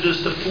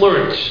messages to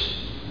flirt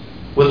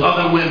with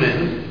other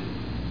women,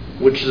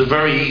 which is a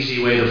very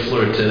easy way to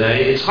flirt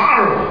today, it's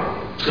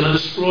horrible. It's going to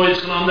destroy,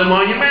 it's going to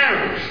undermine your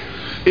marriage.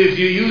 If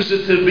you use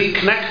it to be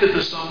connected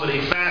to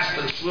somebody fast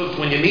and swift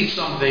when you need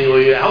something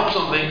or you help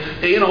something,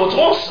 it's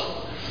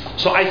awesome.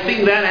 So I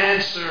think that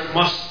answer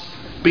must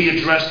be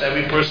addressed to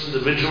every person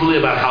individually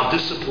about how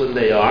disciplined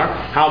they are,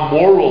 how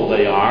moral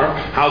they are,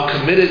 how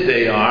committed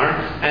they are,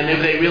 and if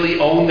they really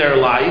own their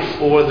life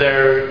or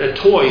their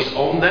toys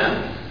own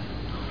them.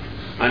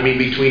 I mean,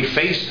 between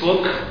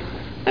Facebook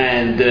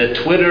and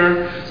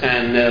Twitter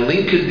and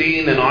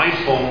LinkedIn and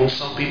iPhone,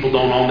 some people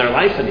don't own their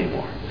life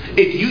anymore.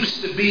 It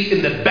used to be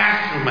in the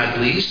bathroom, at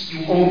least,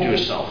 you owned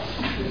yourself.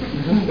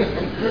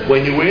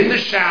 When you were in the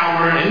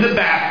shower, in the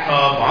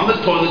bathtub, on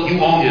the toilet, you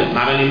owned yourself.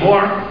 Not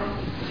anymore.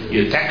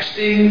 You're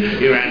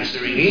texting, you're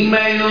answering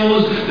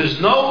emails.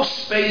 There's no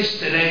space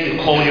today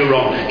you call your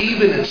own.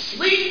 Even in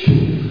sleep,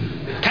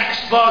 the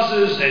text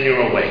buzzes and you're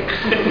awake.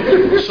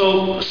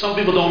 So some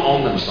people don't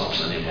own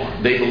themselves anymore.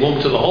 They belong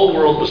to the whole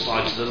world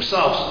besides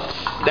themselves.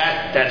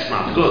 That's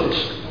not good.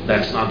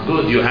 That's not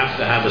good. You have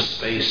to have a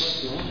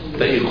space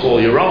that you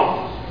call your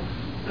own.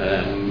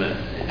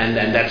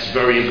 And that's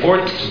very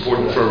important. It's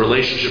important for a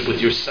relationship with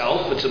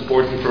yourself. It's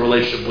important for a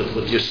relationship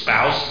with your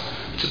spouse.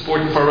 It's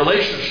important for a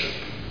relationship.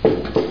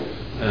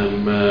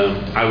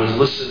 I was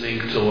listening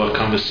to a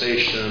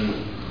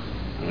conversation,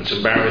 it's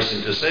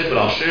embarrassing to say, but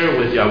I'll share it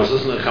with you. I was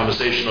listening to a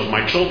conversation of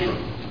my children.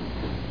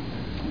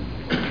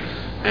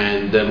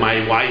 And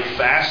my wife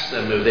asked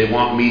them if they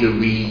want me to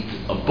read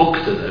a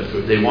book to them,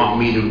 if they want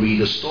me to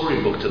read a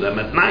storybook to them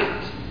at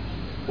night,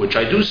 which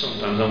I do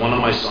sometimes. And one of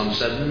my sons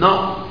said,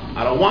 no,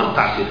 I don't want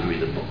Tati to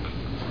read a book.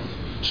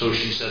 So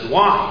she said,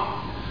 why?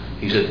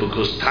 He said,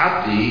 because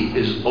Tati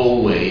is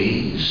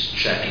always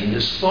checking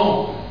his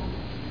phone.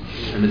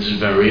 And it's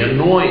very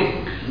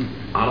annoying.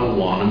 I don't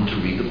want him to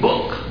read the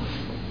book.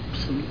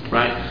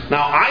 Right?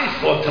 Now I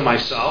thought to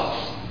myself,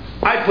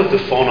 I put the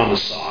phone on the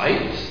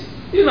side,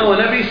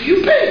 and every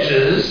few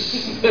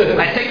pages,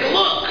 I take a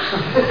look.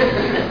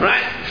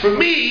 Right? For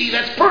me,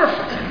 that's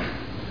perfect.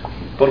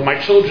 But in my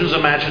children's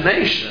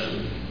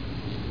imagination,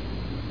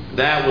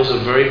 that was a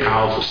very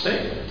powerful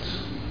statement.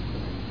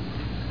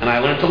 And I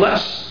learned a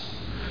lesson.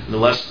 And the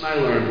lesson I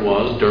learned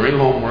was, during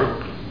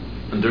homework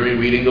and during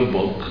reading a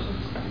book,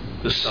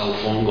 the cell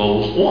phone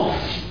goes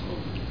off.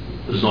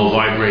 There's no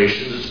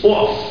vibrations, it's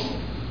off.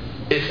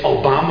 If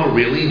Obama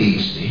really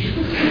needs me,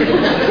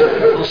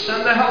 we'll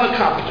send a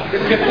helicopter.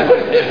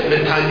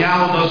 If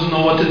Netanyahu doesn't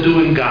know what to do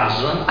in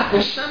Gaza,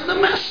 we'll send a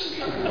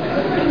messenger.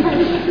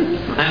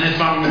 And if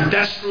I'm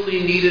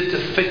desperately needed to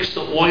fix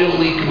the oil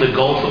leak in the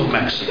Gulf of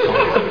Mexico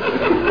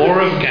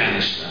or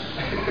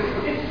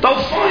Afghanistan,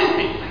 they'll find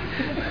me.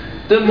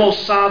 The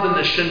Mossad and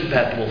the Shin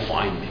Bet will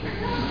find me.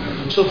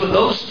 So for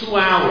those 2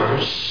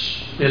 hours,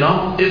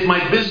 if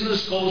my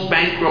business goes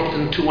bankrupt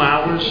in 2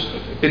 hours,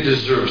 it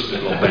deserves to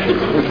go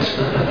bankrupt.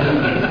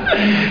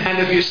 And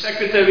if your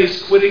secretary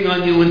is quitting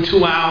on you in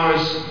 2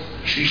 hours,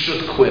 she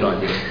should quit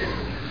on you.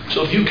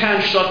 So if you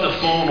can't shut the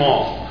phone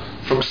off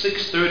from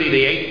 6:30 to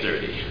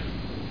 8:30,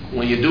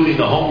 when you're doing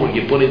the homework,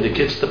 you're putting the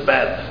kids to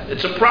bed,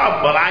 it's a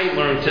problem. But I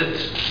learned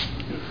it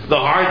the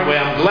hard way.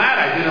 I'm glad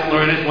I didn't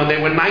learn it when they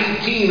were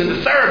 19 in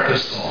the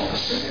therapist's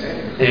office.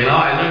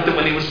 I learned it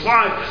when he was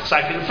 5, so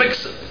I can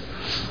fix it.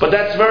 But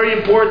that's very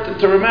important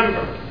to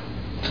remember.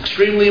 It's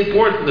extremely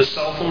important. The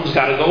cell phone's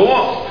got to go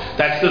off.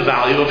 That's the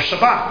value of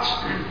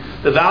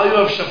Shabbat. The value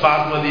of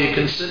Shabbat, whether you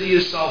consider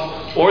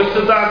yourself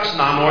Orthodox,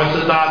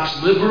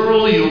 non-Orthodox,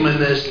 liberal,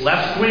 humanist,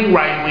 left-wing,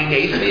 right-wing,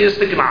 atheist,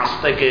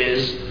 agnostic,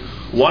 is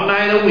 1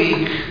 night a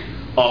week,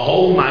 a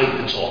whole night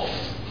it's off.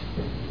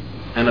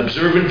 And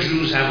observant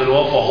Jews have it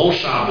off a whole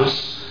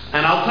Shabbos.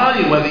 And I'll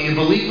tell you, whether you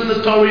believe in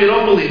the Torah or you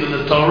don't believe in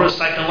the Torah,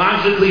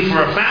 psychologically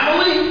for a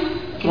family,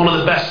 it's one of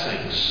the best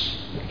things.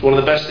 It's one of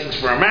the best things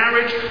for a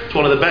marriage. It's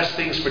one of the best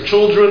things for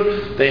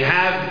children. They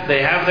have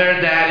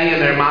their daddy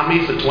and their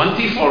mommy for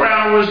 24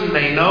 hours, and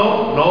they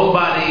know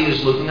nobody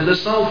is looking at the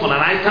cell phone. And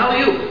I tell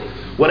you,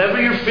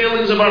 whatever your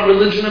feelings about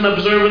religion and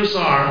observance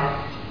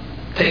are,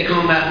 take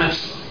on that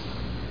mitzvah.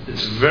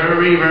 It's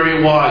very,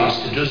 very wise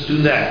to just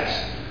do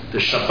that. The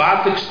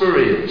Shabbat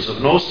experience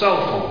of no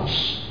cell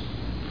phones,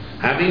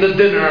 having a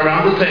dinner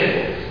around the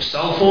table,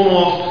 cell phone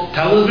off,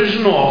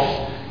 television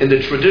off, in the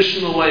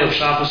traditional way of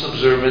Shabbos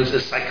observance,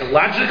 is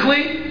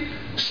psychologically,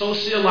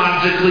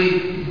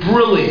 sociologically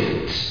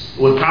brilliant. It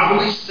would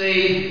probably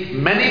save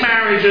many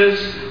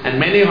marriages and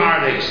many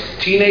heartaches.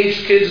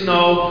 Teenage kids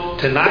know,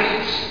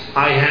 tonight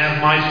I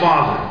have my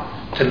father.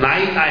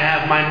 Tonight I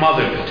have my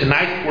mother.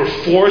 Tonight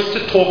we're forced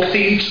to talk to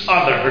each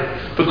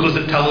other because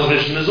the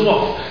television is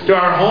off. There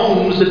are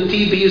homes the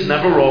TV is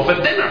never off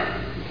at dinner.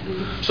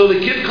 So the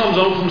kid comes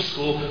home from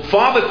school,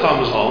 father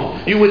comes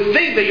home, you would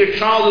think that your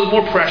child is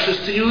more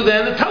precious to you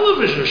than the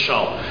television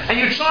show. And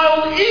your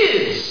child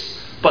is.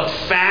 But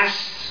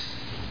fast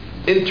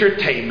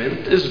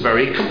entertainment is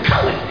very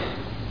compelling.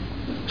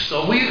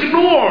 So we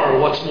ignore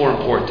what's more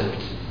important.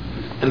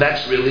 And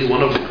that's really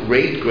one of the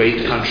great,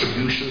 great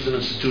contributions and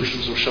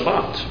institutions of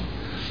Shabbat.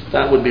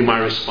 That would be my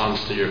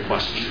response to your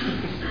question.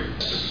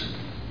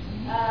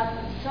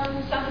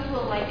 Some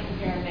people like to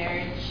compare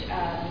marriage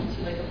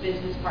to like a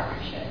business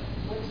partnership.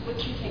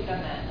 What's your take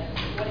on that? Like,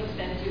 to what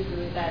extent do you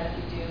agree with that?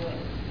 If you do, and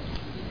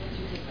what's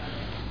your take on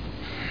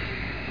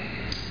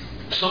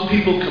it? Some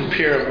people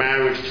compare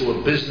marriage to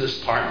a business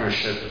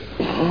partnership.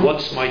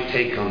 What's my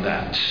take on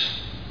that?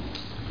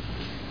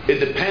 It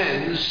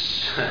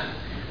depends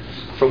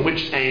from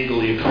which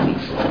angle you're coming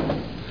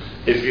from.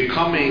 If you're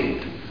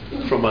coming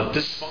from a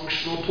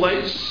dysfunctional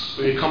place,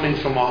 or you're coming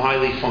from a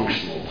highly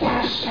functional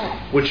place.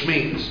 Which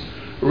means,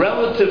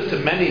 relative to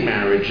many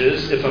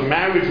marriages, if a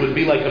marriage would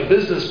be like a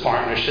business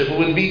partnership, it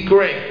would be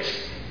great.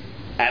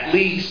 At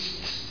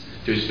least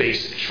there's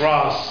basic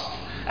trust.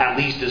 At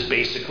least there's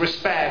basic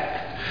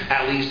respect.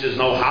 At least there's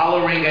no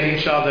hollering at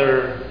each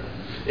other.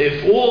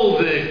 If all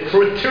the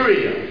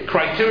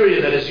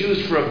criteria that is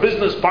used for a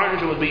business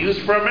partnership would be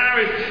used for a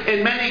marriage,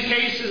 in many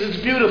cases it's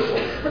beautiful.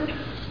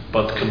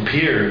 But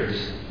compared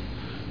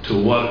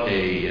to what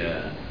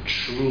a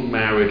true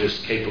marriage is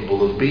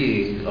capable of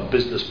being, a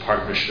business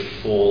partnership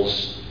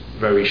falls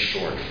very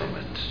short from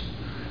it.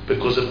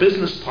 Because a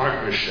business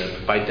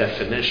partnership, by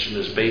definition,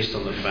 is based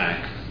on the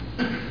fact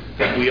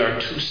that we are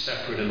two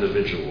separate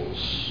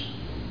individuals.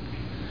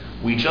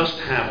 We just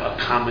have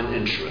a common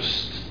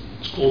interest.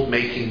 It's called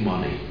making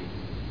money.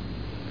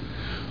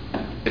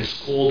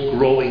 It's called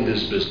growing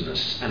this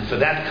business. And for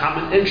that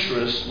common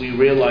interest, we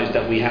realize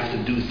that we have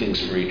to do things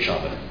for each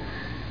other.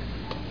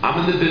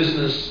 I'm in the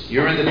business,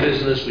 you're in the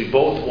business, we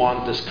both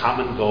want this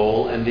common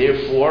goal, and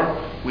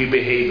therefore we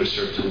behave a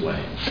certain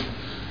way.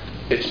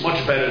 It's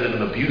much better than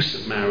an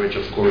abusive marriage,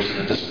 of course, than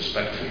a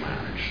disrespectful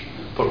marriage.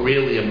 But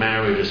really a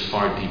marriage is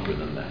far deeper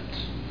than that.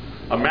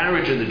 A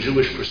marriage in the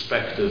Jewish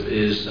perspective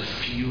is a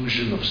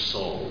fusion of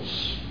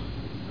souls.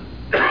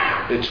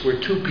 It's where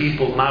two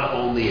people not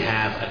only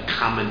have a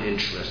common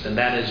interest, and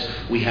that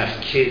is we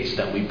have kids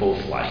that we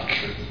both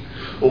like,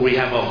 or we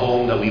have a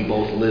home that we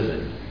both live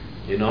in,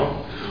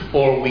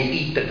 or we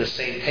eat at the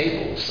same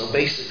table. So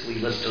basically,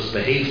 let's just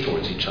behave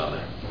towards each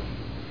other.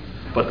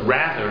 But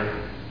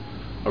rather,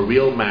 a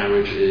real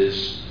marriage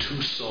is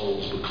two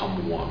souls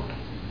become one.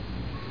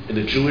 In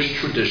the Jewish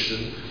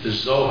tradition, the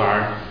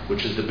Zohar,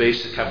 which is the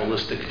basic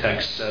Kabbalistic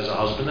text, says a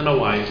husband and a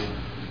wife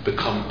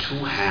become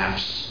two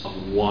halves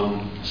of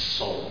one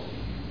soul.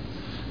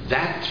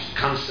 That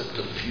concept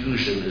of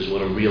fusion is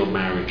what a real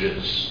marriage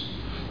is.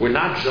 We're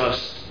not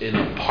just in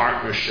a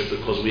partnership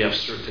because we have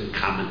certain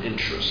common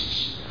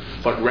interests,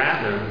 but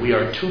rather we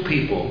are two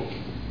people,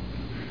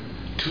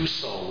 two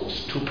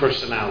souls, two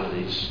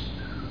personalities,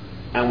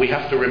 and we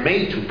have to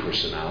remain two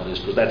personalities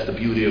because that's the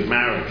beauty of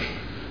marriage,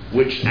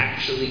 which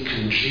actually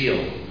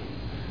congeal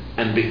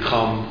and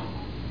become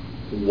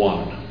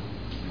one.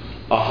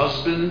 A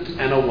husband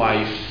and a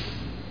wife,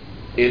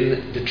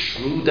 in the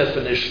true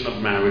definition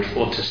of marriage,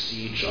 ought to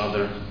see each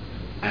other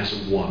as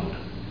one.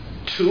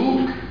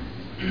 Two,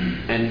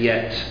 and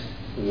yet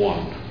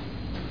one.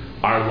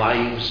 Our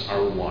lives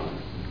are one.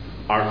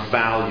 Our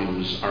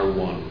values are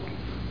one.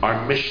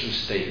 Our mission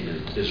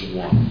statement is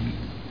one.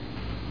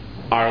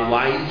 Our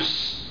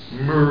lives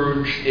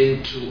merge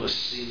into a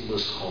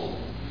seamless whole.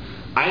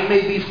 I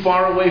may be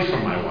far away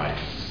from my wife.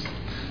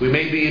 We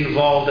may be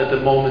involved at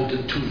the moment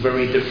in two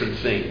very different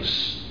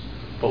things,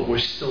 but we're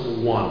still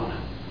one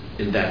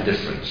in that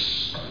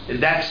difference.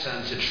 In that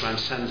sense, it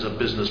transcends a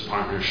business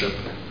partnership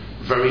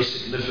very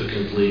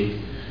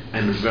significantly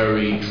and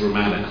very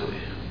dramatically.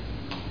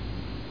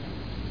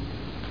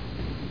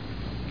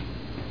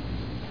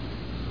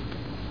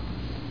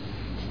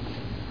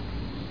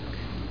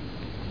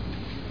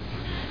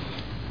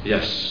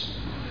 Yes.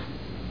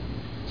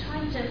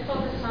 Trying to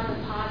focus on the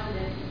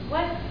positive.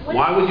 What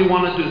Why would you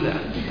want to do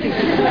that?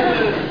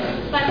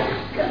 But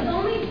the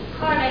only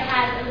part I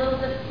had a little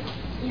bit,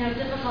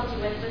 difficulty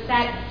with was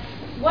that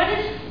what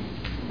if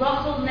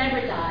Rachel never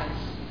dies?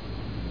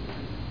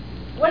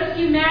 What if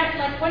you marry?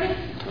 What if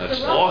That's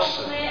the Rachel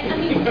awesome.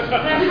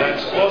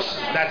 That's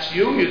awesome. That's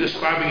you? You're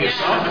describing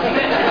yourself?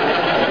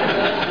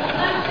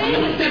 I'm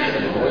saying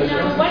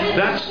that, what if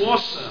That's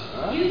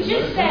awesome. you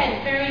just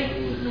said very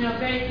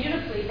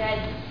beautifully that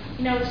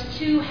it's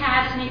two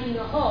halves making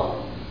a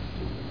whole.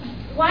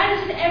 Why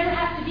does it ever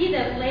have to be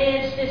that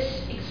Leah is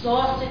this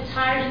exhausted,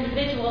 tired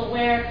individual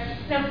where,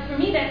 for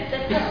me that's so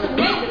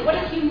negative. What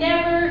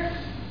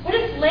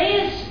if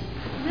Leah's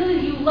really,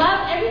 you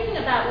love everything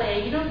about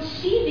Leah. You don't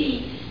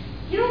see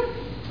the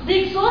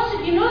exhausted,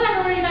 that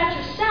already about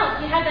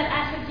yourself. You have that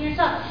aspect in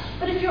yourself.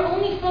 But if you're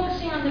only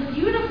focusing on the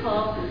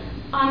beautiful,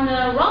 on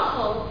the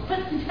Rachel,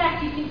 but in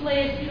fact you think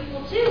Leah is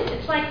beautiful too.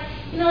 It's like,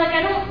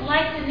 I don't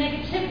like the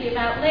negativity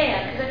about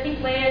Leah, because I think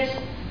Leah is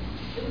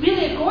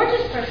really a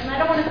gorgeous person. I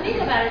don't want to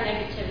think about her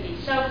negativity.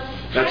 So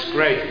that's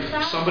great.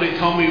 Somebody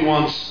told me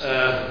once,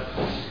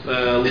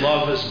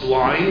 love is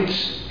blind,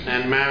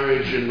 and in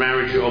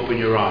marriage you open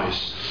your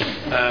eyes.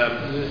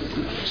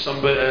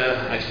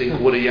 I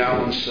think Woody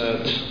Allen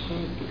said,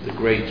 the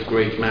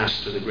great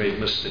master, the great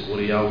mystic,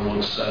 Woody Allen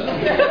once said,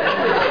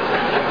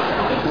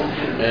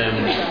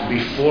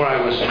 before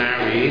I was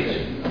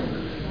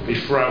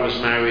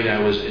married, I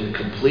was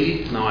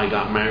incomplete. Now I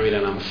got married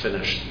and I'm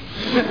finished.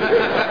 and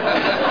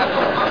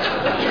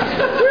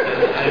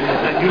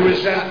you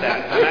resent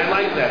that, and I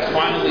like that.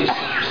 Finally,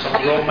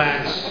 some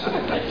romance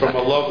from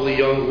a lovely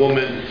young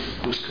woman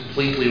who's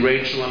completely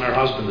Rachel, and her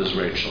husband is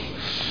Rachel.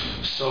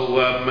 So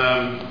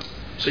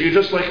you're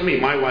just like me.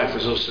 My wife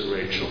is also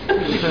Rachel.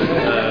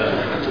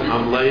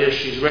 I'm Leah,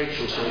 she's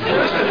Rachel. So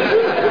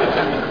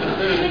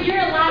but you're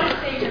allowed to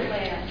say you're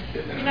Leah.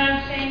 You know what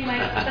I'm saying? But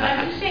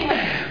I'm just saying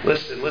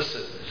Listen.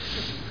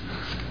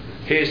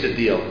 Here's the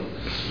deal.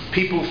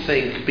 People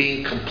think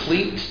being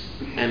complete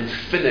and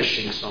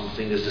finishing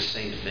something is the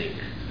same thing.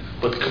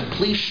 But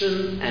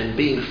completion and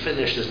being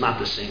finished is not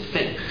the same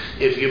thing.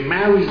 If you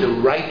marry the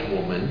right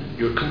woman,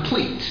 you're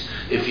complete.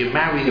 If you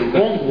marry the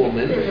wrong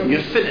woman,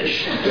 you're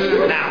finished.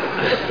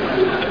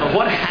 Now,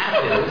 what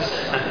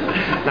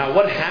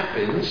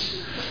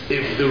happens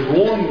if the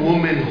wrong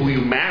woman who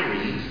you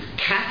married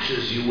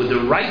catches you with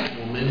the right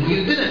woman who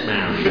you didn't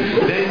marry?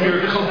 Then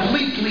you're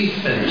completely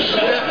finished.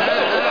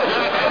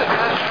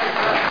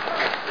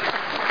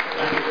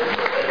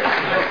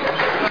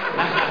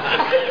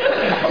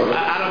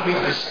 I don't mean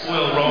to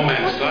spoil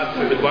romance. God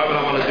forbid. Why would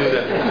I want to do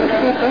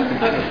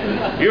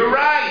that? You're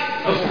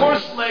right. Of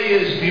course Leah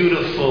is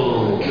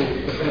beautiful.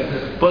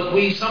 But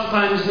we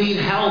sometimes need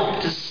help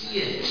to see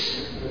it.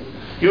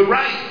 You're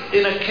right.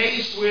 In a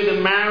case where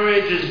the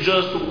marriage is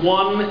just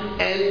one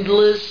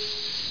endless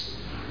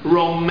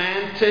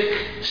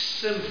romantic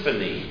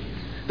symphony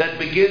that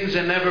begins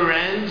and never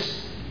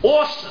ends,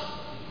 awesome.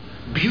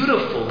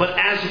 Beautiful. But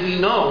as we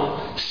know,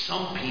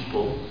 some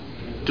people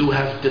do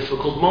have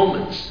difficult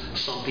moments.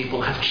 Some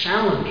people have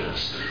challenges.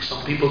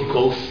 Some people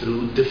go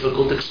through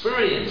difficult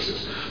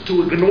experiences.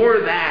 To ignore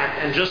that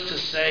and just to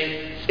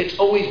say it's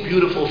always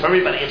beautiful for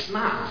everybody, it's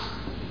not.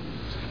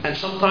 And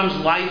sometimes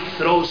life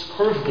throws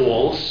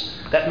curveballs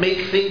that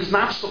make things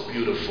not so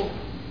beautiful.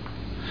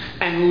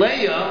 And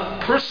Leah,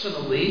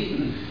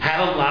 personally,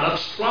 had a lot of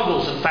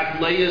struggles. In fact,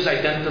 Leah is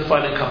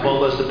identified in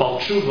Kabbalah as the Baal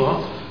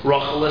Tshuva,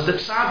 Rachel as the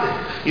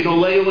Tzaddik.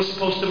 Leah was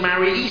supposed to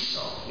marry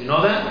Esau. You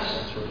know that?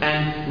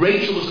 And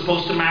Rachel was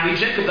supposed to marry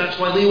Jacob. That's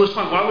why Leah was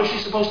fine. Why was she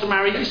supposed to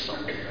marry Esau?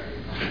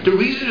 The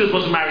reason he was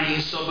supposed to marry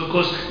Esau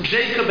because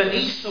Jacob and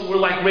Esau were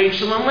like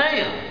Rachel and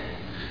Leah.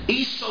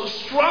 Esau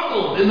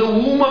struggled. In the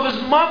womb of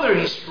his mother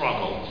he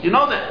struggled. You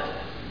know that?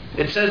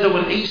 It says that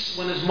when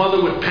his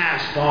mother would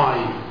pass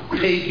by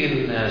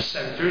pagan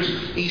centers,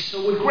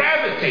 Esau would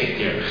gravitate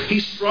there. He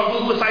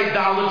struggled with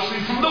idolatry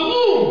from the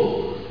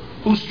womb.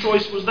 Whose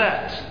choice was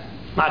that?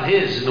 Not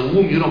his. In the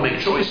womb you don't make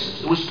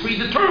choices. It was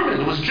predetermined.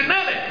 It was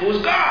genetic. It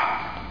was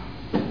God.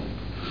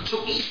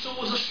 So Esau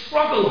was a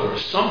struggler.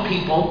 Some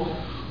people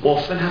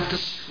often have to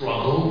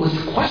struggle with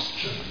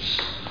questions.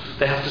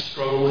 They have to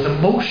struggle with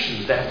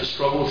emotions. They have to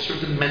struggle with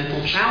certain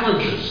mental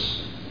challenges.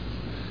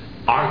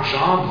 Our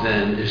job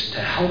then is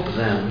to help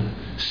them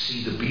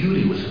see the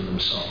beauty within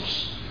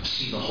themselves,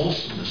 see the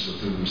wholesomeness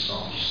within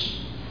themselves.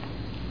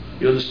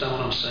 You understand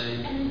what I'm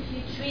saying? And if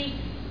you treat,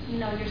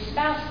 your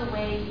spouse the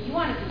way you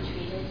want to be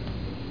treated,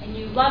 and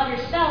you love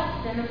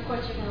yourself, then of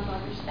course you're going to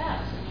love your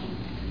spouse.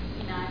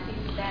 I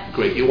think that.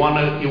 Great. You want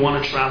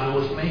to travel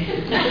with me?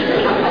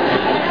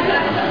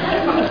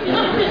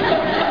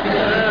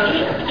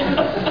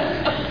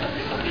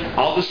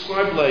 I'll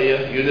describe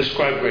Leah, you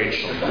describe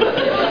Rachel.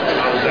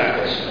 How's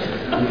that?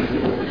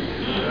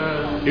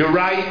 You're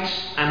right,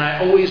 and I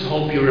always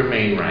hope you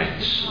remain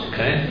right,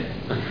 okay?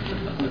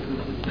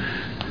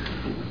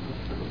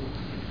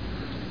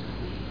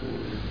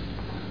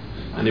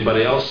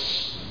 Anybody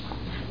else?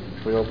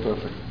 We're all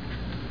perfect.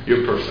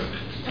 You're perfect.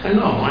 I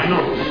know.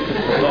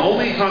 The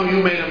only time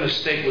you made a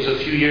mistake was a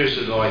few years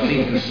ago. I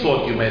think you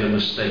thought you made a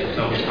mistake.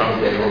 That was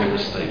probably your own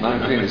mistake. I'm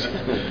finished.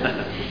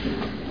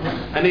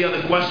 Any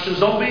other questions?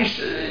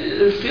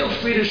 Feel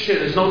free to share.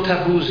 There's no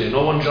taboos here.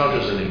 No one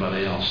judges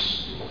anybody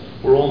else.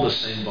 We're all in the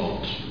same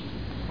boat.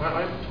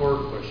 I have a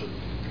Torah question.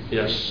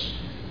 Yes.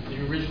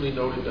 You originally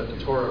noted that the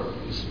Torah,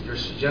 you're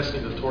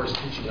suggesting the Torah is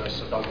teaching us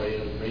about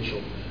Leah and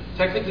Rachel.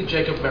 Technically,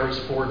 Jacob marries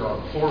four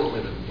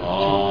women.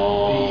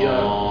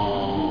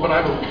 Oh. But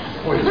I have a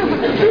point.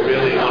 You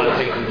really want to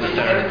take them to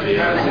therapy? He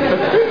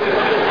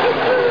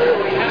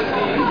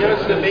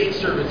has the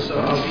maidservants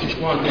of each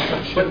one.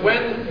 But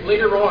when,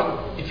 later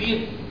on, if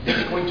he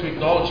is going to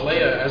acknowledge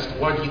Leah as the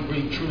one he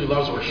really truly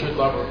loves or should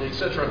love, or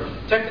etc.,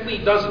 technically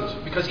he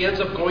doesn't, because he ends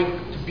up going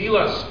to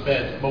Bilhah's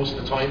bed most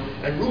of the time,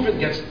 and Reuben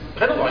gets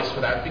penalized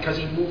for that because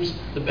he moves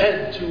the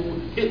bed to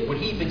hit what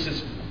he thinks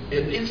is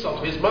an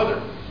insult to his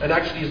mother, and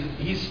actually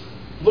he's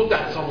looked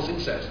at as almost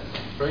incest.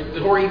 Right? The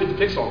Torah even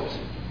depicts all this.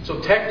 So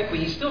technically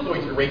he's still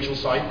going to Rachel's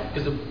side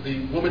because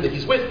the woman that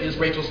he's with is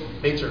Rachel's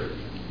maidservant.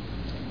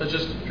 That's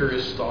just a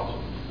curious thought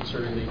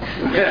concerning the...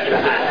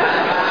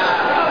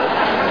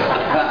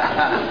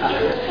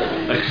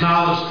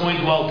 Acknowledged,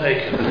 point well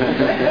taken.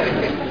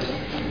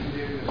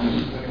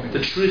 The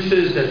truth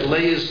is that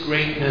Leah's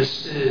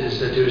greatness is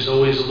that there's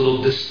always a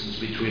little distance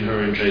between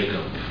her and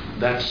Jacob.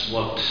 That's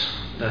what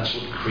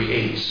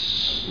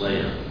creates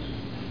Leah.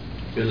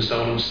 You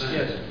understand what I'm saying?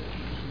 Yes.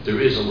 There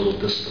is a little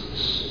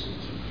distance.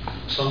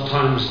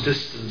 Sometimes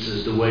distance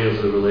is the way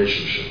of the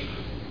relationship.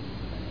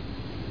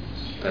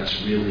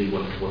 That's really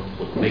what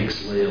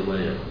makes Leah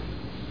Leah.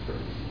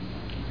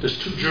 There's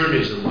two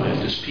journeys in life.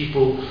 There's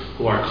people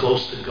who are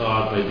close to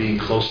God by being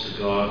close to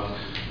God,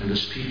 and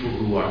there's people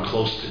who are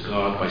close to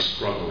God by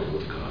struggling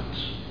with God.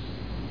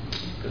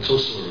 That's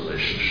also a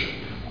relationship.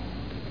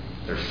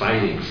 They're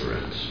fighting for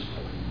it.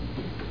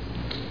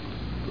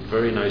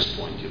 Very nice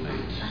point you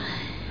made.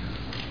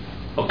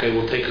 Okay,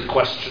 we'll take a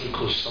question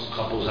because some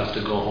couples have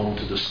to go home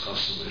to discuss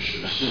some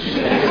issues.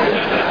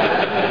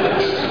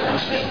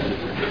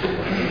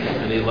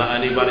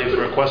 Anybody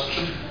for a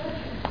question?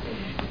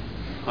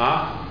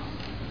 Huh?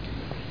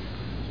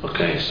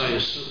 Okay, so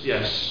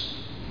yes.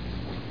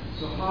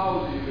 So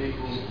how do you make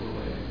room for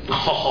Leah?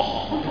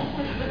 Oh.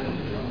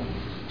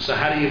 So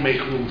how do you make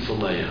room for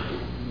Leah?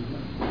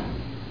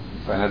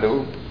 Find another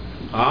room.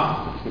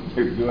 Huh?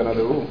 Do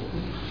another room.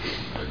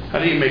 How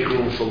do you make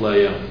room for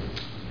Leah?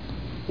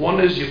 One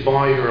is you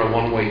buy her a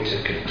one-way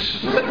ticket.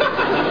 No,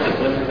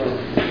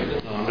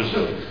 I'm just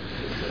joking.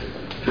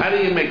 How do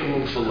you make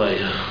room for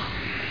Leah?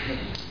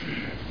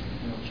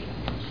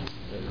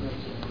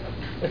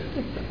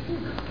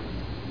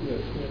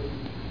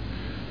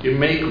 You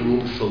make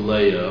room for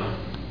Leah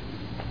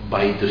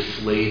by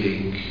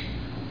deflating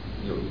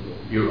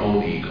your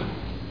own ego.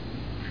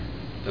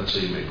 That's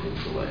how you make room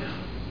for Leah.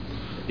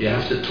 You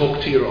have to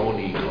talk to your own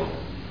ego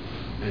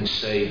and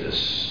say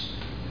this: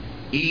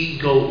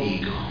 ego,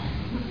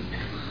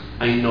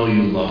 I know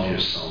you love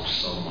yourself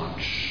so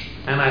much,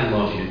 and I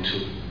love you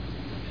too.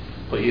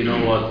 But you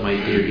know what, my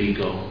dear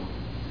ego?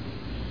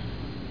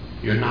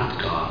 You're not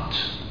God.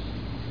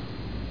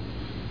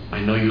 I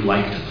know you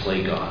like to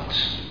play God.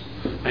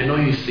 I know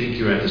you think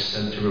you're at the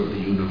center of the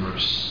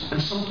universe,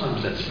 and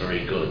sometimes that's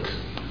very good.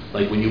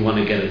 Like when you want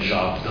to get a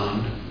job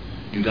done,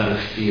 you got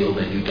to feel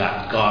that you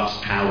got God's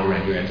power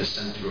and you're at the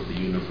center of the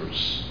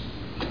universe.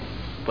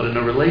 But in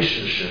a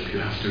relationship, you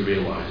have to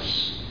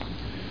realize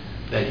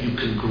that you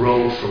can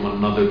grow from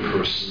another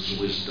person's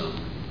wisdom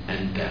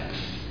and depth.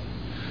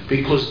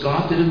 Because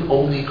God didn't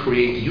only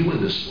create you in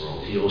this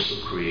world, He also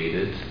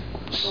created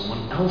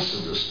someone else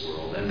in this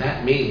world. And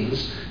that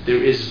means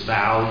there is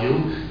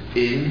value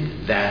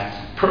in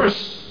that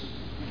person.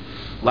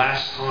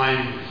 Last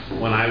time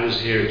when I was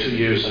here 2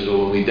 years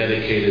ago,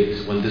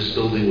 when this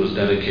building was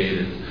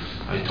dedicated,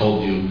 I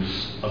told you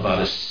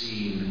about a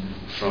scene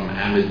from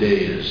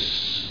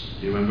Amadeus.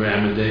 You remember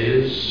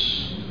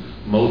Amadeus?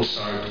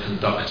 Mozart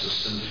conducts a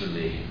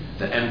symphony.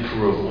 The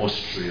Emperor of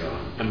Austria,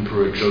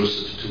 Emperor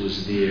Joseph II,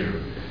 is there.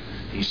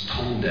 He's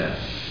tone deaf.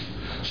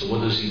 So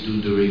what does he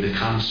do during the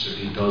concert?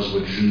 He does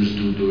what Jews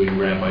do during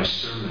rabbi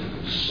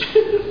sermons.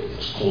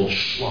 It's called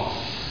schloff.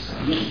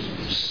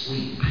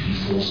 Sleep. He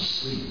falls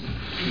asleep.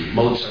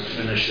 Mozart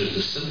finishes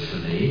the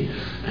symphony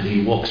and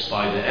he walks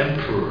by the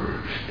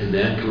emperor, and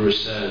the emperor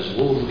says,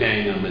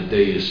 "Wolfgang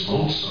Amadeus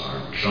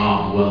Mozart,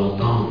 job well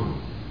done,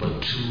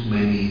 but too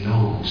many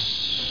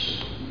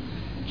notes.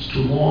 It's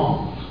too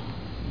long."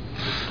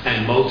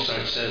 And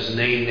Mozart says,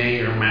 "Nay, nay,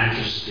 your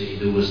majesty,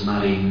 there was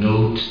not a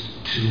note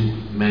too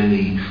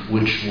many.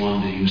 Which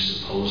one do you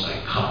suppose I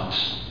cut?"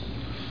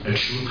 A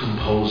true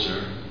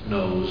composer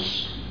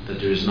knows that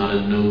there is not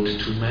a note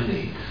too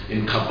many.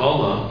 In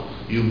Kabbalah,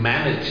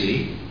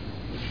 humanity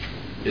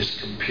is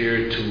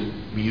compared to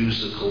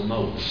musical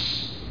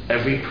notes.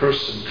 Every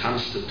person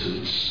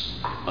constitutes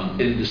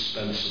an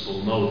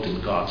indispensable note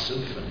in God's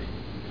symphony.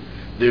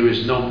 There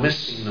is no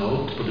missing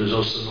note, but there's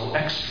also no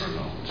extra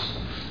note.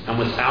 And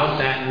without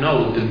that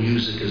note, the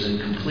music is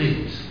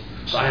incomplete.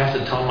 So I have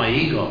to tell my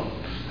ego,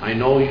 I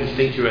know you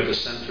think you're at the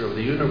center of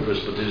the universe,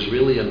 but there's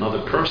really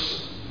another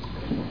person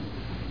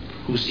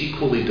who's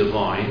equally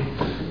divine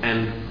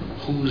and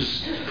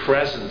whose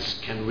presence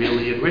can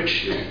really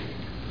enrich you.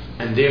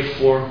 And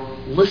therefore,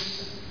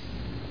 listen.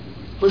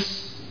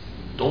 Listen.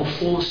 Don't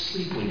fall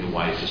asleep when your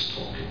wife is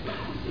talking.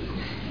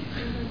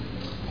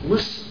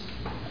 Listen.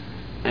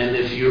 And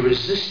if you're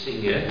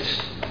resisting it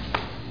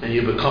and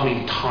you're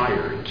becoming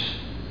tired,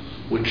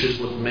 which is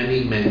what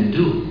many men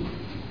do,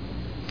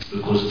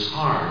 because it's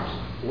hard,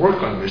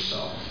 work on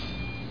yourself.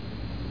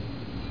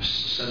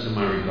 Send them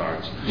my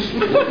regards.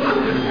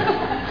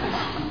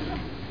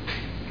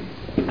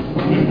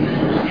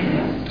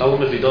 Tell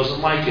him if he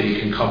doesn't like it, he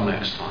can come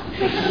next time.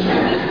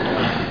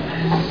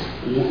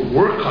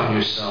 Work on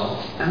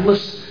yourself and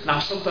listen. Now,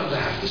 sometimes I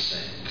have to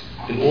say,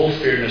 in all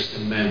fairness to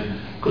men,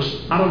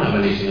 because I don't have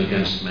anything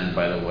against men,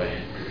 by the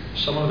way.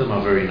 Some of them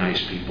are very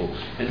nice people.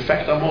 In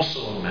fact, I'm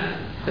also a man.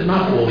 They're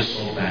not all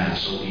so bad,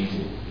 so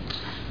evil.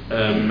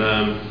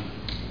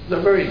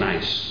 They're very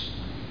nice.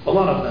 A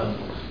lot of them.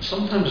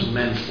 Sometimes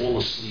men fall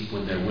asleep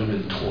when their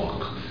women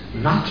talk,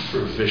 not for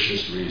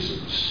vicious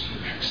reasons,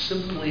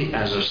 simply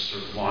as a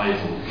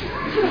survival.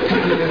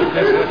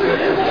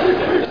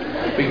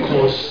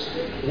 Because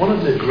one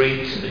of the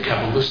great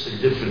Kabbalistic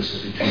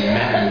differences between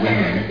men and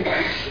women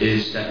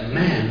is that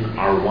men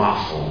are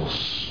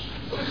waffles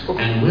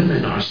and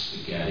women are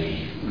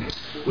spaghetti,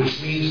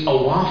 which means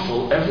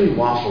every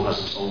waffle has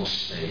its own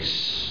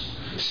space.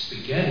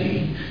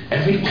 Spaghetti,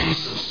 every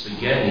piece of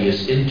spaghetti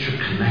is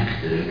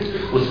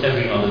interconnected with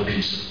every other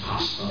piece of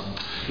pasta.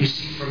 You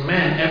see, for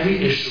men,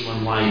 every issue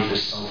in life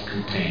is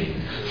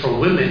self-contained. For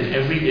women,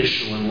 every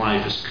issue in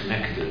life is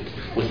connected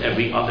with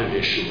every other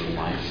issue in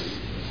life.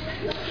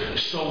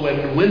 So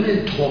when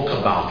women talk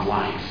about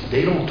life,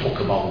 they don't talk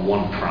about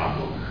one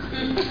problem.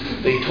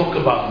 They talk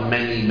about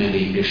many,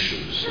 many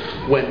issues.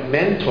 When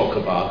men talk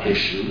about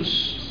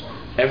issues,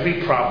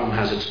 every problem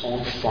has its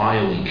own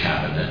filing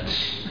cabinet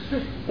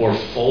or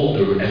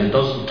folder, and it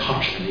doesn't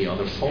touch any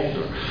other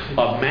folder.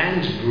 A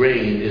man's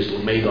brain is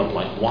made up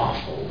like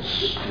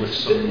waffles with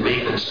some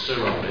maple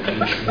syrup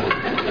in each one.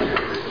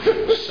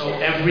 So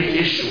every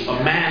issue,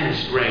 a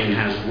man's brain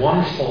has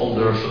one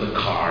folder for the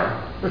car,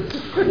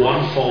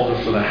 one folder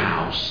for the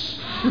house,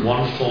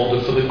 one folder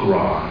for the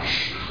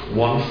garage,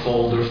 one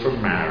folder for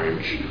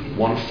marriage,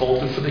 one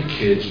folder for the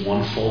kids,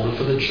 one folder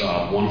for the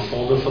job, one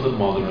folder for the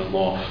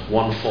mother-in-law,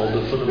 one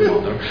folder for the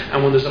mother.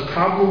 And when there's a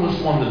problem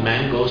with one, the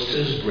man goes to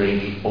his brain,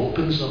 he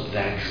opens up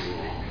that drawer.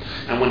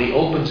 And when he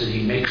opens it,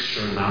 he makes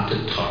sure not to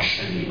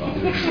touch any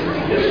other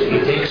drawer. He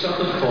takes up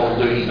the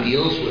folder, he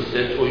deals with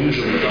it, or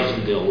usually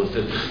doesn't deal with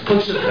it,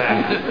 puts it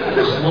back,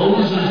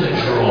 closes the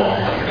drawer,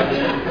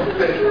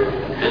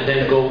 and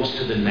then goes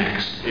to the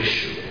next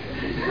issue.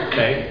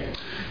 Okay?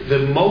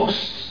 The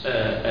most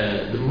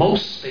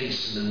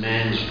space in the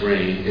man's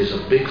brain is a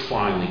big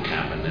filing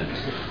cabinet.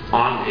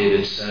 On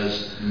it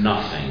says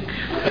nothing.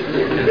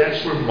 And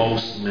that's where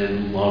most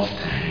men love to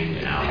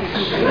hang out.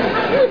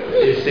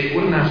 If they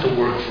wouldn't have to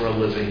work for a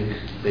living,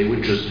 they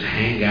would just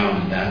hang out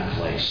in that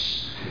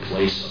place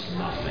of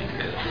nothing.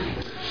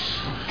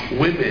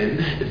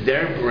 Women,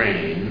 their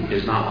brain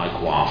is not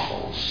like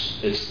waffles.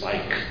 It's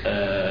like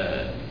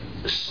a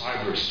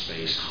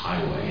cyberspace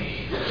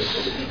highway.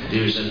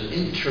 There's an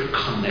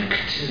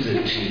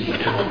interconnectivity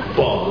and a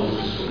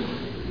buzz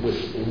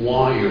with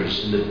wires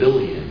in the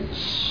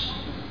billions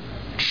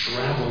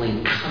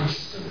traveling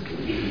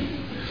constantly,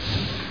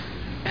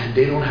 and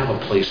they don't have a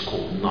place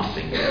called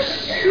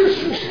nothingness.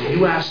 So when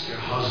you ask your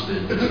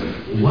husband,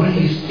 what are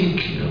you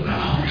thinking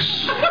about?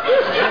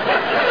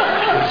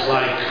 It's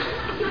like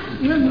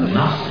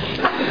nothing.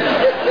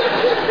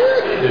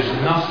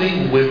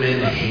 nothing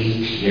women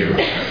hate here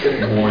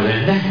more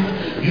than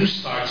that. You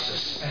start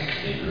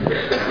suspecting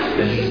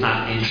that he's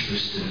not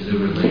interested in the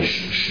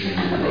relationship.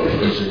 He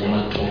doesn't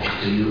want to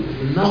talk to you.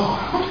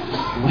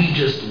 No. We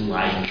just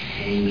like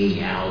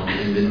hanging out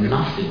in the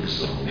nothing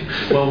zone.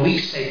 When we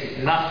say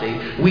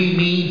nothing, we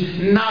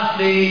mean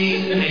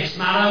nothing. It's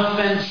not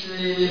offensive.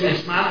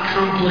 It's not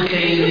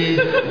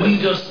complicated.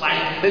 We just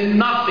like the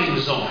nothing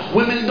zone.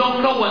 Women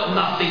don't know what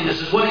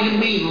nothingness is. What do you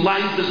mean?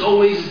 Life is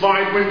always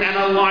vibrant and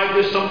alive.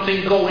 There's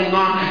something going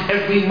on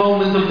every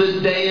moment of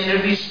the day, and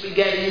every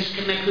spaghetti is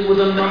connected with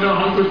another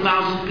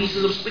 100,000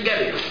 pieces of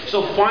spaghetti.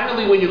 So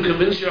finally, when you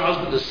convince your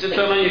husband to sit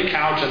down on your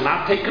couch and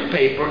not take a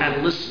paper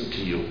and listen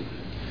to you,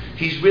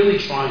 he's really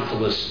trying to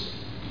listen.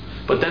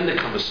 But then the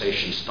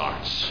conversation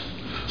starts.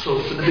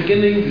 So from the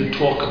beginning, you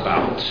talk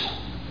about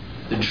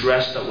the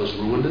dress that was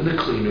ruined in the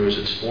cleaners.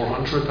 It's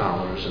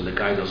 $400, and the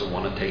guy doesn't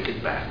want to take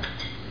it back.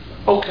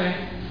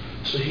 Okay.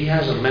 So he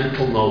has a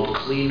mental note: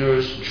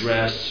 cleaners,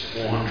 dress,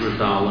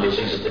 $400.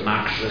 He's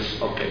obnoxious.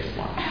 Okay,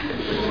 fine.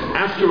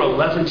 After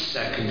 11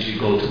 seconds, you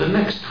go to the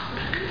next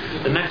topic.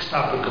 The next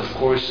topic, of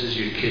course, is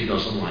your kid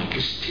doesn't like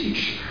his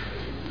teacher.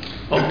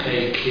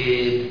 Okay,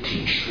 kid,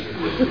 teacher.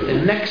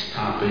 The next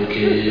topic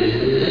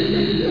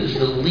is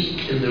the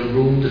leak in the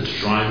room that's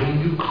driving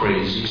you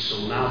crazy.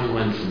 So now he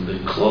went from the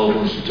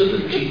clothes to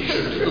the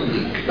teacher to the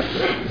leak.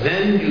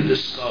 Then you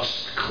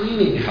discussed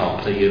cleaning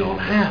help that you don't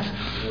have.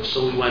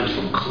 So we went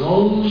from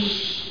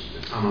clothes,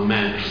 I'm a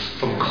man,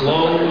 from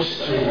clothes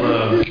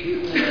to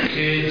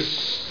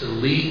kids, to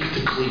leak,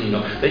 to cleaning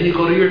up. Then you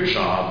go to your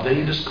job, then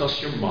you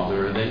discuss your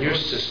mother, then your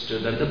sister,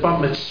 then the bar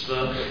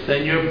mitzvah,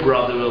 then your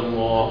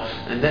brother-in-law,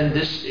 and then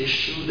this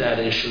issue, that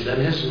issue, then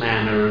his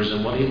manners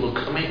and what he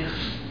looks. I mean,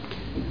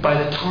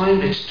 by the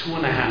time it's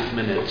 2.5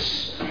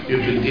 minutes,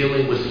 you've been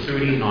dealing with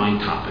 39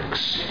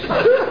 topics.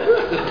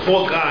 The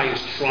poor guy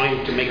is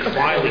trying to make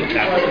filing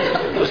cabinets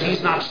because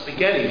he's not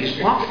spaghetti,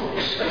 he's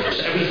waffles.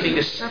 So everything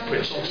is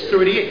separate, so it's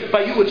 38.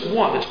 By you, it's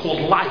one. It's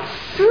called life,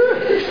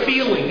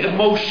 feeling,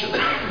 emotion.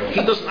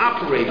 He doesn't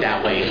operate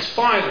that way. It's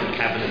filing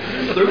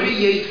cabinet.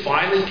 38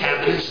 filing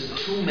cabinets in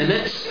 2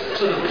 minutes.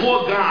 So the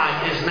poor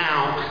guy is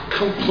now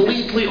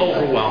completely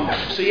overwhelmed.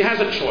 So he has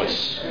a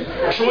choice.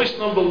 Choice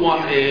number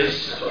one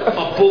is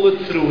a bullet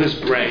through his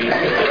brain,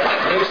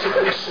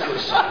 basically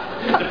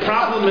suicide. The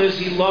problem is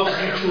he loves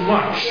you too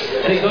much,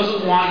 and he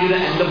doesn't want you to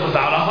end up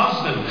without a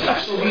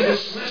husband. So he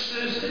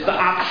dismisses the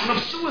option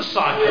of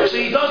suicide. So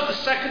he does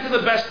the second to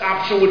the best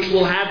option, which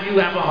will have you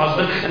have a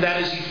husband, and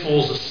that is he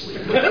falls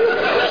asleep.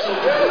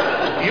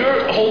 So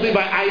you're holding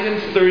by item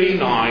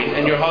 39,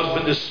 and your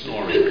husband is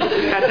snoring.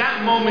 At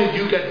that moment,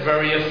 you get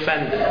very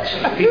offended.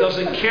 He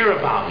doesn't care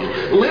about you.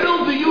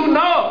 Little do you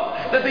know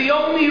that the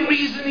only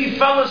reason he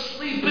fell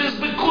asleep is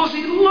because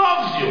he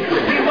loves you.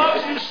 He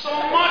loves you so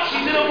much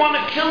he didn't want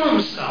to kill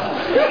himself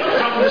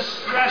from the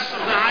stress of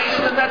the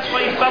item, and that's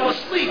why he fell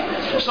asleep.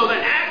 So the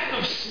act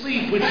of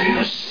sleep, which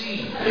you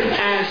see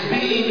as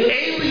being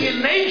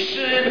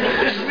alienation,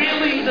 is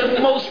really the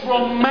most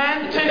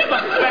romantic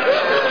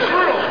affection in the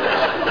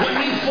world.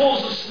 When he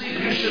falls asleep,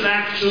 you should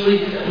actually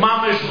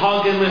mamish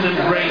hug him and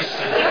embrace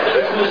him.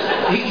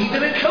 Because he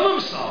didn't kill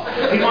himself.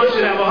 He wants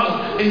you to have a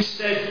husband.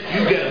 Instead,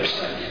 you get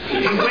upset.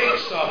 He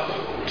wakes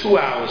up 2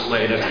 hours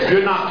later.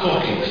 You're not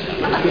talking to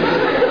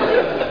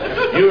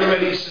him. You're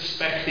already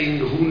suspecting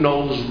who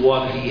knows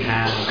what he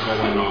has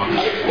going on.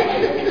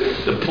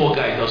 The poor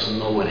guy doesn't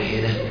know what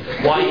hit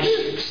him. Why is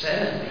he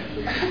upset?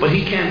 But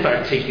he can't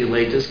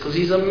articulate this because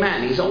he's a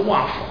man. He's a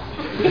waffle.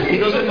 He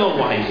doesn't know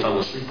why he fell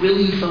asleep.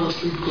 Really, he fell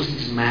asleep because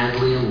he's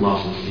madly in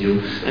love with you,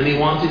 and he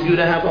wanted you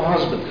to have a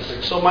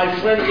husband. So, my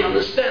friend, you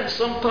understand,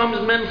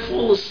 sometimes men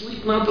fall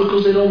asleep not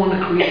because they don't want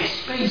to create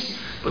space,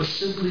 but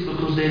simply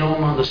because they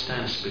don't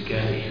understand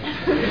spaghetti.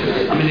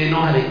 I mean, they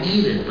know how to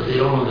eat it, but they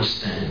don't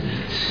understand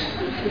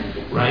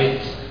it.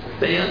 Right?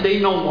 They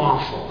know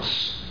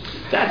waffles.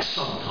 That's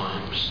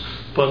sometimes.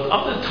 But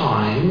other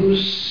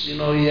times, you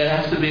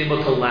have to be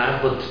able to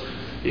laugh, but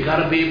you got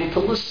to be able to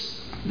listen.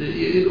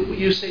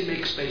 You say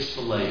make space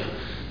for Leah.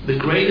 The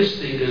greatest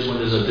thing is when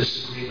there's a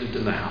disagreement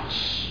in the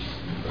house.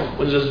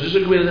 When there's a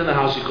disagreement in the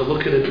house, you can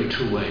look at it in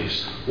two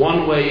ways.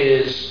 One way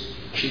is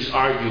she's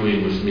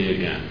arguing with me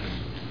again.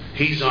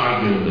 He's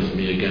arguing with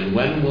me again.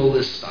 When will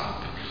this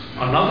stop?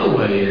 Another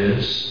way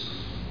is,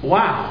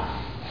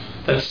 wow,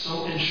 that's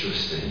so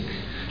interesting.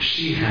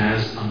 She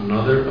has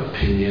another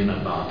opinion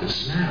about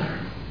this matter.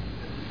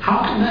 How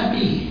can that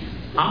be?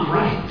 I'm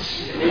right.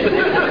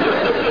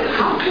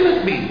 How can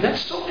it be?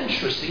 That's so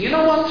interesting. You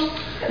know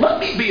what? Let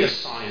me be a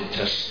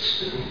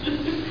scientist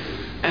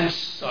and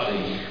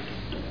study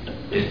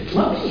it.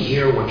 Let me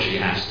hear what she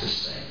has to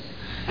say.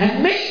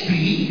 And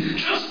maybe,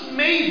 just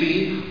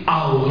maybe,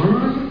 I'll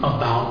learn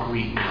about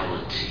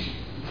reality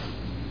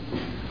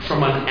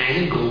from an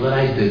angle that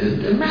I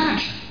didn't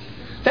imagine.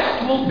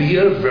 That will be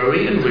a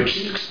very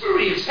enriching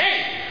experience.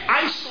 Hey!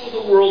 I saw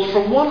the world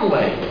from one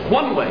way.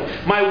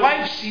 My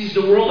wife sees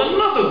the world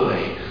another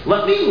way.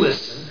 Let me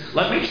listen.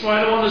 Let me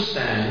try to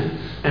understand.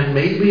 And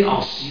maybe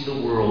I'll see the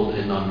world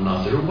in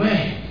another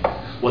way.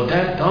 What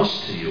that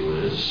does to you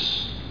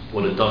is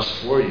what it does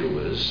for you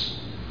is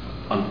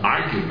an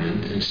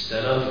argument,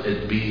 instead of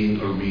it being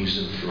a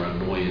reason for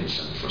annoyance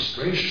and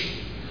frustration,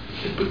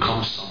 it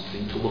becomes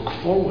something to look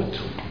forward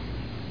to.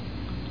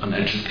 An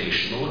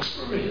educational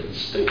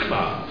experience. Think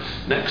about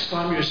it. Next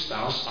time your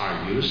spouse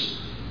argues,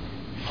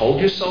 hold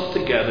yourself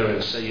together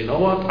and say, you know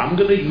what, I'm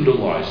going to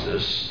utilize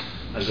this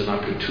as an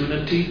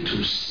opportunity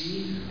to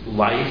see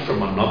life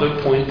from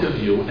another point of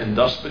view and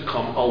thus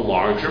become a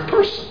larger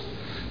person.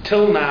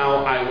 Till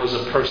now, I was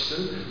a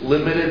person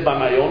limited by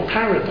my own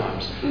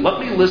paradigms. Let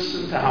me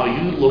listen to how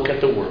you look at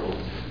the world,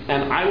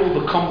 and I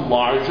will become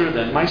larger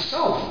than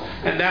myself.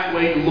 And that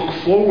way you look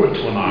forward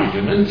to an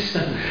argument,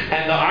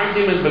 and the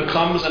argument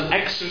becomes an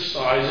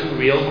exercise in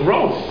real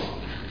growth.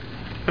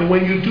 And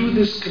when you do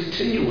this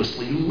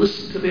continuously, you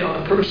listen to the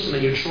other person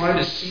and you try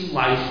to see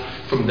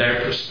life from their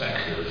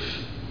perspective,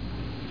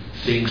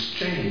 things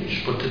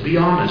change. But to be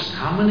honest,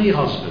 how many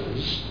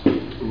husbands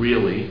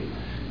really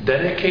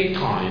dedicate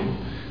time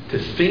to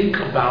think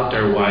about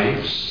their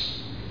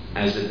wives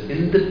as an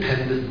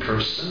independent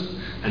person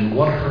and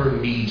what her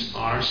needs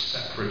are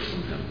separate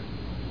from him?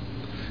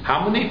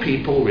 How many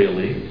people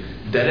really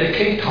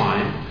dedicate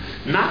time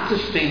not to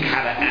think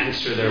how to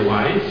answer their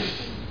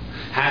wife,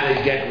 how to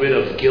get rid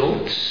of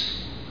guilt,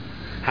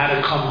 how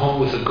to come home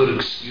with a good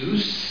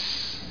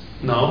excuse?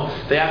 No,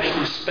 they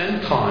actually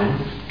spend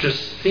time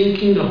just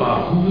thinking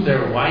about who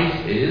their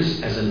wife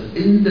is as an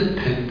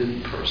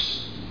independent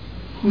person.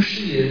 Who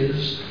she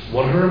is,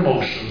 what her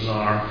emotions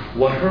are,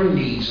 what her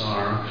needs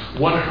are,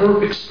 what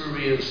her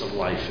experience of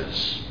life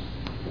is.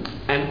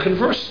 And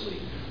conversely,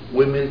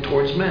 women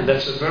towards men.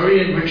 That's a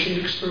very enriching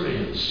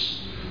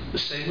experience. The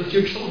same with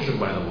your children,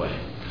 by the way.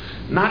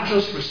 Not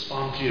just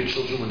respond to your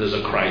children when there's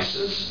a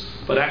crisis,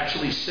 but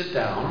actually sit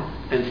down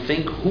and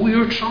think who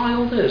your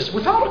child is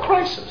without a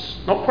crisis.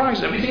 No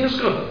crisis, everything is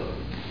good.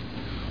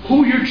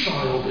 Who your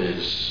child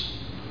is,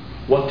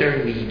 what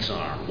their needs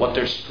are, what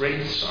their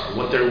strengths are,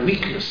 what their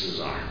weaknesses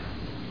are,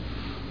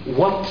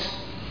 what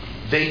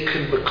they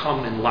can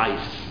become in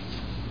life.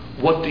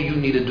 What do you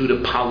need to do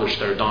to polish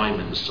their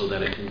diamonds so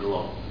that it can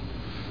glow?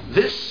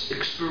 This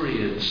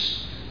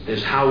experience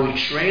is how we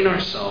train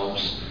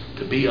ourselves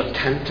to be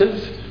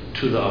attentive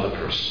to the other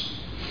person.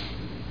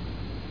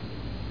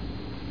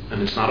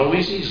 And it's not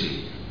always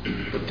easy,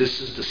 but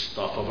this is the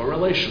stuff of a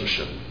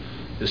relationship.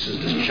 This is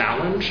the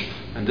challenge,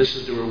 and this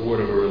is the reward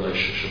of a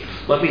relationship.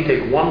 Let me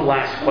take one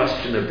last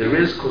question if there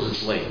is, because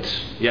it's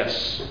late.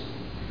 Yes?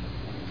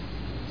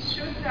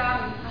 Should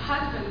a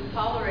husband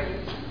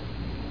tolerate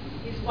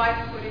his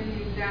wife putting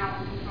him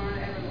down in front of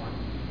everyone?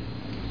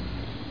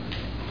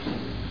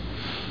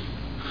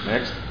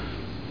 Next.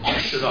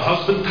 Should a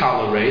husband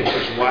tolerate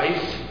his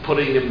wife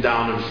putting him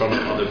down in front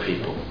of other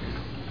people?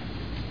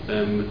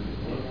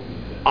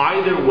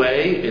 Either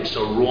way, it's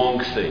a wrong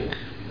thing.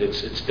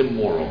 It's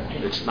immoral.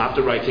 It's not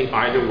the right thing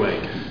either way.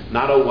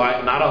 Not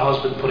a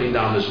husband putting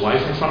down his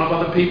wife in front of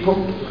other people.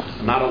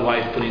 Not a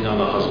wife putting down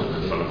the husband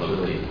in front of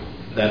other people.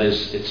 That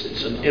is,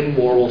 it's an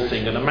immoral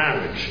thing in a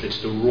marriage. It's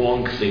the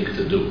wrong thing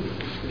to do.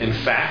 In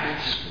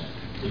fact,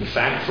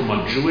 from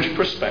a Jewish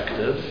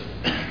perspective,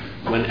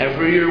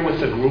 whenever you're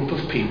with a group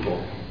of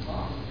people,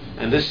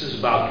 and this is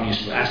about,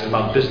 you asked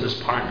about business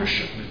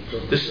partnership,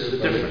 this is the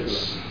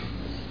difference.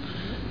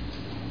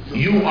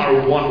 You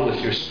are one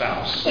with your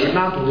spouse. You're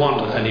not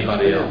one with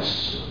anybody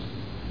else.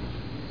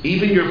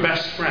 Even your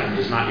best friend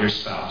is not your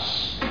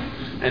spouse.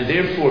 And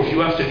therefore, if you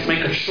have to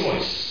make a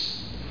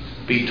choice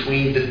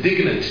between the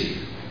dignity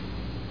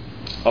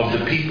of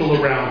the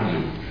people around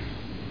you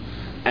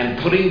and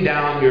putting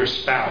down your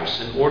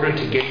spouse in order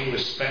to gain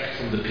respect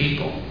from the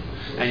people,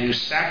 and you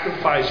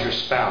sacrifice your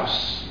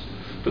spouse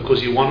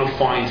because you want to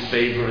find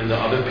favor in the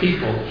other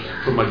people,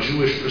 from a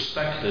Jewish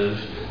perspective,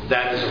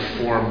 that is a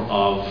form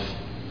of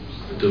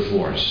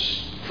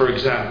divorce. For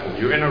example,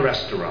 you're in a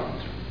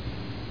restaurant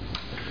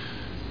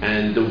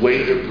and the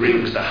waiter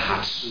brings the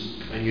hot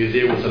soup and you're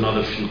there with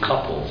another few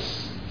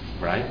couples,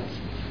 right?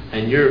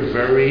 And you're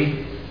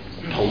very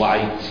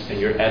polite and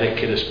your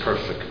etiquette is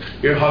perfect.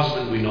 Your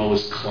husband, we know,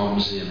 is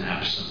clumsy and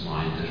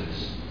absent-minded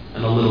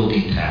and a little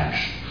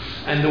detached.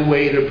 And the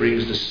waiter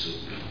brings the soup.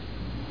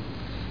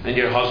 And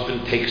your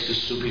husband takes the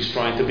soup, he's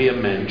trying to be a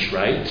mensch,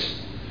 right?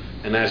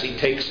 And as he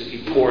takes it,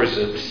 he pours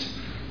it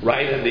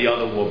right in the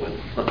other woman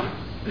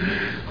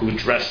who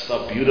dressed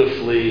up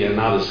beautifully and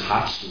now there's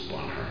hot soup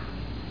on her.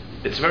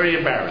 It's very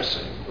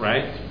embarrassing,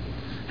 right?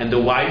 And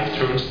the wife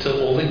turns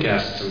to all the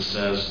guests and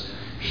says,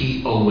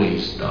 he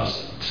always does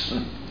it.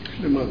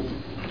 He's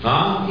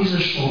a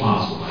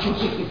shlomazel.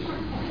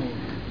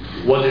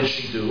 What did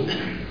she do?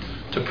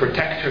 To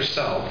protect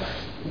herself,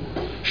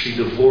 she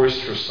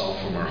divorced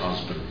herself from her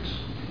husband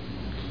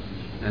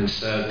and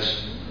said,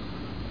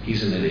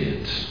 he's an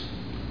idiot.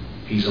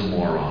 He's a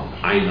moron.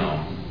 I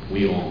know.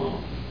 We all know.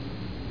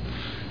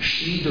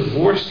 She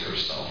divorced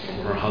herself from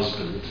her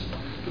husband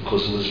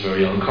because it was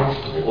very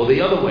uncomfortable. Or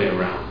the other way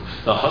around.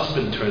 The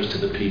husband turns to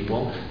the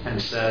people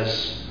and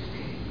says,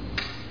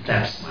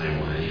 that's my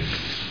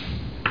wife.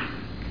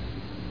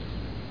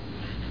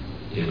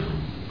 You know,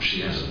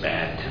 she has a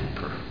bad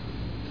temper.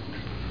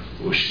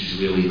 or she's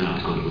really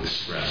not good with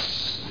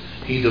stress.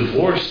 He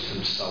divorced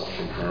himself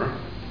from her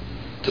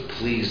to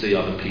please the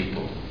other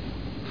people.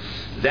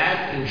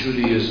 That in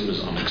Judaism is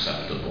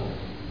unacceptable,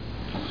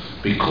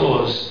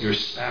 because your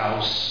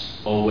spouse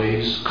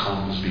always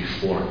comes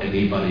before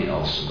anybody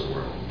else in the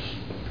world.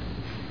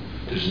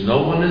 There's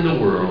no one in the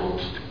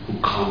world who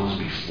comes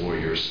before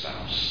your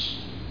spouse.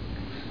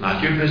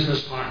 Not your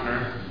business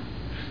partner,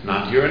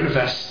 not your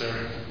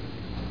investor,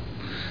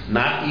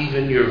 not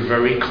even your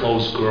very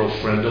close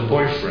girlfriend or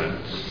boyfriend,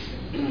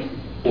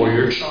 or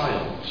your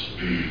child.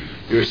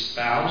 Your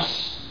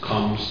spouse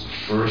comes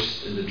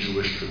first in the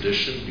Jewish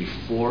tradition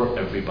before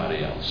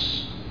everybody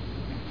else.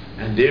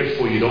 And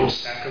therefore you don't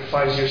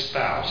sacrifice your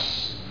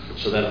spouse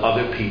so that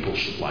other people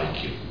should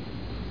like you.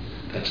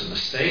 That's a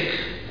mistake,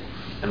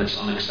 and it's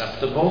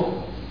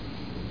unacceptable.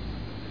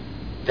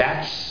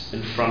 That's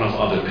in front of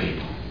other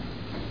people.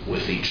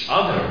 With each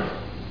other,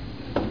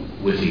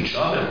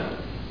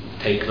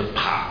 take the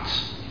pot,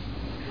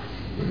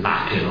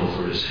 knock it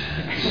over his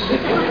head.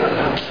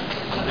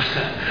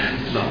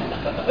 No,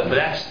 but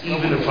that's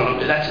even in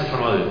front of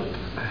other.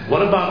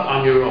 What about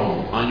on your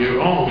own? On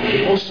your own,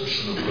 you also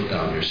shouldn't put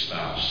down your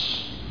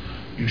spouse.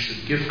 You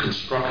should give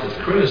constructive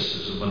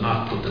criticism, but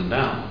not put them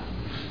down.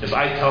 If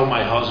I tell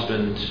my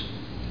husband,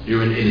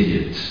 you're an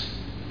idiot,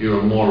 you're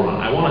a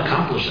moron, I won't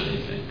accomplish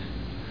anything.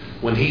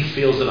 When he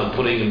feels that I'm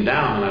putting him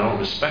down and I don't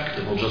respect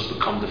him, he'll just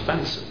become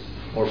defensive.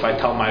 Or if I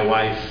tell my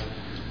wife,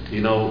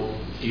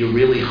 you're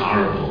really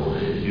horrible,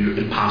 you're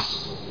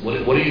impossible,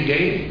 what are you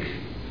gaining?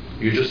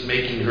 You're just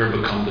making her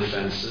become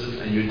defensive,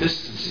 and you're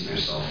distancing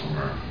yourself from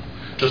her.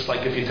 Just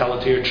like if you tell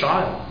it to your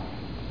child.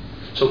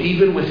 So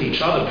even with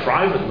each other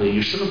privately,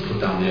 you shouldn't put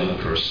down the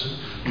other person.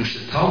 You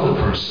should tell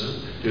the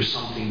person, there's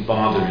something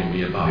bothering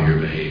me about your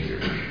behavior.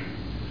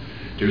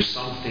 There's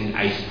something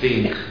I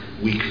think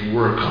we can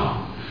work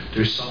on.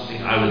 There's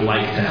something I would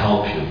like to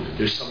help you.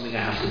 There's something I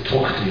have to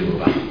talk to you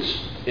about.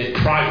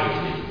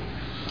 Privately.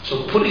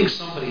 So putting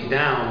somebody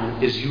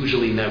down is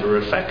usually never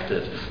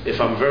effective. If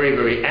I'm very,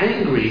 very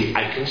angry,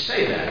 I can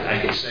say that. I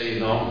can say,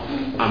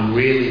 I'm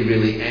really,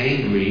 really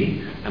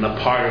angry, and a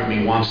part of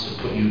me wants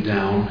to put you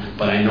down,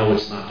 but I know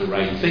it's not the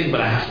right thing,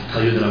 but I have to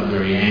tell you that I'm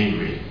very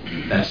angry.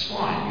 That's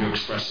fine. You're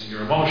expressing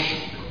your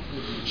emotion.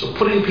 So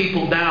putting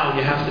people down,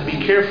 you have to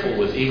be careful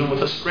with, even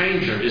with a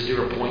stranger. Is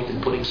there a point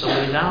in putting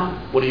somebody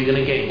down? What are you going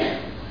to gain?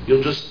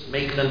 You'll just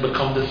make them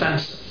become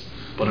defensive.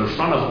 But in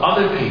front of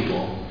other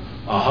people,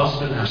 a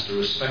husband has to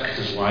respect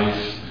his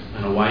wife,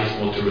 and a wife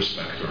ought to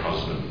respect her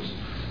husband.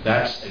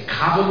 That's a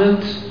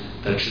covenant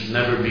that should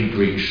never be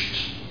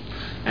breached.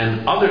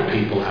 And other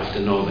people have to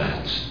know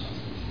that.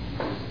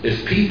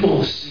 If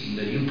people see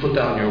that you put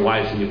down your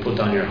wife and you put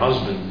down your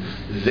husband,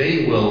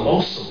 they will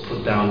also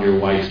put down your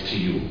wife to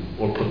you,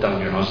 or put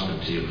down your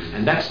husband to you.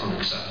 And that's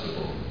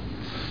unacceptable.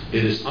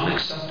 It is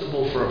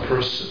unacceptable for a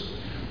person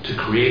to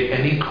create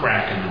any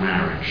crack in a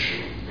marriage.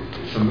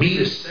 For me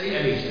to say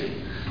anything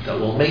that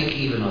will make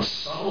even a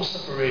subtle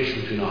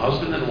separation between a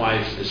husband and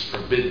wife is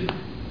forbidden.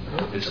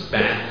 It's a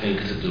bad thing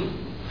to do.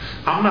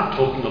 I'm not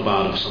talking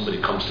about if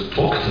somebody comes to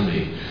talk to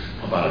me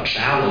about a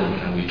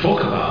challenge and we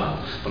talk about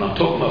it, but I'm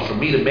talking about for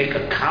me to make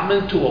a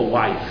comment to a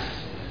wife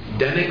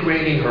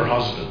denigrating her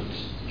husband,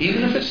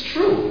 even if it's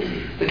true.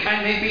 The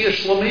guy may be a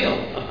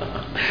schlemiel.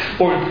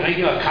 Or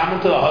making a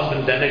comment to the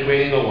husband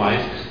denigrating a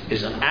wife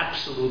is an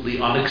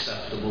absolutely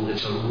unacceptable.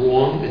 It's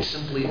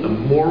simply a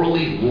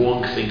morally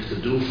wrong thing to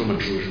do from a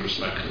Jewish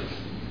perspective.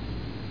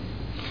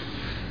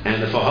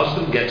 And if a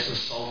husband gets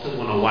insulted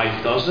when a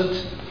wife does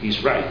it,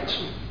 he's right.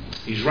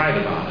 He's right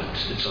about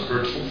it. It's a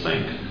hurtful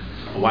thing.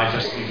 A wife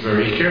has to be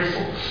very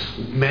careful.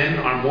 Men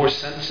are more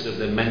sensitive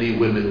than many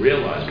women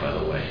realize, by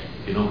the way.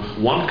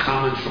 One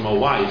comment from a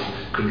wife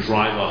can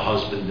drive a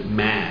husband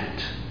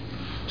mad.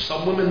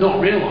 Some women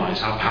don't realize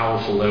how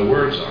powerful their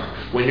words are.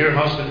 When your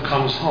husband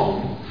comes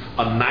home,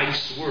 a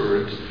nice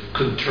word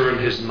could turn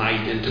his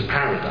night into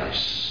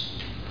paradise.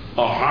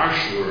 A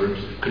harsh word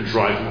could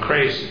drive him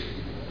crazy.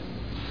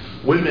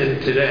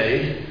 Women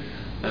today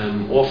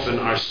often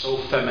are so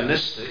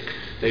feministic,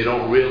 they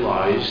don't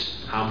realize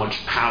how much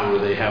power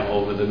they have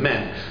over the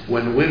men.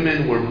 When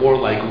women were more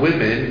like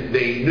women,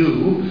 they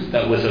knew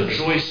that with a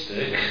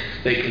joystick,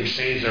 they can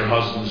change their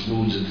husband's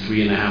moods in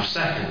 3.5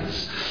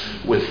 seconds.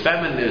 With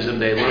feminism,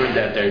 they learned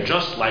that they're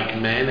just like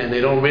men, and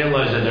they don't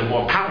realize that they're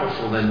more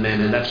powerful than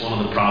men, and that's one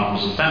of the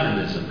problems of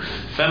feminism.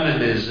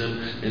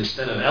 Feminism,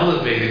 instead of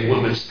elevating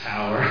women's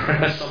power,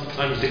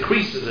 sometimes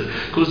decreases it.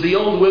 Because the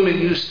old women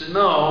used to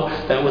know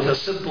that with a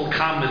simple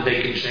comment,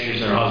 they can change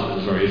their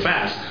husbands very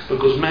fast.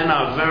 Because men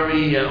are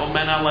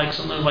men are like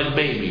something like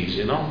babies,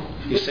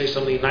 You say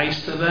something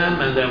nice to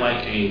them, and they're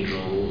like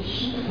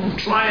angels.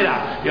 Try it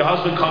out. Your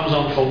husband comes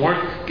home from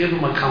work, give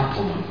him a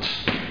compliment.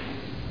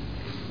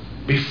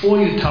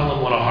 Before you tell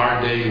him what a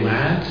hard day you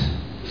had,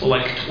 for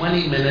like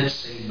 20 minutes,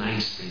 say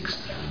nice things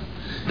to him.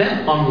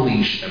 Then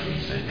unleash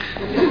everything.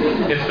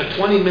 If for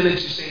 20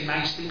 minutes you say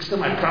nice things to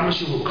him, I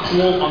promise you he'll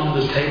crawl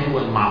under the table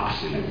and mop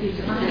for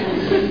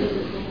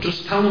you.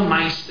 Just tell him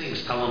nice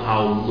things. Tell him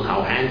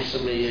how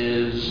handsome he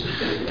is.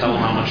 Tell him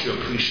how much you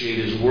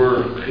appreciate his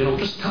work.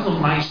 Just tell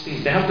him nice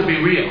things. They have to be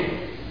real.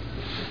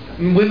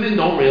 Women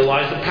don't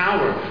realize the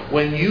power.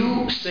 When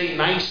you say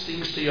nice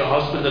things to your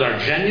husband that are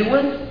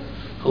genuine,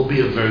 he'll be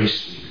a very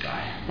sweet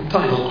guy. I'm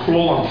telling you, he'll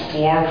crawl on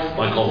 4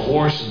 like a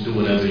horse and do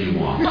whatever you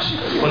want.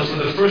 But for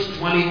the first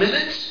 20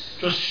 minutes,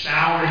 just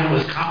shower him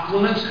with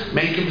compliments,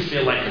 make him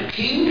feel like a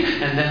king,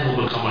 and then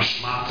he'll become a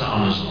shmata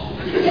on his own.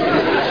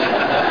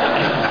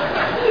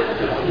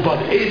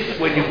 But if,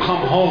 when you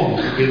come home,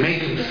 you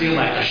make him feel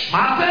like a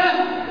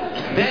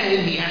shmata,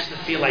 then he has to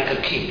feel like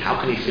a king. How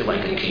can he feel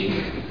like a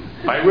king?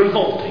 By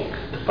revolting.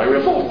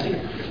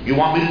 You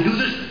want me to do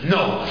this?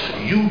 No.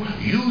 You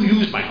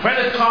use my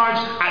credit cards.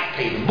 I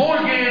pay the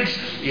mortgage.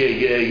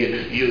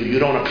 You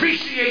don't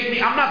appreciate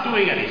me. I'm not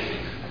doing anything.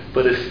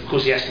 But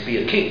because he has to be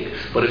a king.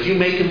 But if you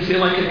make him feel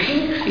like a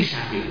king, he's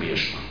happy to be a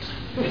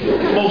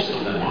shmata. Most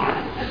of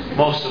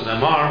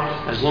them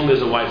are, as long as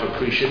the wife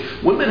appreciates.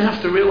 Women have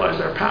to realize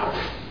their power.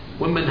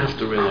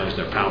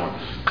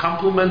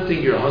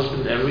 Complimenting your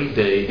husband every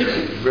day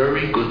is a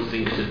very good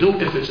thing to do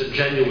if it's a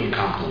genuine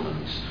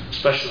compliment.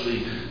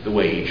 Especially the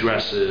way he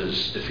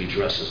dresses, if he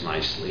dresses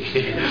nicely.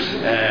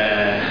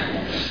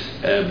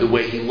 The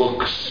way he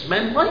looks.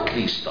 Men like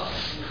these stuff.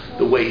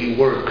 The way he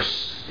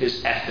works.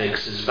 His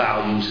ethics, his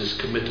values, his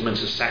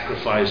commitments, his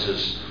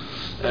sacrifices.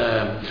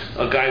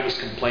 A guy was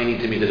complaining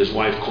to me that his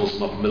wife calls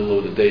him up in the middle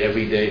of the day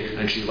every day,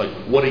 and she's like,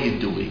 "What are you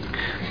doing?"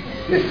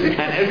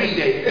 And every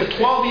day, for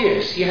 12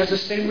 years, he has the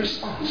same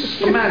response.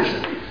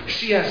 Imagine.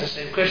 She has the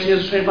same question, he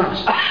has the same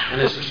response.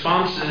 And his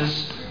response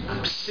is,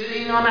 "I'm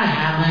sitting on a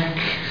hammock,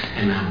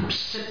 and I'm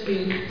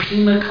sipping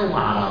pina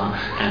colada,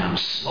 and I'm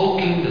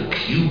smoking a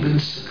Cuban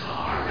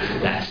cigar.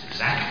 That's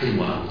exactly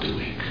what I'm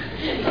doing."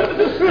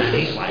 And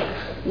he's like,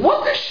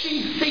 "What does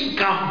she think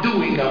I'm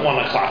doing at 1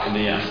 o'clock in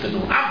the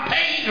afternoon? I'm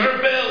paying her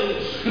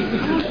bills."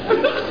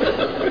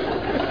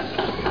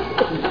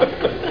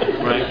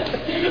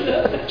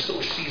 Right?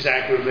 So she's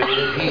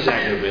aggravated, he's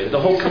aggravated. The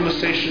whole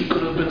conversation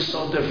could have been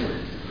so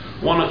different.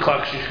 1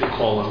 o'clock she could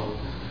call him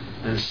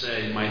and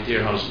say, "My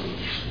dear husband,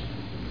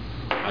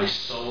 I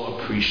so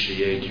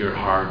appreciate your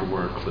hard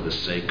work for the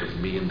sake of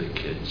me and the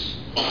kids.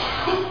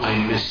 I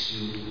miss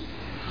you.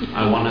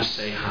 I want to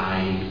say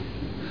hi.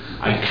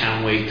 I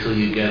can't wait till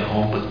you get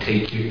home, but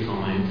take your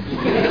time."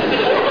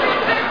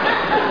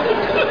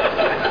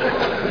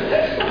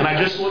 And I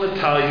just want to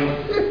tell you,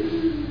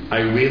 I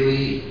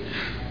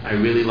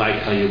really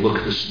like how you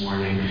look this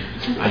morning.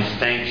 I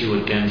thank you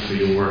again for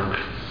your work.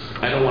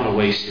 I don't want to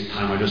waste your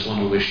time. I just want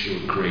to wish you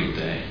a great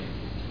day.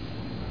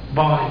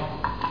 Bye.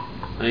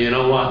 And you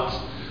know what?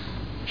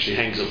 She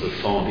hangs up the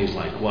phone. He's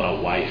like, "What a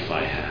wife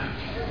I have."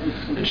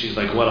 And she's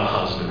like, "What a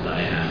husband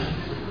I have."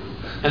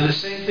 And the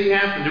same thing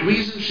happened. The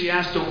reason she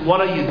asked him,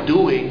 "What are you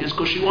doing?" is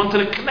because she wanted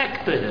to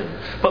connect to him.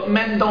 But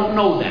men don't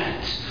know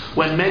that.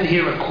 When men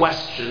hear a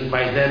question,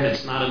 by them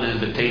it's not an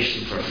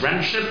invitation for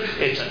friendship,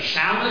 it's a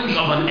challenge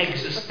of an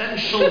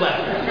existential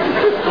level.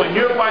 When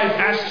your wife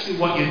asks you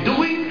what you're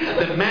doing,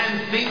 the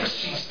man thinks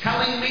she's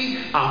telling me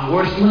I'm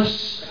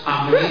worthless,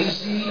 I'm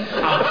lazy,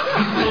 I'm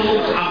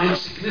futile, I'm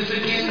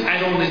insignificant, I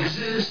don't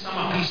exist,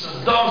 I'm a piece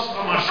of dust,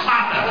 I'm a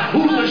shmata.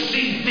 Who does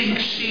she think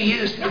she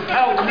is to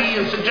tell me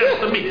and suggest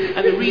to me?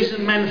 And the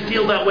reason men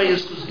feel that way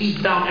is because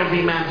deep down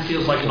every man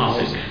feels like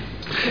nothing.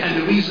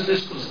 And the reason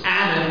is because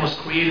Adam was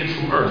created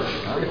from earth.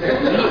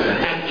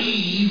 And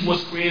Eve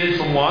was created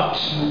from what?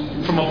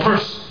 From a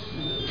person.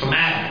 From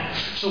Adam.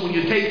 So when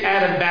you take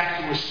Adam back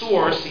to his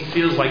source, he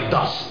feels like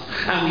dust.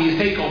 And when you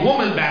take a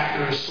woman back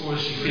to her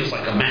source, she feels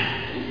like a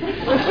man.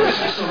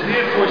 So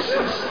therefore,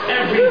 since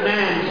every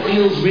man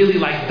feels really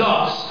like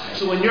dust,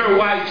 so when your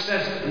wife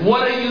says,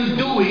 "What are you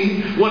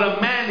doing?" what a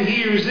man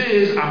hears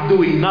is, "I'm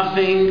doing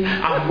nothing,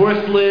 I'm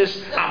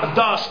worthless, I'm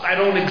dust, I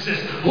don't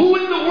exist." Who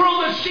in the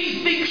world does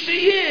she think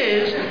she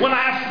is when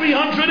I have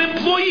 300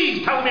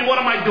 employees telling me what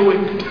am I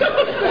doing?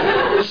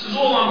 This is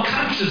all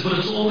unconscious, but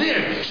it's all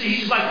there. See,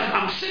 he's like,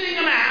 "I'm sitting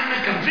in a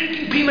hammock, I'm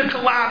drinking pina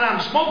colada,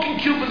 I'm smoking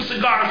Cuban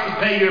cigars to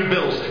pay your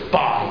bills.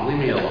 Bye, leave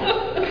me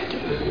alone."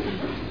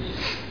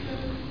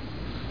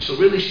 So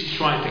really she's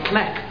trying to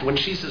connect. When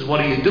she says, "What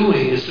are you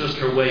doing?" it's just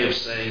her way of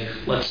saying,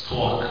 "Let's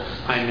talk.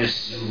 I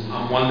miss you.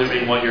 I'm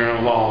wondering what you're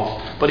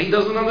involved." But he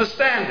doesn't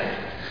understand that.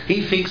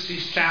 He thinks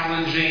she's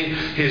challenging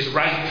his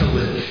right to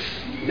live.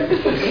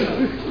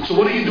 So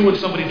what do you do when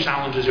somebody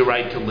challenges your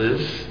right to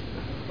live?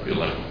 You're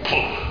like,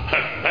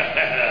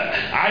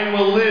 "I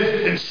will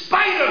live in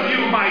spite of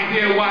you, my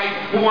dear wife,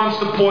 who wants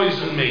to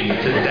poison me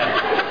to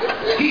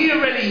death." He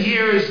already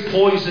hears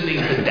poisoning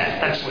to death.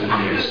 That's what he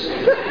hears.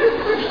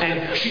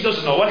 And she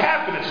doesn't know what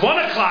happened. It's 1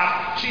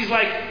 o'clock. She's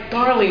like,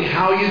 "Darling,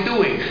 how are you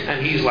doing?"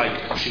 And he's like,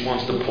 "She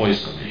wants to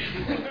poison me."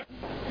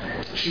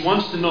 She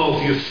wants to know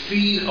if you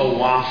feed a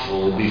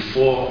waffle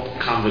before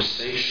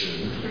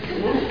conversation,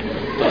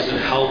 does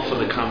it help for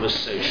the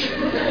conversation?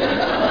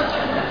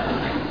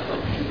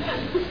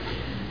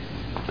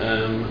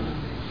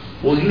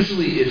 Well,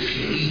 usually if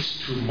he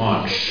eats too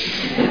much,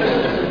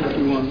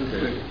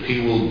 he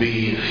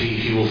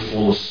he will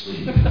fall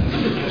asleep.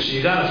 So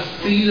you gotta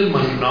feed him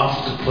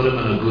enough to put him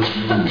in a good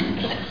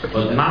mood,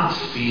 but not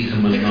feed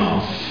him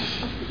enough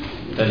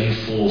that he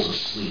falls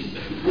asleep.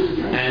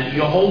 And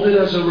you hold it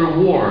as a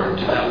reward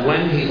that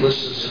when he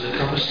listens to the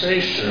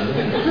conversation,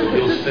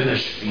 you'll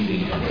finish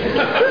feeding him.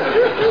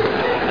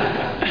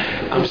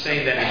 I'm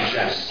saying that in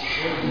jest.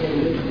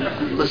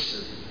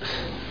 Listen,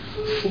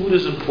 food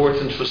is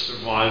important for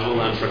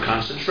survival and for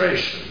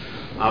concentration.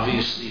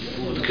 Obviously,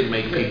 food can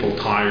make people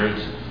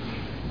tired,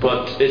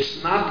 but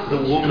it's not the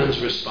woman's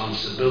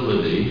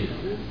responsibility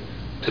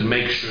to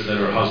make sure that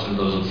her husband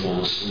doesn't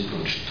fall asleep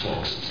when she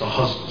talks. It's the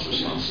husband's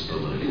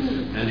responsibility.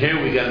 And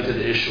here we get into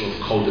the issue of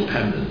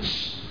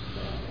codependence.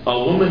 A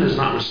woman is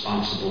not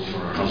responsible for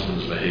her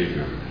husband's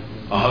behavior.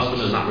 A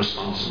husband is not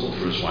responsible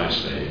for his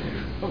wife's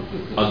behavior.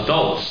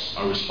 Adults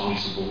are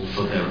responsible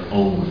for their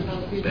own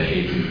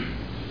behavior.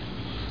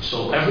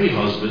 So every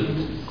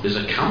husband is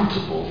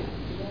accountable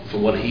for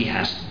what he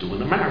has to do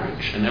in a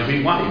marriage. And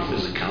every wife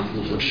is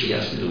accountable for what she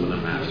has to do in a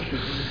marriage.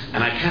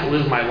 And I can't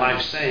live my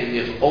life saying,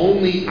 if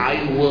only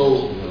I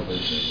will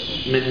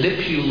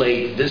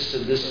manipulate this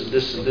and this and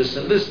this and this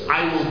and this,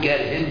 I will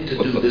get him to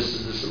do this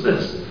and this and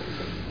this.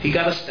 He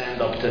got to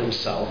stand up to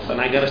himself, and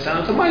I got to stand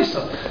up to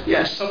myself.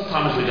 Yes,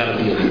 sometimes we got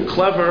to be a little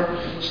clever.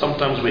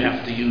 Sometimes we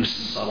have to use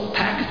subtle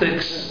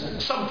tactics.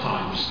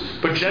 Sometimes,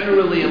 but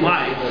generally in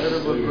life,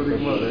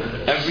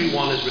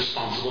 everyone is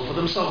responsible for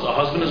themselves. A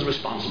husband is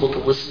responsible to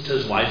listen to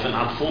his wife and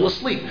not fall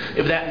asleep.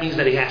 If that means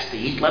that he has to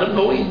eat, let him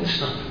go eat.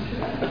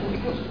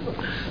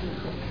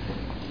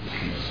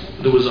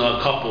 There was a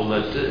couple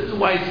that the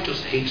wife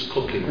just hates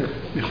cooking.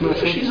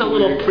 She's a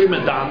little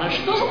prima donna.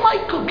 She doesn't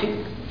like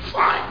cooking.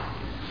 Fine.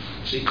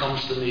 She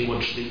comes to me,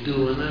 what should he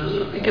do? And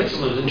I get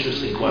some of those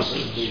interesting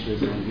questions.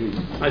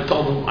 I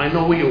told him, I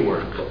know where you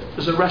work.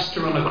 There's a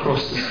restaurant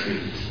across the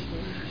street.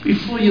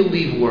 Before you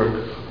leave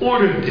work,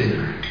 order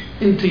dinner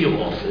into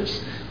your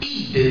office.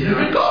 Eat dinner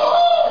and go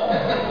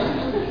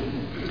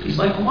home. He's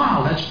like,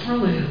 wow, that's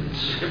brilliant.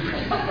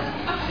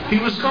 He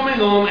was coming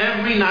home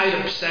every night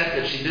upset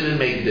that she didn't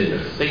make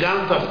dinner. They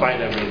got into a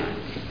fight every night.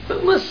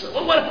 But listen,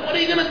 what are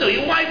you going to do?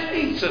 Your wife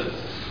hates him.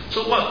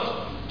 So what?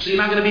 So you're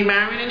not going to be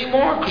married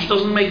anymore because she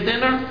doesn't make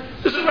dinner?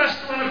 There's a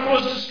restaurant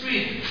across the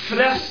street.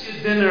 Fress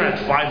your dinner at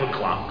 5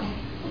 o'clock.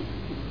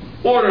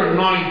 Order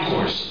 9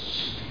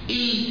 courses.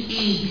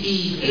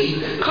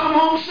 Eat. Come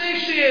home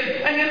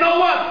satiated. And you know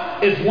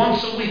what? If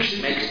once a week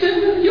she makes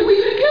dinner, you'll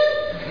eat again.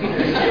 I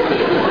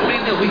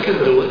mean, we can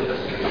do it.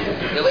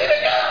 You'll eat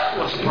again.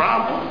 What's the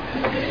problem?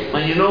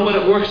 And you know what?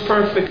 It works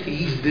perfect.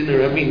 He eats dinner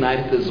every night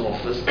at his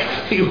office.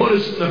 He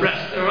orders from the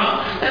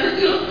restaurant.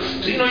 And so,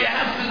 you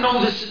have to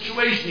know the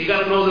situation. You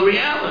got to know the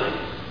reality.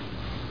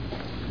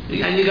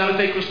 And you got to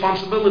take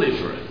responsibility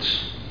for it.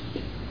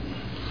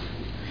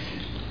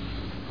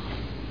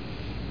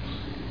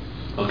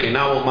 Okay,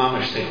 now we'll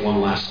mamish take one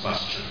last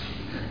question.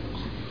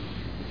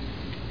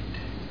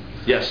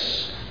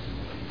 Yes.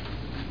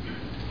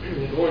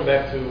 Going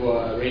back to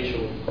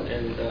Rachel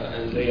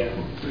and Leah.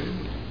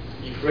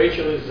 If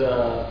Rachel is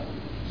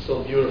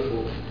so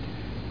beautiful,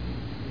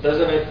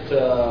 doesn't it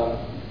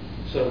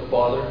sort of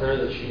bother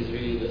her that she's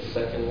really the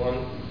second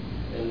one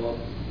and not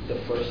the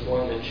first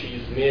one, and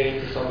she's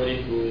married to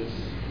somebody who is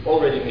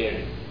already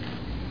married?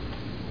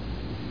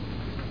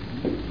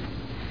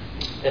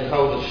 And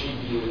how does she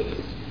deal with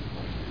it?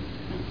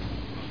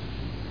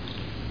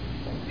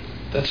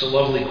 That's a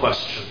lovely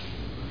question.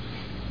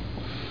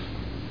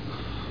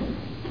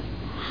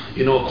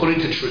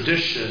 According to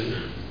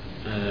tradition,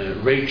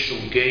 Rachel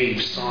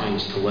gave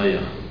signs to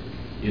Leah.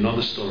 You know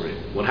the story.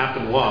 What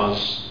happened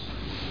was,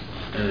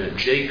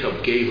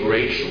 Jacob gave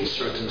Rachel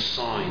certain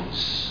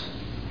signs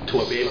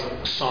to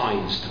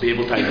be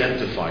able to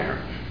identify her.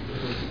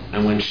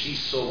 And when she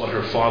saw what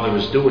her father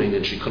was doing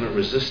and she couldn't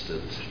resist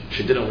it,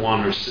 she didn't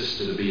want her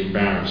sister to be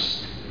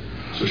embarrassed.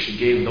 So she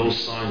gave those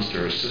signs to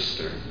her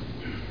sister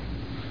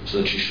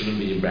so that she shouldn't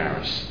be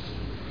embarrassed.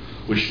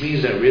 Which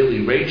means that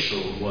really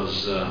Rachel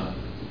was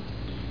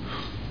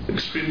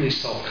extremely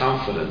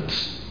self-confident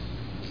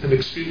and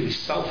extremely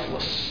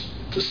selfless.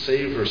 To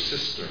save her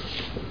sister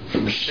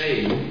from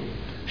shame,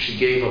 she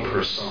gave up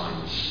her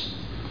signs.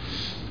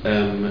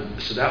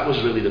 So that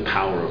was really the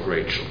power of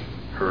Rachel.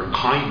 Her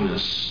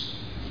kindness,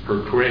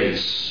 her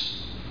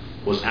grace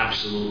was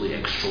absolutely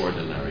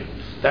extraordinary.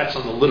 That's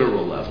on the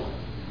literal level.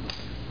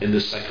 In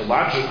the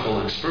psychological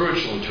and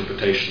spiritual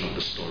interpretation of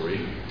the story,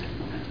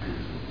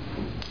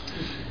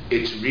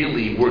 it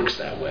really works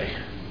that way.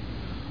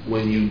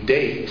 When you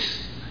date,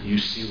 you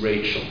see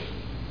Rachel.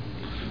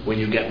 When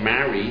you get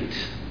married,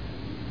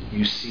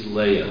 you see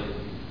Leah.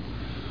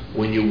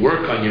 When you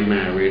work on your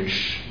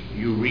marriage,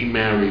 you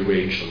remarry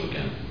Rachel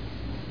again.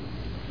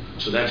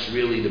 So that's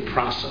really the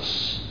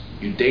process.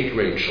 You date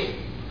Rachel,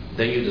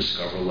 then you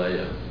discover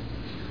Leah.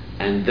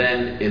 And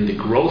then in the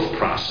growth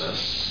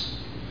process,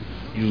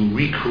 you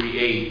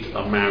recreate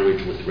a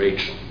marriage with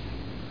Rachel.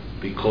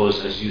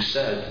 Because as you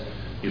said,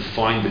 you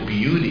find the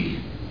beauty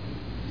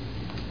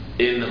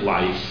in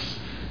life,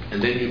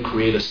 and then you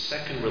create a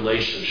second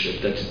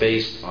relationship that's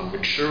based on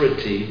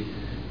maturity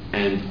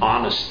and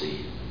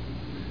honesty.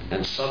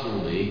 And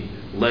suddenly,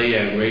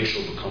 Leah and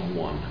Rachel become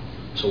one.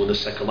 So in the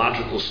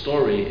psychological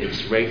story,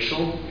 it's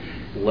Rachel,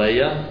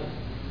 Leah,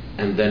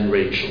 and then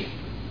Rachel.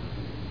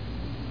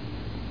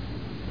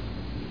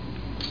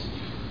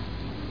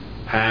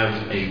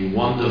 Have a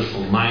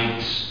wonderful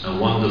night, a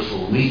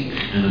wonderful week,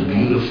 and a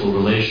beautiful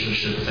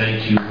relationship.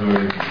 Thank you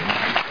very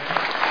much.